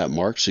it has that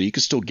mark, so you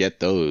can still get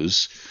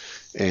those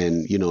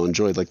and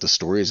enjoy like the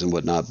stories and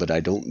whatnot. But I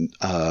don't.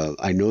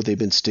 I know they've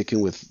been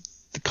sticking with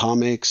the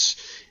comics,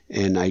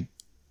 and I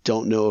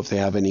don't know if they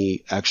have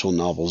any actual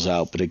novels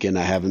out. But again,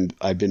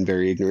 I've been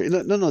very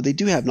ignorant. No, they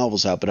do have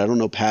novels out, but I don't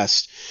know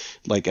past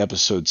like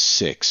episode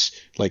 6.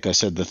 Like I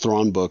said, the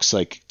Thrawn books,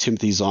 like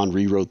Timothy Zahn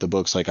rewrote the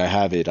books. Like I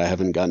have it. I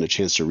haven't gotten a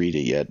chance to read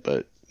it yet,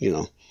 but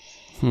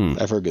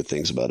I've heard good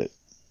things about it.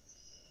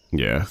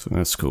 Yeah,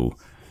 that's cool.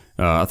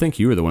 I think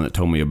you were the one that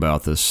told me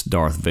about this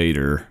Darth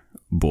Vader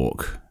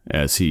book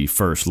as he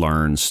first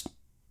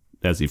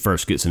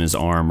gets in his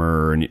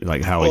armor, and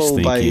like how he's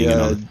thinking.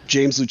 By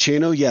James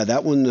Luceno. Yeah,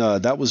 that one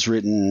that was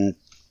written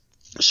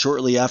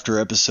shortly after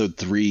Episode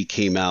 3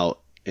 came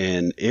out,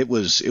 and it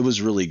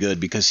was really good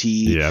because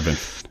he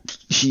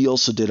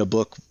also did a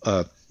book.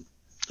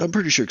 I'm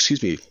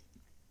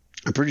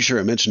pretty sure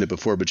I mentioned it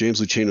before, but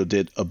James Luceno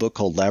did a book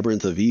called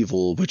Labyrinth of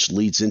Evil, which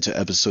leads into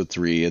Episode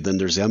 3, and then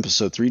there's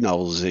Episode 3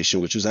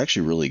 novelization, which was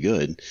actually really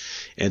good,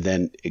 and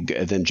then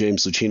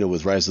James Luceno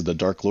with Rise of the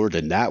Dark Lord,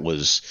 and that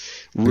was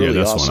really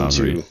awesome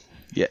too. Reading.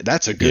 Yeah,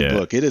 that's a good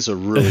book. It is a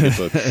really good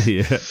book.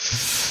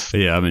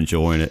 yeah, I'm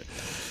enjoying it.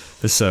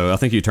 So I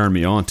think you turned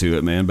me on to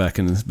it, man, back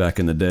in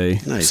the day.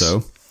 Nice.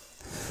 So,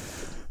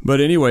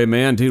 but anyway,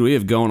 man, dude, we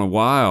have gone a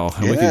while,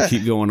 and we can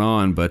keep going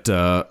on, but.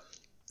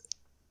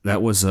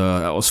 That was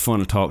fun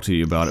to talk to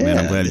you about it, man.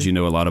 I'm glad that you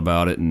know a lot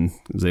about it and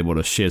was able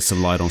to shed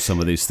some light on some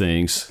of these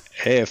things.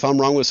 Hey, if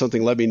I'm wrong with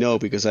something, let me know,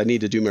 because I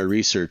need to do my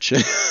research.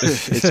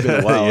 It's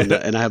been a while,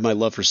 and I have my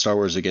love for Star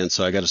Wars again,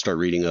 so I got to start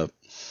reading up.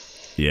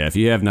 Yeah, if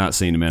you have not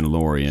seen The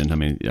Mandalorian, I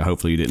mean,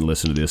 hopefully you didn't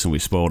listen to this and we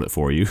spoiled it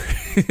for you.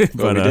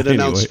 But we did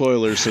announce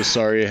spoilers, so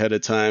sorry ahead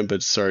of time,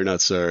 but sorry not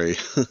sorry.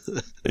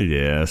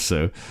 Yeah,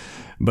 so,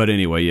 but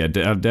anyway, yeah,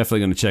 I'm definitely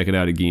going to check it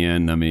out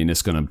again. I mean,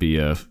 it's going to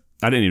be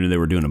I didn't even know they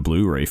were doing a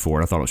Blu-ray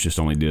for it. I thought it was just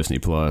only Disney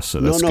Plus. So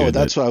that's good.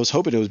 That's what I was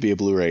hoping it would be a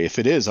Blu-ray. If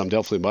it is, I'm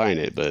definitely buying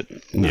it. But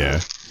no.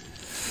 Yeah.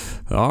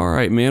 All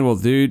right, man. Well,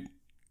 dude,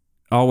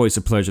 always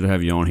a pleasure to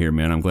have you on here,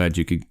 man. I'm glad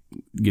you could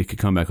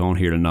come back on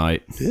here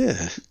tonight.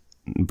 Yeah.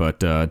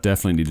 But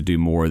definitely need to do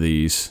more of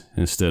these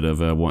instead of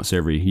once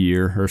every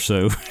year or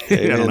so.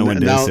 Hey, I don't know when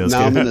now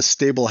I'm in a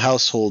stable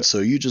household, so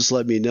you just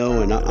let me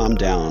know, and I'm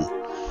down.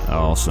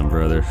 Awesome,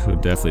 brother. We'll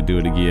definitely do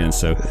it again.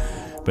 So.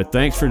 But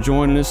thanks for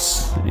joining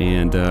us,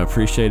 and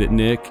appreciate it,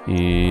 Nick.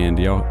 And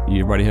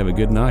everybody have a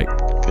good night.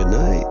 Good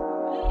night.